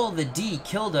the roll of the D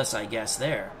killed us, I guess,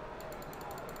 there.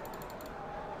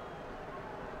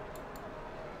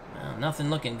 Well, nothing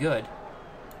looking good.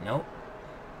 Nope.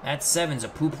 That 7's a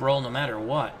poop roll no matter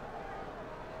what.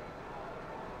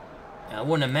 It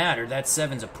wouldn't have mattered. That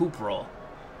 7's a poop roll.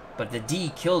 But the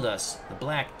D killed us. The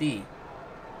black D.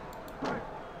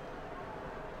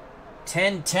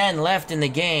 10-10 left in the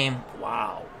game.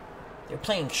 Wow. They're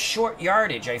playing short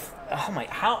yardage.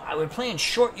 We're playing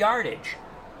short yardage.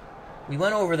 We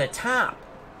went over the top.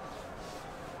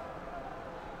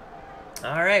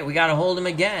 All right, we got to hold him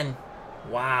again.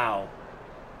 Wow.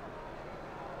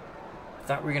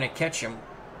 Thought we were going to catch him.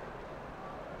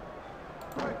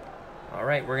 All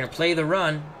right, we're going to play the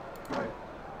run.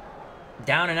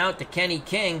 Down and out to Kenny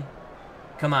King.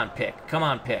 Come on, pick. Come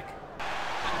on, pick.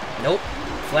 Nope.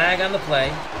 Flag on the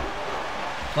play.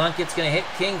 Plunkett's going to hit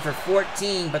King for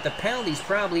 14, but the penalty's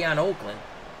probably on Oakland.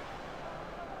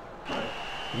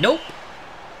 Nope.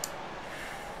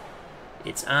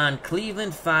 It's on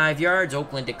Cleveland, 5 yards.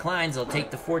 Oakland declines. They'll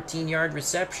take the 14-yard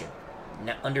reception.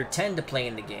 Now, under 10 to play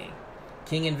in the game.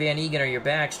 King and Van Egan are your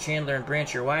backs. Chandler and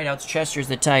Branch your wideouts. Chester's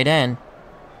the tight end.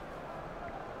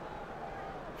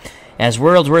 As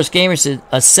World's Worst Gamer said,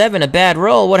 a 7, a bad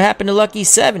roll. What happened to Lucky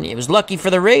 7? It was lucky for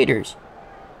the Raiders.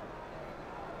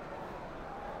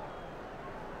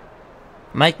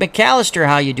 Mike McAllister,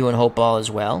 how you doing? Hope all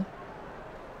is well.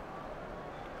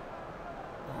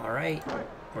 All right.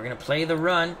 We're going to play the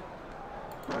run.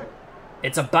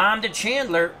 It's a bomb to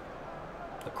Chandler.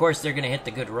 Of course, they're going to hit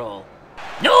the good roll.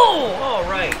 No! All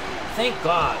right. Thank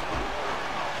God.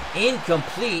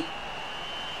 Incomplete.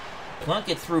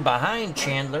 Plunkett threw behind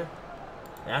Chandler.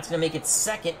 That's going to make it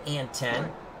 2nd and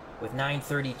 10 with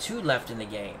 9:32 left in the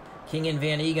game. King and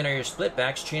Van Egan are your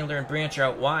splitbacks. Chandler and Branch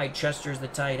out wide. Chester's the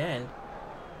tight end.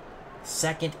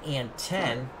 2nd and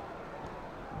 10.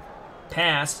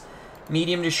 Pass.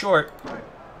 Medium to short.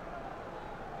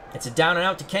 It's a down and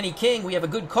out to Kenny King. We have a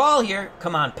good call here.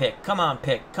 Come on, pick. Come on,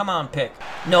 pick. Come on, pick.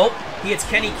 Nope. He hits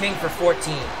Kenny King for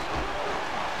 14.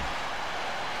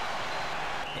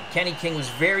 And Kenny King was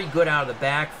very good out of the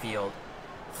backfield.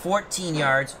 14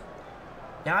 yards.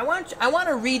 Now, I want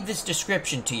to read this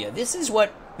description to you. This is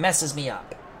what messes me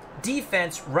up.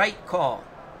 Defense, right call.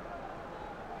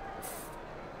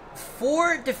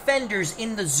 4 defenders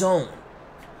in the zone.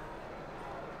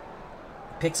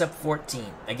 Picks up 14.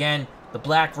 Again, the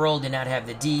black roll did not have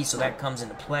the D, so that comes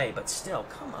into play. But still,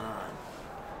 come on.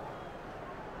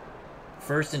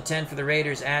 First and 10 for the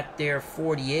Raiders at their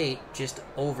 48. Just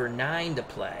over 9 to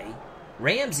play.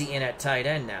 Ramsey in at tight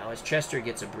end now as Chester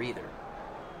gets a breather.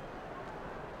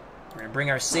 We're going to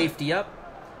bring our safety up.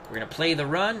 We're going to play the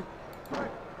run.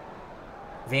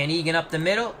 Van Egan up the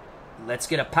middle. Let's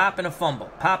get a pop and a fumble.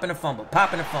 Pop and a fumble.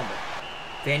 Pop and a fumble.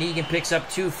 Van Egan picks up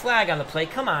 2. Flag on the play.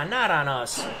 Come on, not on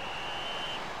us.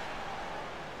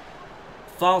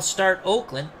 False start,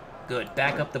 Oakland. Good.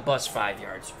 Back up the bus 5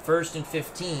 yards. First and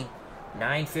 15.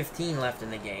 9:15 left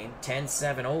in the game.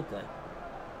 10-7 Oakland.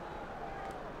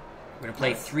 We're going to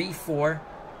play 3-4.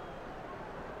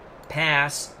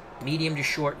 Pass. Medium to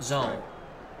short zone.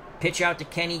 Pitch out to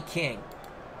Kenny King.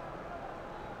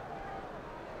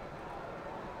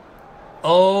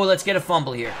 Oh, let's get a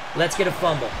fumble here. Let's get a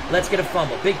fumble. Let's get a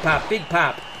fumble. Big pop, big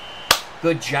pop.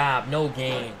 Good job. No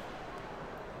gain.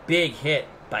 Big hit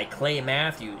by Clay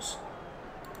Matthews.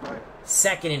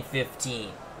 Second and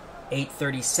 15.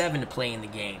 8:37 to play in the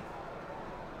game.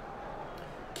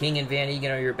 King and Van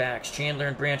Egan are your backs. Chandler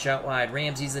and Branch out wide.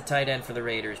 Ramsey's the tight end for the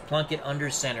Raiders. Plunkett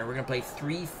under center. We're going to play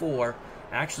 3-4.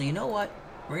 Actually, you know what?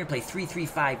 We're going to play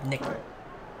 3-3-5 nickel.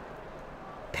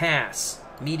 Pass.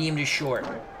 Medium to short.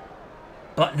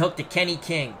 Button hook to Kenny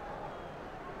King.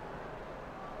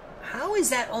 How is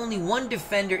that only one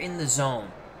defender in the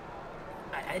zone?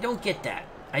 I don't get that.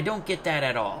 I don't get that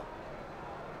at all.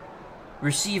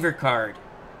 Receiver card.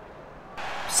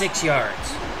 6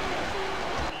 yards.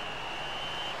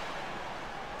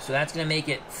 So that's going to make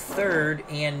it 3rd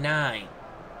and 9.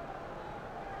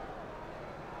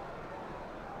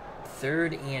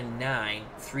 3rd and 9.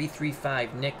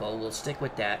 3-3-5 nickel. We'll stick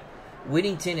with that.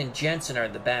 Whittington and Jensen are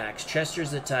the backs.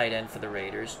 Chester's the tight end for the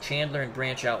Raiders. Chandler and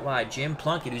Branch out wide. Jim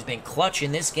Plunkett, who's been clutch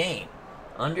in this game,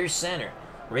 under center.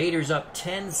 Raiders up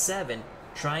 10-7,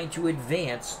 trying to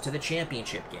advance to the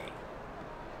championship game.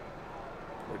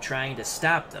 We're trying to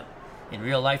stop them. In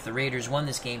real life, the Raiders won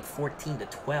this game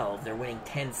 14-12. They're winning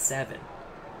 10-7.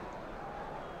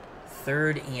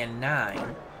 3rd and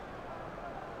 9.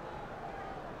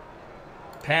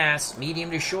 Pass,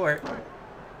 medium to short.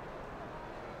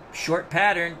 Short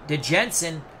pattern to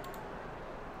Jensen.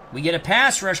 We get a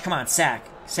pass rush. Come on, sack.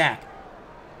 Sack.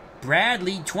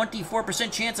 Bradley,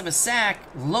 24% chance of a sack.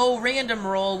 Low random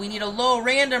roll. We need a low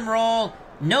random roll.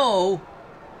 No.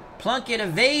 Plunkett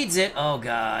evades it. Oh,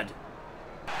 God.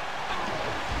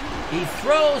 He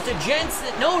throws to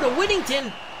Jensen. No, to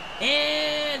Whittington.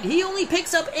 And he only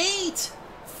picks up 8.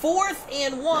 4th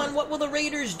and 1. What will the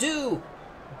Raiders do?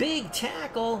 Big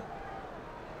tackle.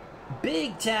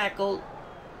 Big tackle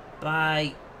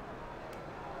by,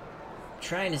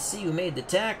 trying to see who made the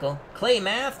tackle, Clay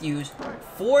Matthews.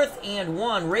 4th and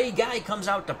 1. Ray Guy comes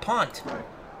out to punt.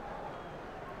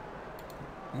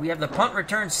 We have the punt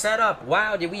return set up.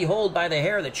 Wow, did we hold by the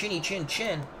hair of the chinny chin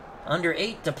chin. Under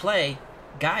 8 to play.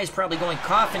 Guy's probably going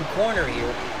coffin corner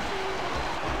here.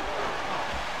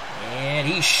 And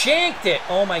he shanked it.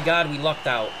 Oh my God, we lucked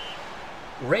out.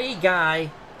 Ray Guy,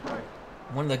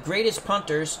 one of the greatest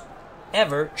punters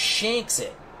ever, shanks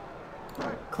it.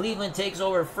 Cleveland takes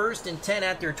over 1st and 10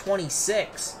 at their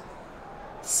 26.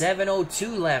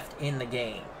 7:02 left in the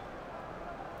game.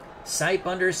 Sipe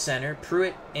under center.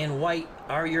 Pruitt and White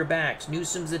are your backs.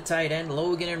 Newsom's the tight end.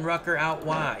 Logan and Rucker out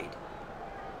wide.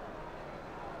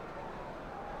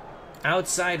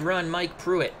 Outside run, Mike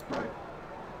Pruitt.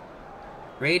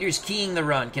 Raiders keying the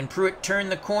run. Can Pruitt turn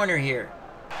the corner here?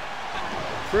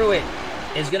 Pruitt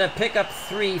is going to pick up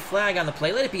 3. Flag on the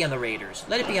play. Let it be on the Raiders.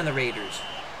 Let it be on the Raiders.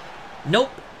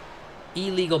 Nope.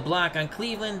 Illegal block on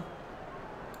Cleveland.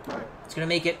 It's going to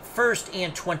make it 1st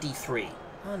and 23.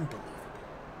 Unbelievable.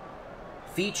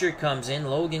 Feature comes in.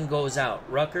 Logan goes out.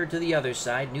 Rucker to the other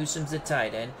side. Newsom's the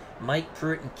tight end. Mike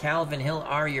Pruitt and Calvin Hill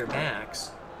are your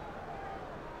backs.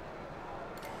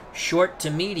 Short to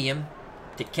medium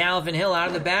to Calvin Hill out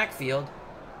of the backfield.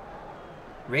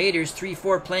 Raiders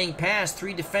 3-4 playing pass.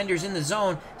 3 defenders in the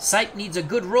zone. Sipe needs a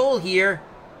good roll here.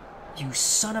 You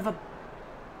son of a...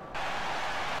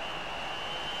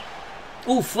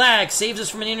 Ooh, flag saves us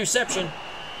from an interception.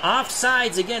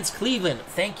 Offsides against Cleveland.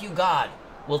 Thank you, God.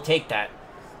 We'll take that.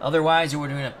 Otherwise, we're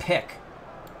doing a pick.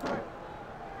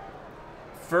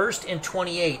 1st and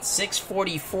 28.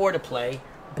 6:44 to play.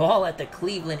 Ball at the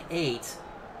Cleveland 8.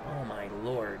 Oh, my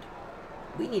Lord.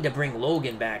 We need to bring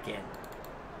Logan back in.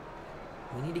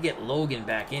 We need to get Logan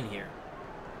back in here.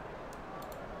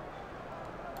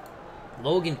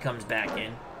 Logan comes back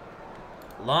in.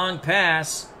 Long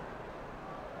pass.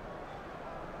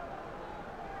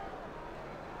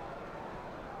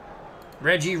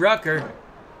 Reggie Rucker.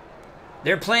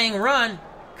 They're playing run.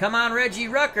 Come on, Reggie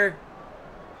Rucker.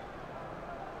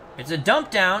 It's a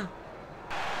dump down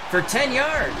for 10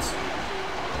 yards.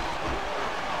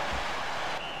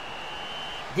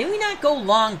 Did we not go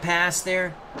long pass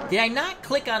there? Did I not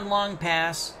click on long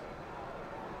pass?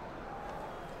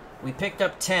 We picked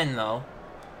up 10, though.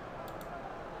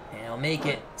 And I'll make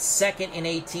it 2nd and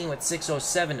 18 with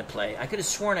 6:07 to play. I could have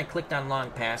sworn I clicked on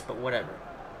long pass, but whatever.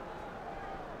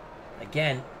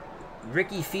 Again,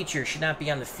 Ricky Feature should not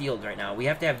be on the field right now. We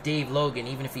have to have Dave Logan,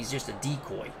 even if he's just a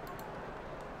decoy.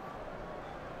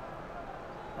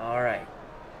 All right.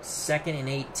 2nd and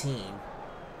 18.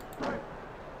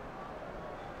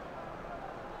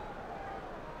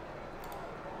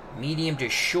 Medium to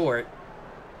short.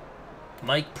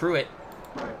 Mike Pruitt.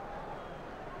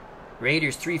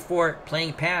 Raiders 3-4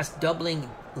 playing pass,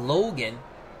 doubling Logan.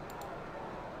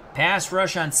 Pass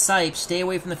rush on Sipe. Stay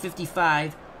away from the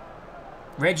 55.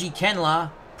 Reggie Kenlaw.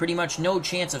 Pretty much no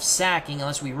chance of sacking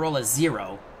unless we roll a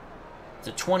 0. It's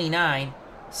a 29.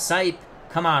 Sipe.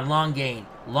 Come on, long gain.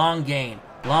 Long gain.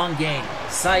 Long gain.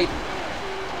 Sipe.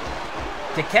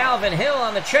 To Calvin Hill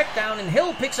on the check down, and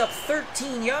Hill picks up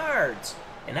 13 yards.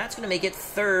 And that's going to make it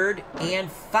 3rd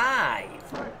and 5.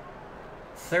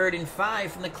 3rd and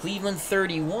 5 from the Cleveland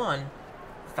 31.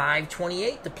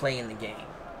 5:28 to play in the game.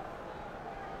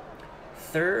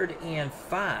 3rd and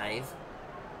 5.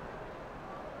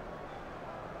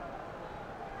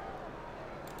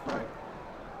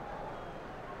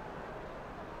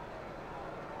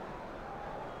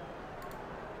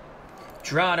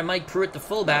 Draw to Mike Pruitt, the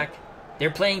fullback.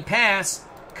 They're playing pass.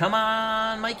 Come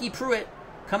on, Mikey Pruitt.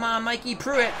 Come on, Mikey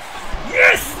Pruitt.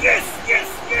 Yes, yes, yes,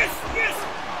 yes, yes.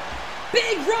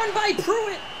 Big run by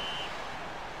Pruitt.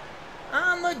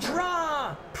 On the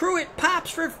draw. Pruitt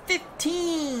pops for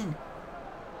 15.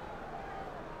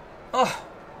 Oh,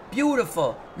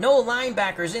 beautiful. No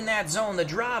linebackers in that zone. The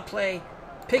draw play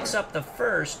picks up the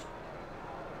first.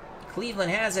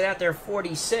 Cleveland has it at their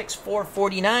 46.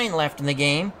 4:49 left in the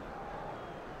game.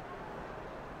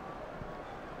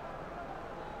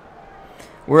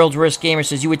 World's Worst Gamer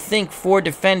says, you would think 4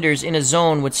 defenders in a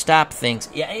zone would stop things.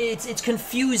 Yeah, it's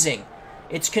confusing.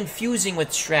 It's confusing with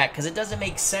Strat because it doesn't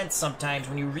make sense sometimes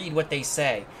when you read what they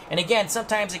say. And again,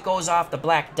 sometimes it goes off the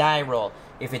black die roll.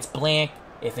 If it's blank,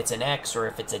 if it's an X, or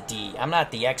if it's a D. I'm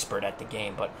not the expert at the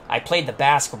game, but I played the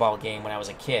basketball game when I was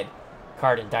a kid.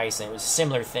 Card and dice, and it was a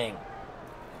similar thing.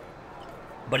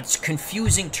 But it's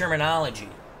confusing terminology.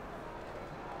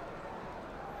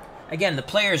 Again, the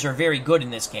players are very good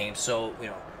in this game, so, you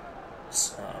know,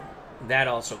 that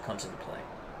also comes into play.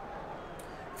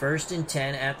 1st and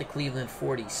 10 at the Cleveland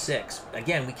 46.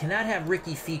 Again, we cannot have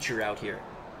Ricky Feature out here.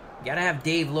 You got to have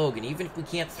Dave Logan. Even if we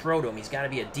can't throw to him, he's got to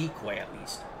be a decoy at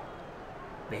least.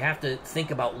 They have to think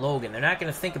about Logan. They're not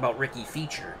going to think about Ricky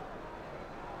Feature.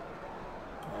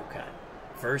 Okay.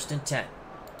 1st and 10.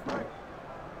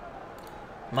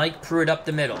 Mike Pruitt up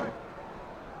the middle.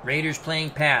 Raiders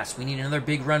playing pass. We need another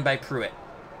big run by Pruitt.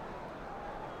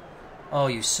 Oh,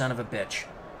 you son of a bitch.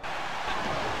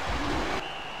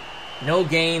 No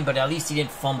gain, but at least he didn't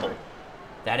fumble.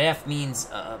 That F means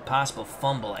a possible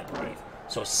fumble, I believe.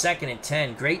 So 2nd and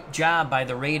 10. Great job by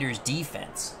the Raiders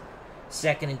defense.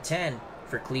 2nd and 10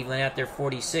 for Cleveland at their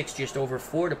 46. Just over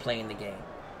 4 to play in the game.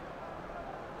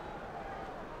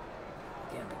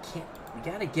 Yeah, we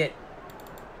got to get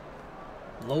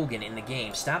Logan in the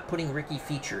game. Stop putting Ricky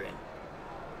Feature in.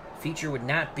 Feature would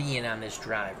not be in on this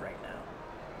drive right now.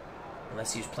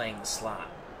 Unless he was playing the slot.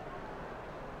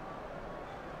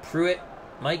 Pruitt,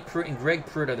 Mike Pruitt and Greg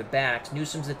Pruitt are the backs.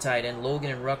 Newsom's the tight end.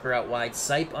 Logan and Rucker out wide.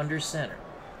 Sipe under center.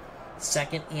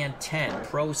 2nd and 10.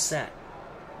 Pro set.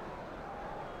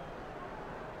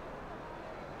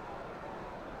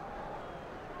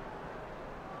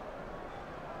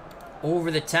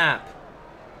 Over the top.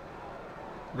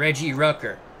 Reggie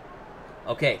Rucker.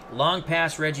 Okay, long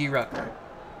pass Reggie Rucker.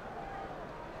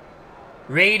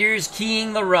 Raiders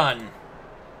keying the run.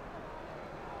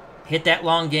 Hit that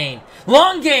long gain.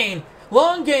 Long gain!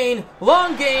 Long gain!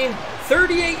 Long gain!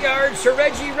 38 yards to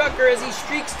Reggie Rucker as he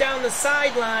streaks down the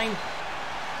sideline.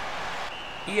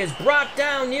 He is brought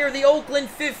down near the Oakland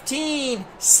 15.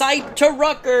 Sipe to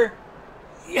Rucker.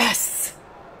 Yes!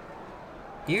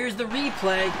 Here's the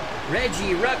replay.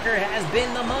 Reggie Rucker has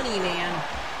been the money man.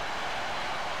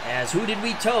 As who did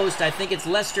we toast? I think it's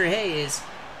Lester Hayes.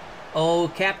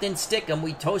 Oh, Captain Stickum,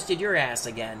 we toasted your ass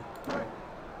again.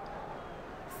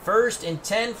 1st and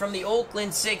 10 from the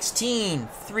Oakland 16.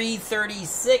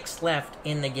 3:36 left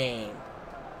in the game.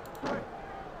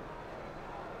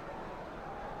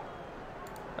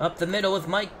 Up the middle with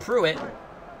Mike Pruitt.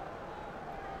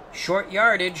 Short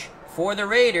yardage for the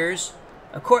Raiders.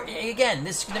 Of course, again,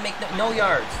 this is going to make no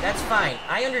yards. That's fine.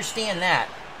 I understand that.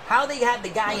 How they had the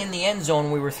guy in the end zone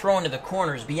when we were throwing to the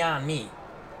corners beyond me.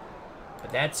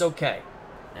 But that's okay.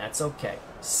 That's okay.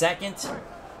 2nd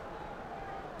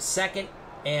 2nd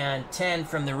and 10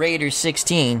 from the Raiders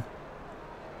 16.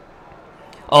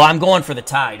 Oh, I'm going for the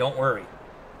tie. Don't worry.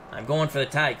 I'm going for the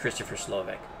tie, Christopher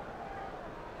Slovak.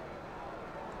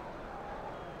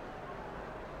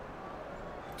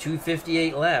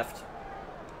 .258 left.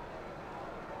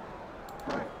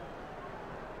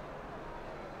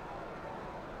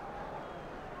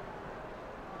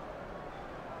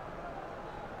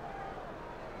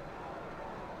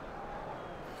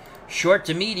 Short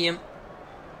to medium.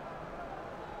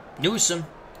 Newsome.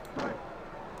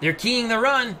 They're keying the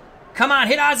run. Come on,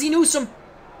 hit Ozzie Newsome.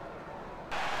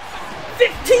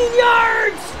 15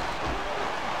 yards!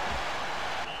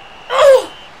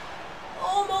 Oh!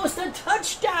 Almost a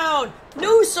touchdown.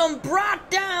 Newsome brought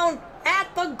down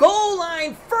at the goal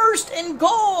line. 1st and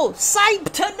goal. Sipe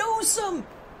to Newsome.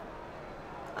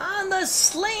 On the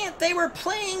slant, they were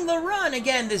playing the run.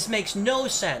 Again, this makes no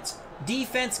sense.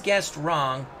 Defense guessed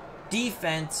wrong.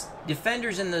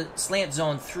 Defenders in the slant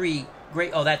zone 3.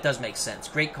 Great. Oh, that does make sense.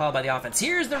 Great call by the offense.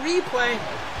 Here's the replay.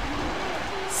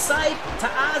 Sipe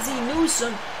to Ozzie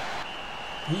Newsome.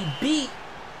 He beat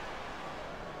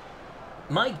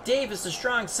Mike Davis, the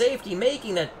strong safety.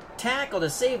 Making the tackle to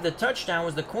save the touchdown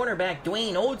was the cornerback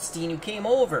Dwayne Odestein, who came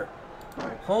over.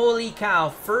 Holy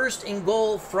cow. 1st and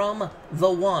goal from the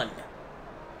 1.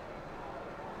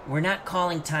 We're not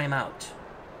calling timeout.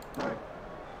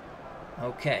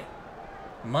 Okay.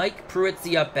 Mike Pruitt's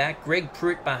the up back. Greg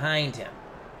Pruitt behind him.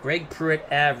 Greg Pruitt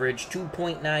averaged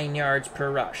 2.9 yards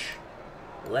per rush.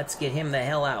 Let's get him the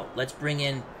hell out. Let's bring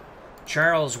in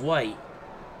Charles White.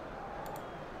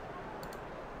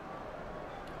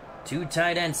 2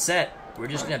 tight end set. We're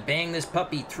just going to bang this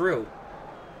puppy through.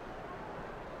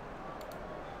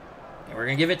 And we're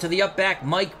going to give it to the up back,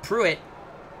 Mike Pruitt.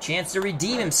 Chance to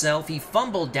redeem himself. He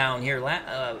fumbled down here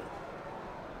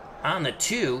on the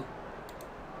 2.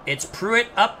 It's Pruitt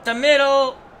up the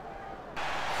middle.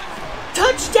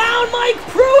 Touchdown, Mike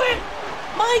Pruitt!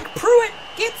 Mike Pruitt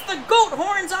gets the goat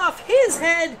horns off his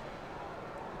head.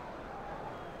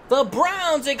 The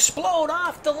Browns explode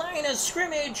off the line of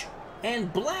scrimmage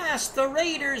and blast the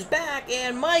Raiders back,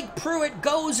 and Mike Pruitt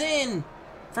goes in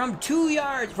from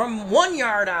 1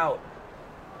 yard out.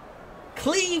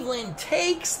 Cleveland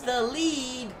takes the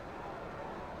lead.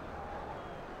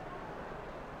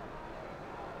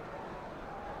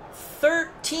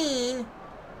 $13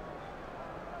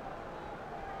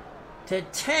 to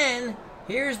 10.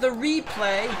 Here's the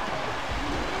replay.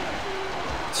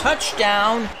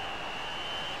 Touchdown.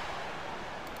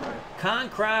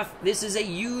 Concroft, this is a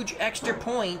huge extra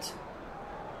point.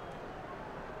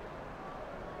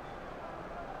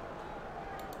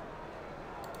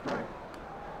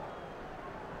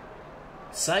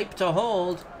 Sipe to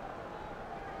hold.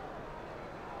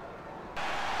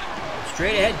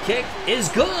 Straight ahead kick is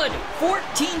good.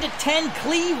 14 to 10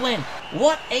 Cleveland.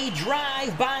 What a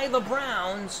drive by the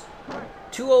Browns.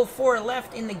 2:04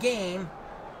 left in the game.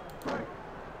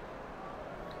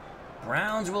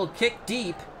 Browns will kick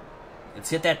deep. Let's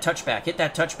hit that touchback. Hit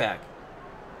that touchback.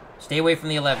 Stay away from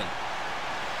the 11.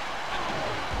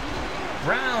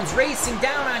 Browns racing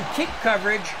down on kick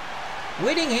coverage.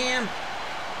 Whittingham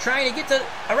trying to get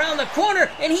around the corner,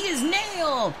 and he is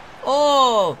nailed.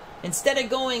 Oh, instead of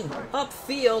going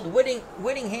upfield,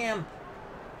 Whittingham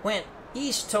went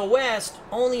east to west,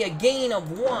 only a gain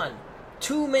of 1.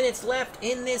 2 minutes left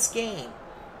in this game.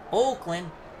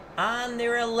 Oakland on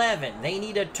their 11. They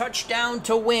need a touchdown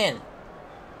to win.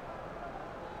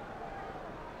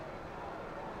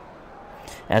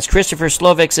 As Christopher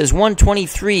Slovak says,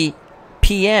 1:23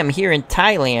 p.m. here in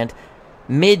Thailand,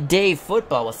 midday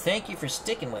football. Well, thank you for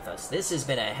sticking with us. This has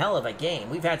been a hell of a game.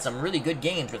 We've had some really good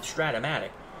games with Strat-O-Matic.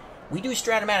 We do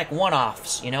Strat-O-Matic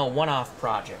one-offs, one-off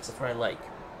projects. That's what I like.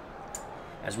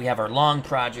 As we have our long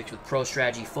projects with Pro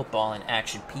Strategy Football and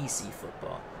Action PC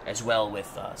Football, as well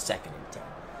with 2nd and 10.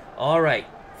 All right.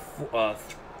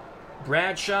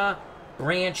 Bradshaw,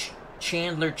 Branch,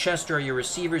 Chandler, Chester are your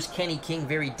receivers. Kenny King,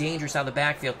 very dangerous out of the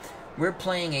backfield. We're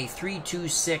playing a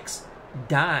 3-2-6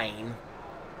 dime.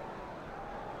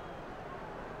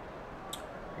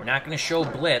 We're not going to show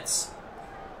blitz.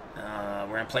 We're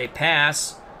going to play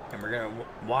pass, and we're going to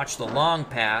watch the long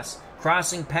pass.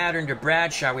 Crossing pattern to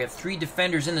Bradshaw. We have 3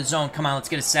 defenders in the zone. Come on, let's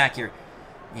get a sack here.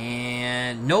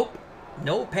 And nope.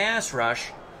 No pass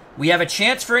rush. We have a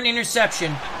chance for an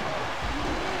interception.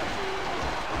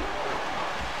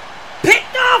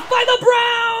 Picked off by the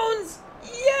Browns!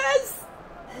 Yes!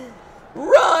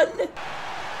 Run!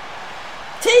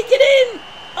 Take it in!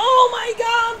 Oh my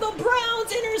God! The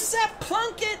Browns intercept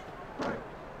Plunkett!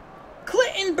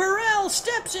 Clinton Burrell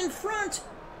steps in front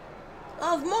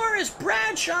of Morris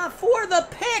Bradshaw for the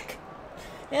pick.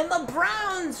 And the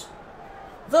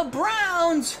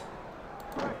Browns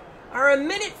are a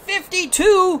minute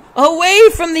 52 away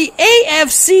from the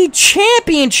AFC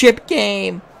Championship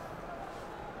game.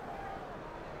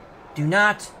 Do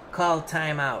not call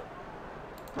timeout.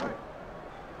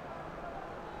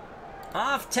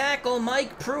 Off tackle,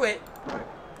 Mike Pruitt.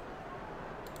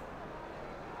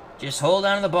 Just hold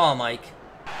on to the ball, Mike.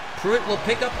 Pruitt will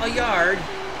pick up a yard.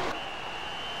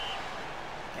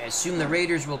 I assume the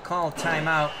Raiders will call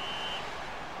timeout.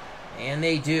 And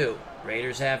they do.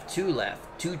 Raiders have 2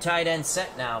 left. 2 tight ends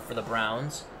set now for the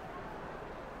Browns.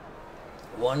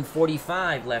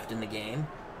 1:45 left in the game.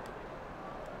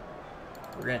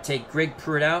 We're going to take Greg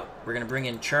Pruitt out. We're going to bring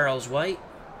in Charles White.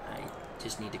 I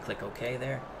just need to click OK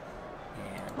there.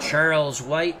 And Charles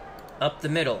White up the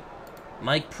middle.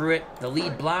 Mike Pruitt, the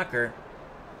lead blocker.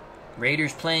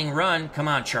 Raiders playing run. Come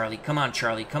on, Charlie. Come on,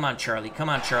 Charlie. Come on, Charlie. Come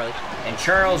on, Charlie. And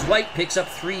Charles White picks up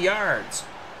 3 yards.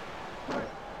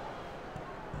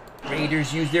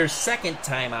 Raiders use their second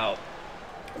timeout.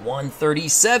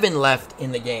 1:37 left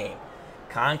in the game.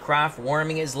 Concroft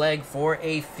warming his leg for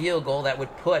a field goal that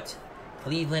would put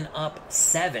Cleveland up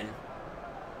 7.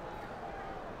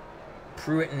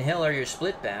 Pruitt and Hill are your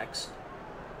split backs.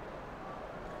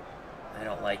 I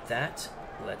don't like that.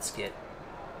 Let's get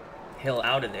Hill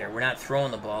out of there. We're not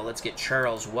throwing the ball. Let's get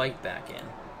Charles White back in.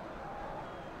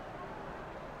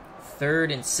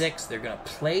 3rd and 6. They're going to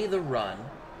play the run.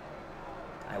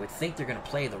 I would think they're going to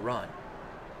play the run.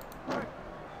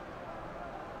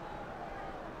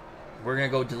 We're going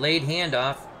to go delayed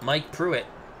handoff. Mike Pruitt.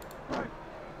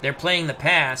 They're playing the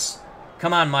pass.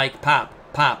 Come on, Mike. Pop,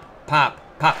 pop, pop,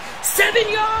 pop. 7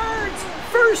 yards!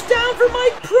 First down for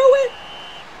Mike Pruitt!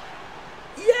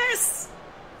 Yes!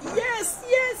 Yes,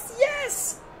 yes,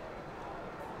 yes!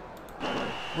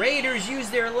 Raiders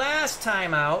use their last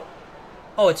timeout.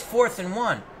 Oh, it's 4th and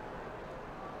 1.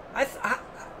 I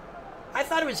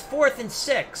thought it was 4th and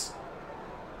 6.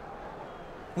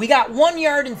 We got 1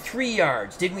 yard and 3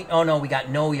 yards, didn't we? Oh, no, we got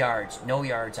no yards. No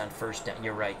yards on first down.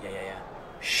 You're right. Yeah.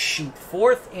 Shoot,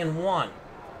 4th and 1.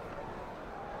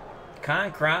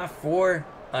 Concroft for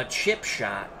a chip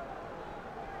shot.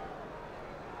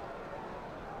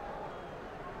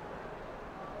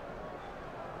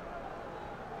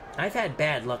 I've had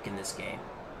bad luck in this game.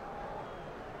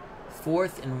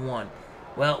 4th and 1.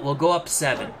 Well, we'll go up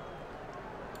 7.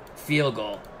 Field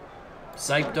goal.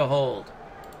 Sight to hold.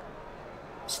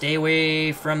 Stay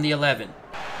away from the 11.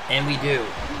 And we do.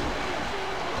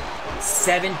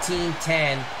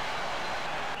 17-10.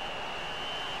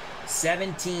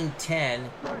 17-10.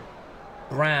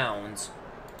 Browns.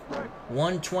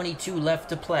 1:22 left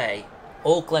to play.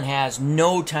 Oakland has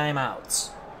no timeouts.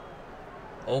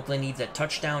 Oakland needs a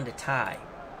touchdown to tie.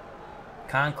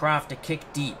 Concroft to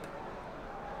kick deep.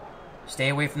 Stay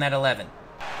away from that 11.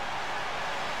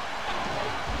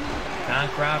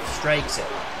 Concroft strikes it.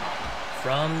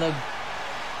 From the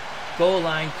goal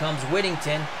line comes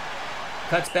Whittington.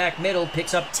 Cuts back middle,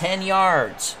 picks up 10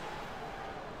 yards.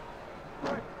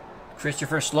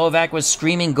 Christopher Slovak was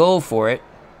screaming go for it.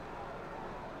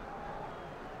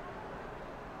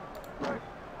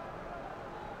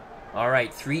 All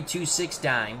right, 3-2-6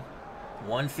 dime.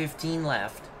 1:15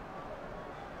 left.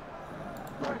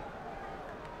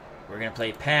 We're going to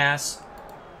play pass.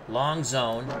 Long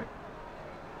zone.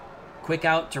 Quick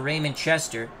out to Raymond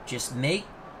Chester. Just make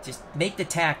the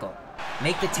tackle.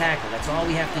 Make the tackle. That's all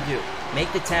we have to do.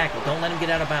 Make the tackle. Don't let him get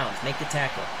out of bounds. Make the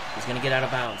tackle. He's going to get out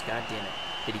of bounds. God damn it.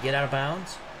 Did he get out of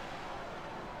bounds?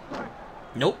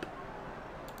 Nope.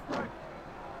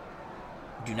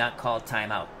 Do not call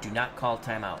timeout. Do not call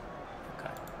timeout.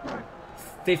 Okay.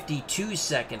 52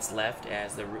 seconds left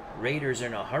as the Raiders are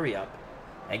in a hurry up.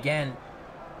 Again.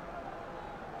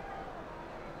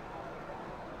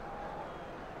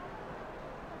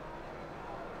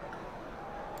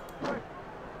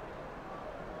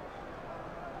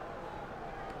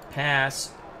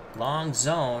 Pass. Long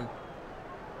zone.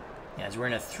 As we're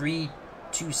in a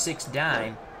 3-2-6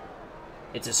 dime.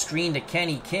 It's a screen to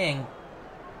Kenny King.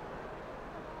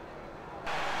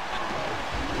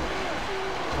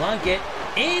 Plunkett.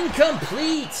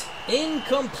 Incomplete.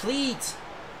 Incomplete.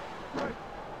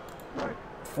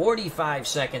 45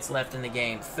 seconds left in the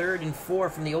game. 3rd and 4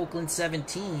 from the Oakland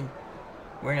 17.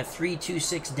 We're in a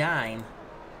 3-2-6 dime.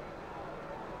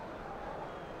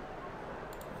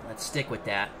 Let's stick with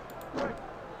that.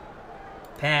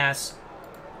 Pass.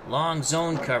 Long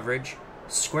zone coverage.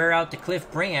 Square out to Cliff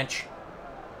Branch.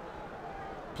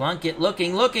 Plunkett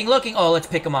looking. Oh, let's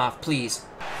pick him off, please.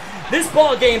 This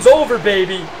ball game's over,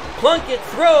 baby. Plunkett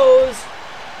throws.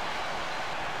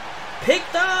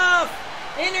 Picked off.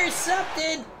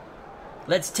 Intercepted.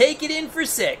 Let's take it in for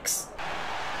 6.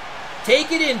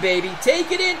 Take it in, baby.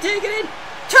 Take it in, take it in.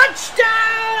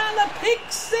 Touchdown on the pick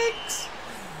 6.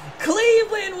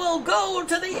 Cleveland will go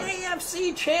to the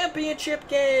AFC Championship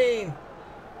game.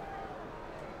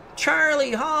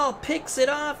 Charlie Hall picks it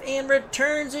off and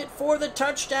returns it for the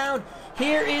touchdown.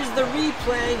 Here is the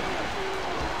replay.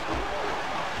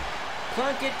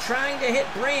 Plunkett trying to hit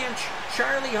Branch.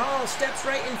 Charlie Hall steps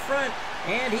right in front,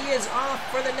 and he is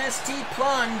off for the Nestea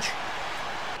plunge.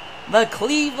 The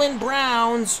Cleveland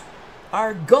Browns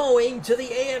are going to the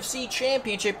AFC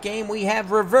Championship game. We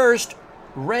have reversed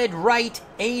red right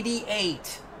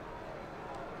 88.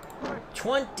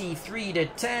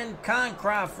 23-10.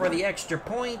 Concroft for the extra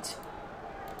point.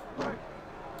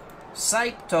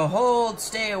 Sipe to hold.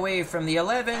 Stay away from the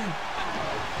 11.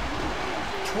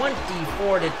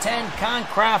 24-10.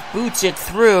 Concroft boots it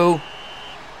through.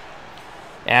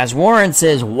 As Warren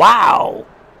says, wow.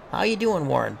 How you doing,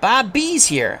 Warren? Bob B's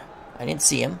here. I didn't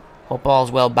see him. Hope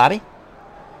all's well, Bobby.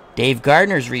 Dave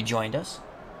Gardner's rejoined us.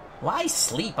 Why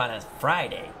sleep on a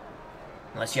Friday?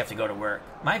 Unless you have to go to work.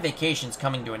 My vacation's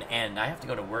coming to an end. I have to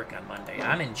go to work on Monday.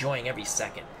 I'm enjoying every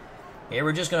second. Here,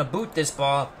 we're just going to boot this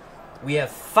ball. We have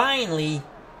finally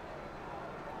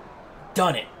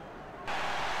done it.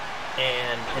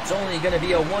 And it's only going to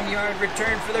be a 1-yard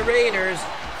return for the Raiders.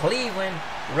 Cleveland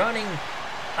running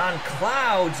on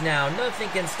clouds now. Nothing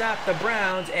can stop the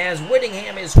Browns as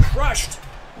Whittingham is crushed.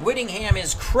 Whittingham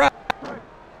is crushed.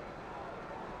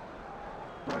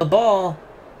 The ball.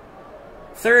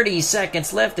 30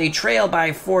 seconds left. They trail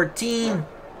by 14.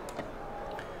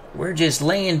 We're just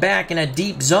laying back in a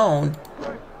deep zone.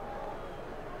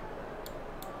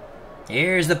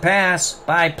 Here's the pass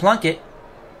by Plunkett.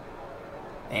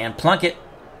 And Plunkett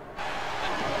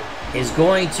is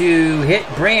going to hit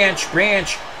Branch.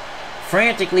 Branch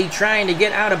frantically trying to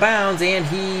get out of bounds, and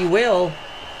he will.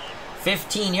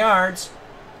 15 yards.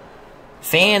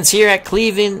 Fans here at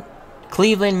Cleveland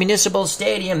Municipal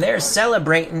Stadium, they're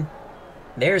celebrating.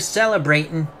 They're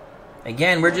celebrating.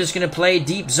 Again, we're just going to play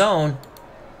deep zone.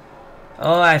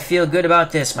 Oh, I feel good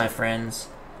about this, my friends.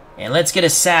 And let's get a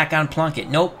sack on Plunkett.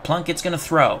 Nope, Plunkett's going to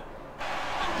throw.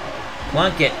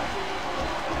 Plunkett.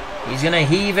 He's going to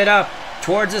heave it up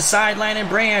towards the sideline and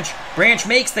Branch. Branch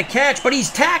makes the catch, but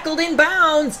he's tackled in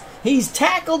bounds. He's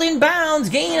tackled in bounds.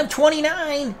 Gain of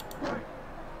 29.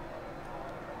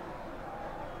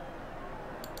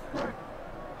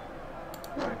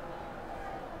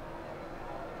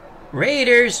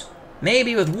 Raiders,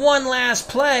 maybe with one last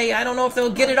play. I don't know if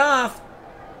they'll get it off.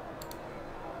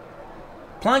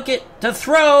 Plunkett to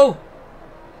throw.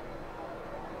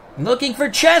 Looking for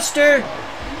Chester.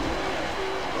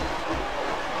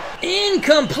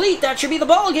 Incomplete. That should be the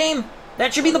ball game.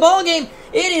 That should be the ball game.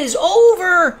 It is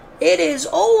over. It is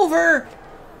over.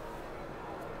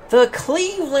 The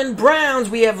Cleveland Browns.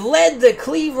 We have led the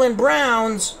Cleveland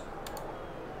Browns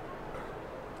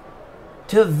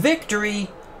to victory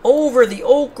over the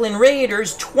Oakland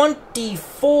Raiders,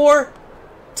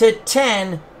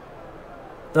 24-10.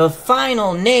 The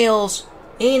final nails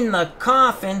in the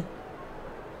coffin.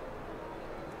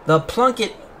 The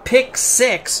Plunkett pick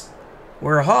 6,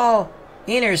 where Hall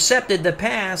intercepted the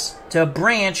pass to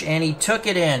Branch, and he took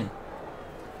it in.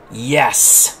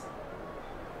 Yes.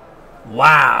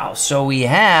 Wow. So we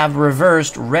have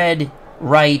reversed red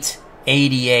right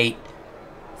 88.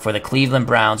 For the Cleveland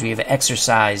Browns, we have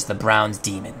exercised the Browns'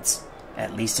 demons,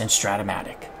 at least in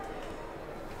Strat-O-Matic.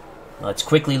 Let's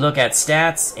quickly look at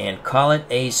stats and call it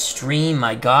a stream.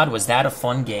 My God, was that a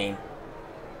fun game.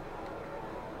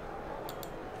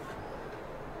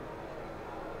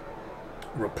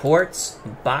 Reports,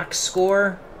 box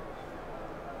score.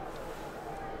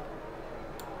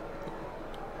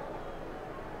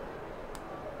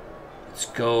 Let's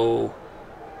go.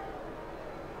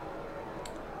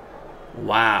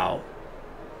 Wow.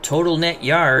 Total net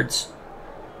yards.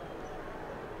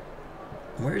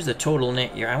 Where's the total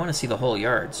net yard? I want to see the whole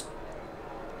yards.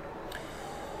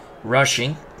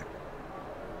 Rushing.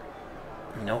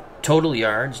 Nope. Total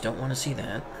yards. Don't want to see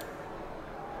that.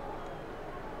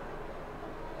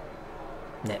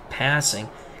 Net passing.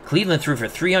 Cleveland threw for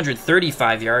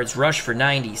 335 yards. Rushed for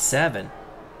 97.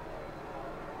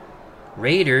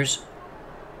 Raiders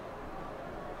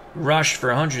rushed for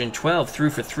 112, threw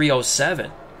for 307.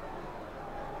 It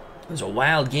was a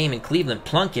wild game in Cleveland.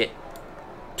 Plunkett,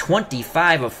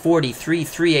 25 of 43,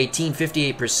 318,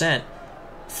 58%.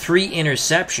 3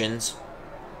 interceptions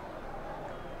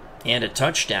and a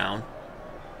touchdown.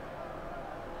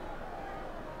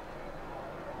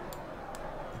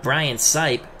 Brian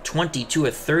Sipe, 22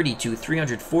 of 32,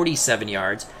 347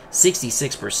 yards,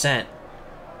 66%.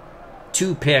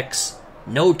 2 picks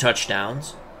no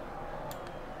touchdowns.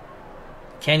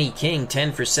 Kenny King,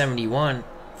 10 for 71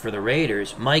 for the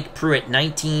Raiders. Mike Pruitt,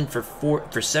 19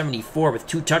 for 74 with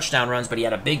 2 touchdown runs, but he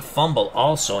had a big fumble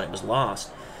also, and it was lost.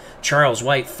 Charles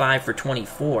White, 5 for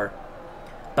 24.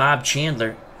 Bob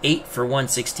Chandler, 8 for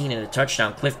 116 and a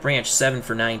touchdown. Cliff Branch, 7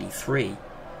 for 93.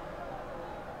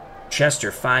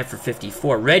 Chester, 5 for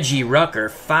 54. Reggie Rucker,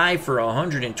 5 for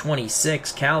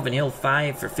 126. Calvin Hill,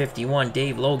 5 for 51.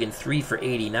 Dave Logan, 3 for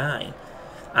 89.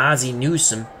 Ozzie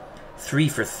Newsome, 3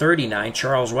 for 39.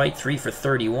 Charles White, 3 for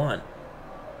 31.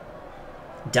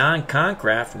 Don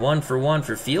Concraft, 1 for 1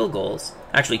 for field goals.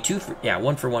 Actually,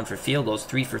 1 for 1 for field goals,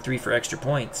 3 for 3 for extra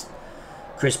points.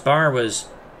 Chris Barr was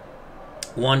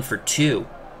 1 for 2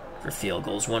 for field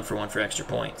goals, 1 for 1 for extra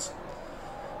points.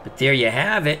 But there you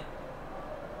have it.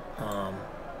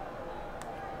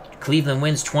 Cleveland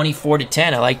wins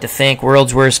 24-10. I'd like to thank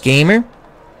World's Worst Gamer,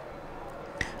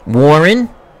 Warren,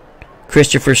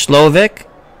 Christopher Slovik.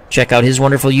 Check out his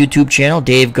wonderful YouTube channel.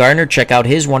 Dave Gardner, check out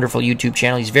his wonderful YouTube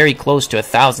channel. He's very close to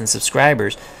 1,000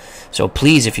 subscribers. So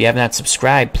please, if you have not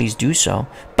subscribed, please do so.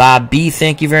 Bob B.,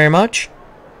 thank you very much.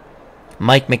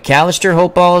 Mike McAllister,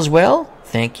 hope all is well.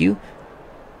 Thank you.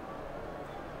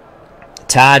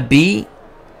 Todd B.,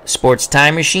 Sports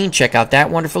Time Machine, check out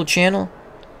that wonderful channel.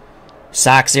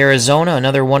 Sox Arizona,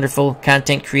 another wonderful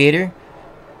content creator.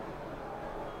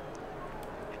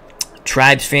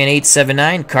 Tribes Fan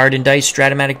 879, Card and Dice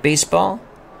Strat-O-Matic Baseball.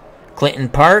 Clinton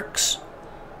Parks.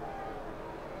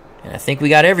 And I think we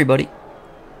got everybody.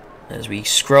 As we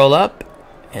scroll up.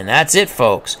 And that's it,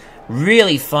 folks.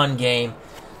 Really fun game.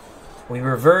 We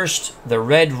reversed the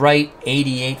red right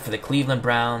 88 for the Cleveland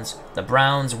Browns. The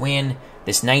Browns win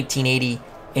this 1980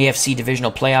 AFC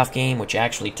Divisional Playoff game, which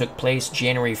actually took place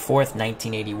January 4th,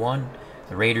 1981.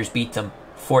 The Raiders beat them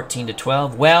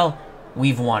 14-12. Well,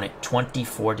 we've won it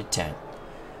 24-10.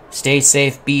 Stay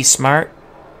safe, be smart,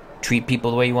 treat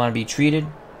people the way you want to be treated.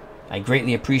 I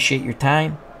greatly appreciate your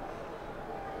time.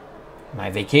 My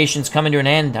vacation's coming to an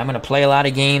end. I'm going to play a lot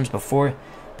of games before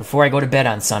I go to bed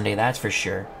on Sunday, that's for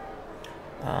sure.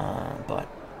 But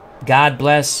God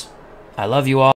bless. I love you all.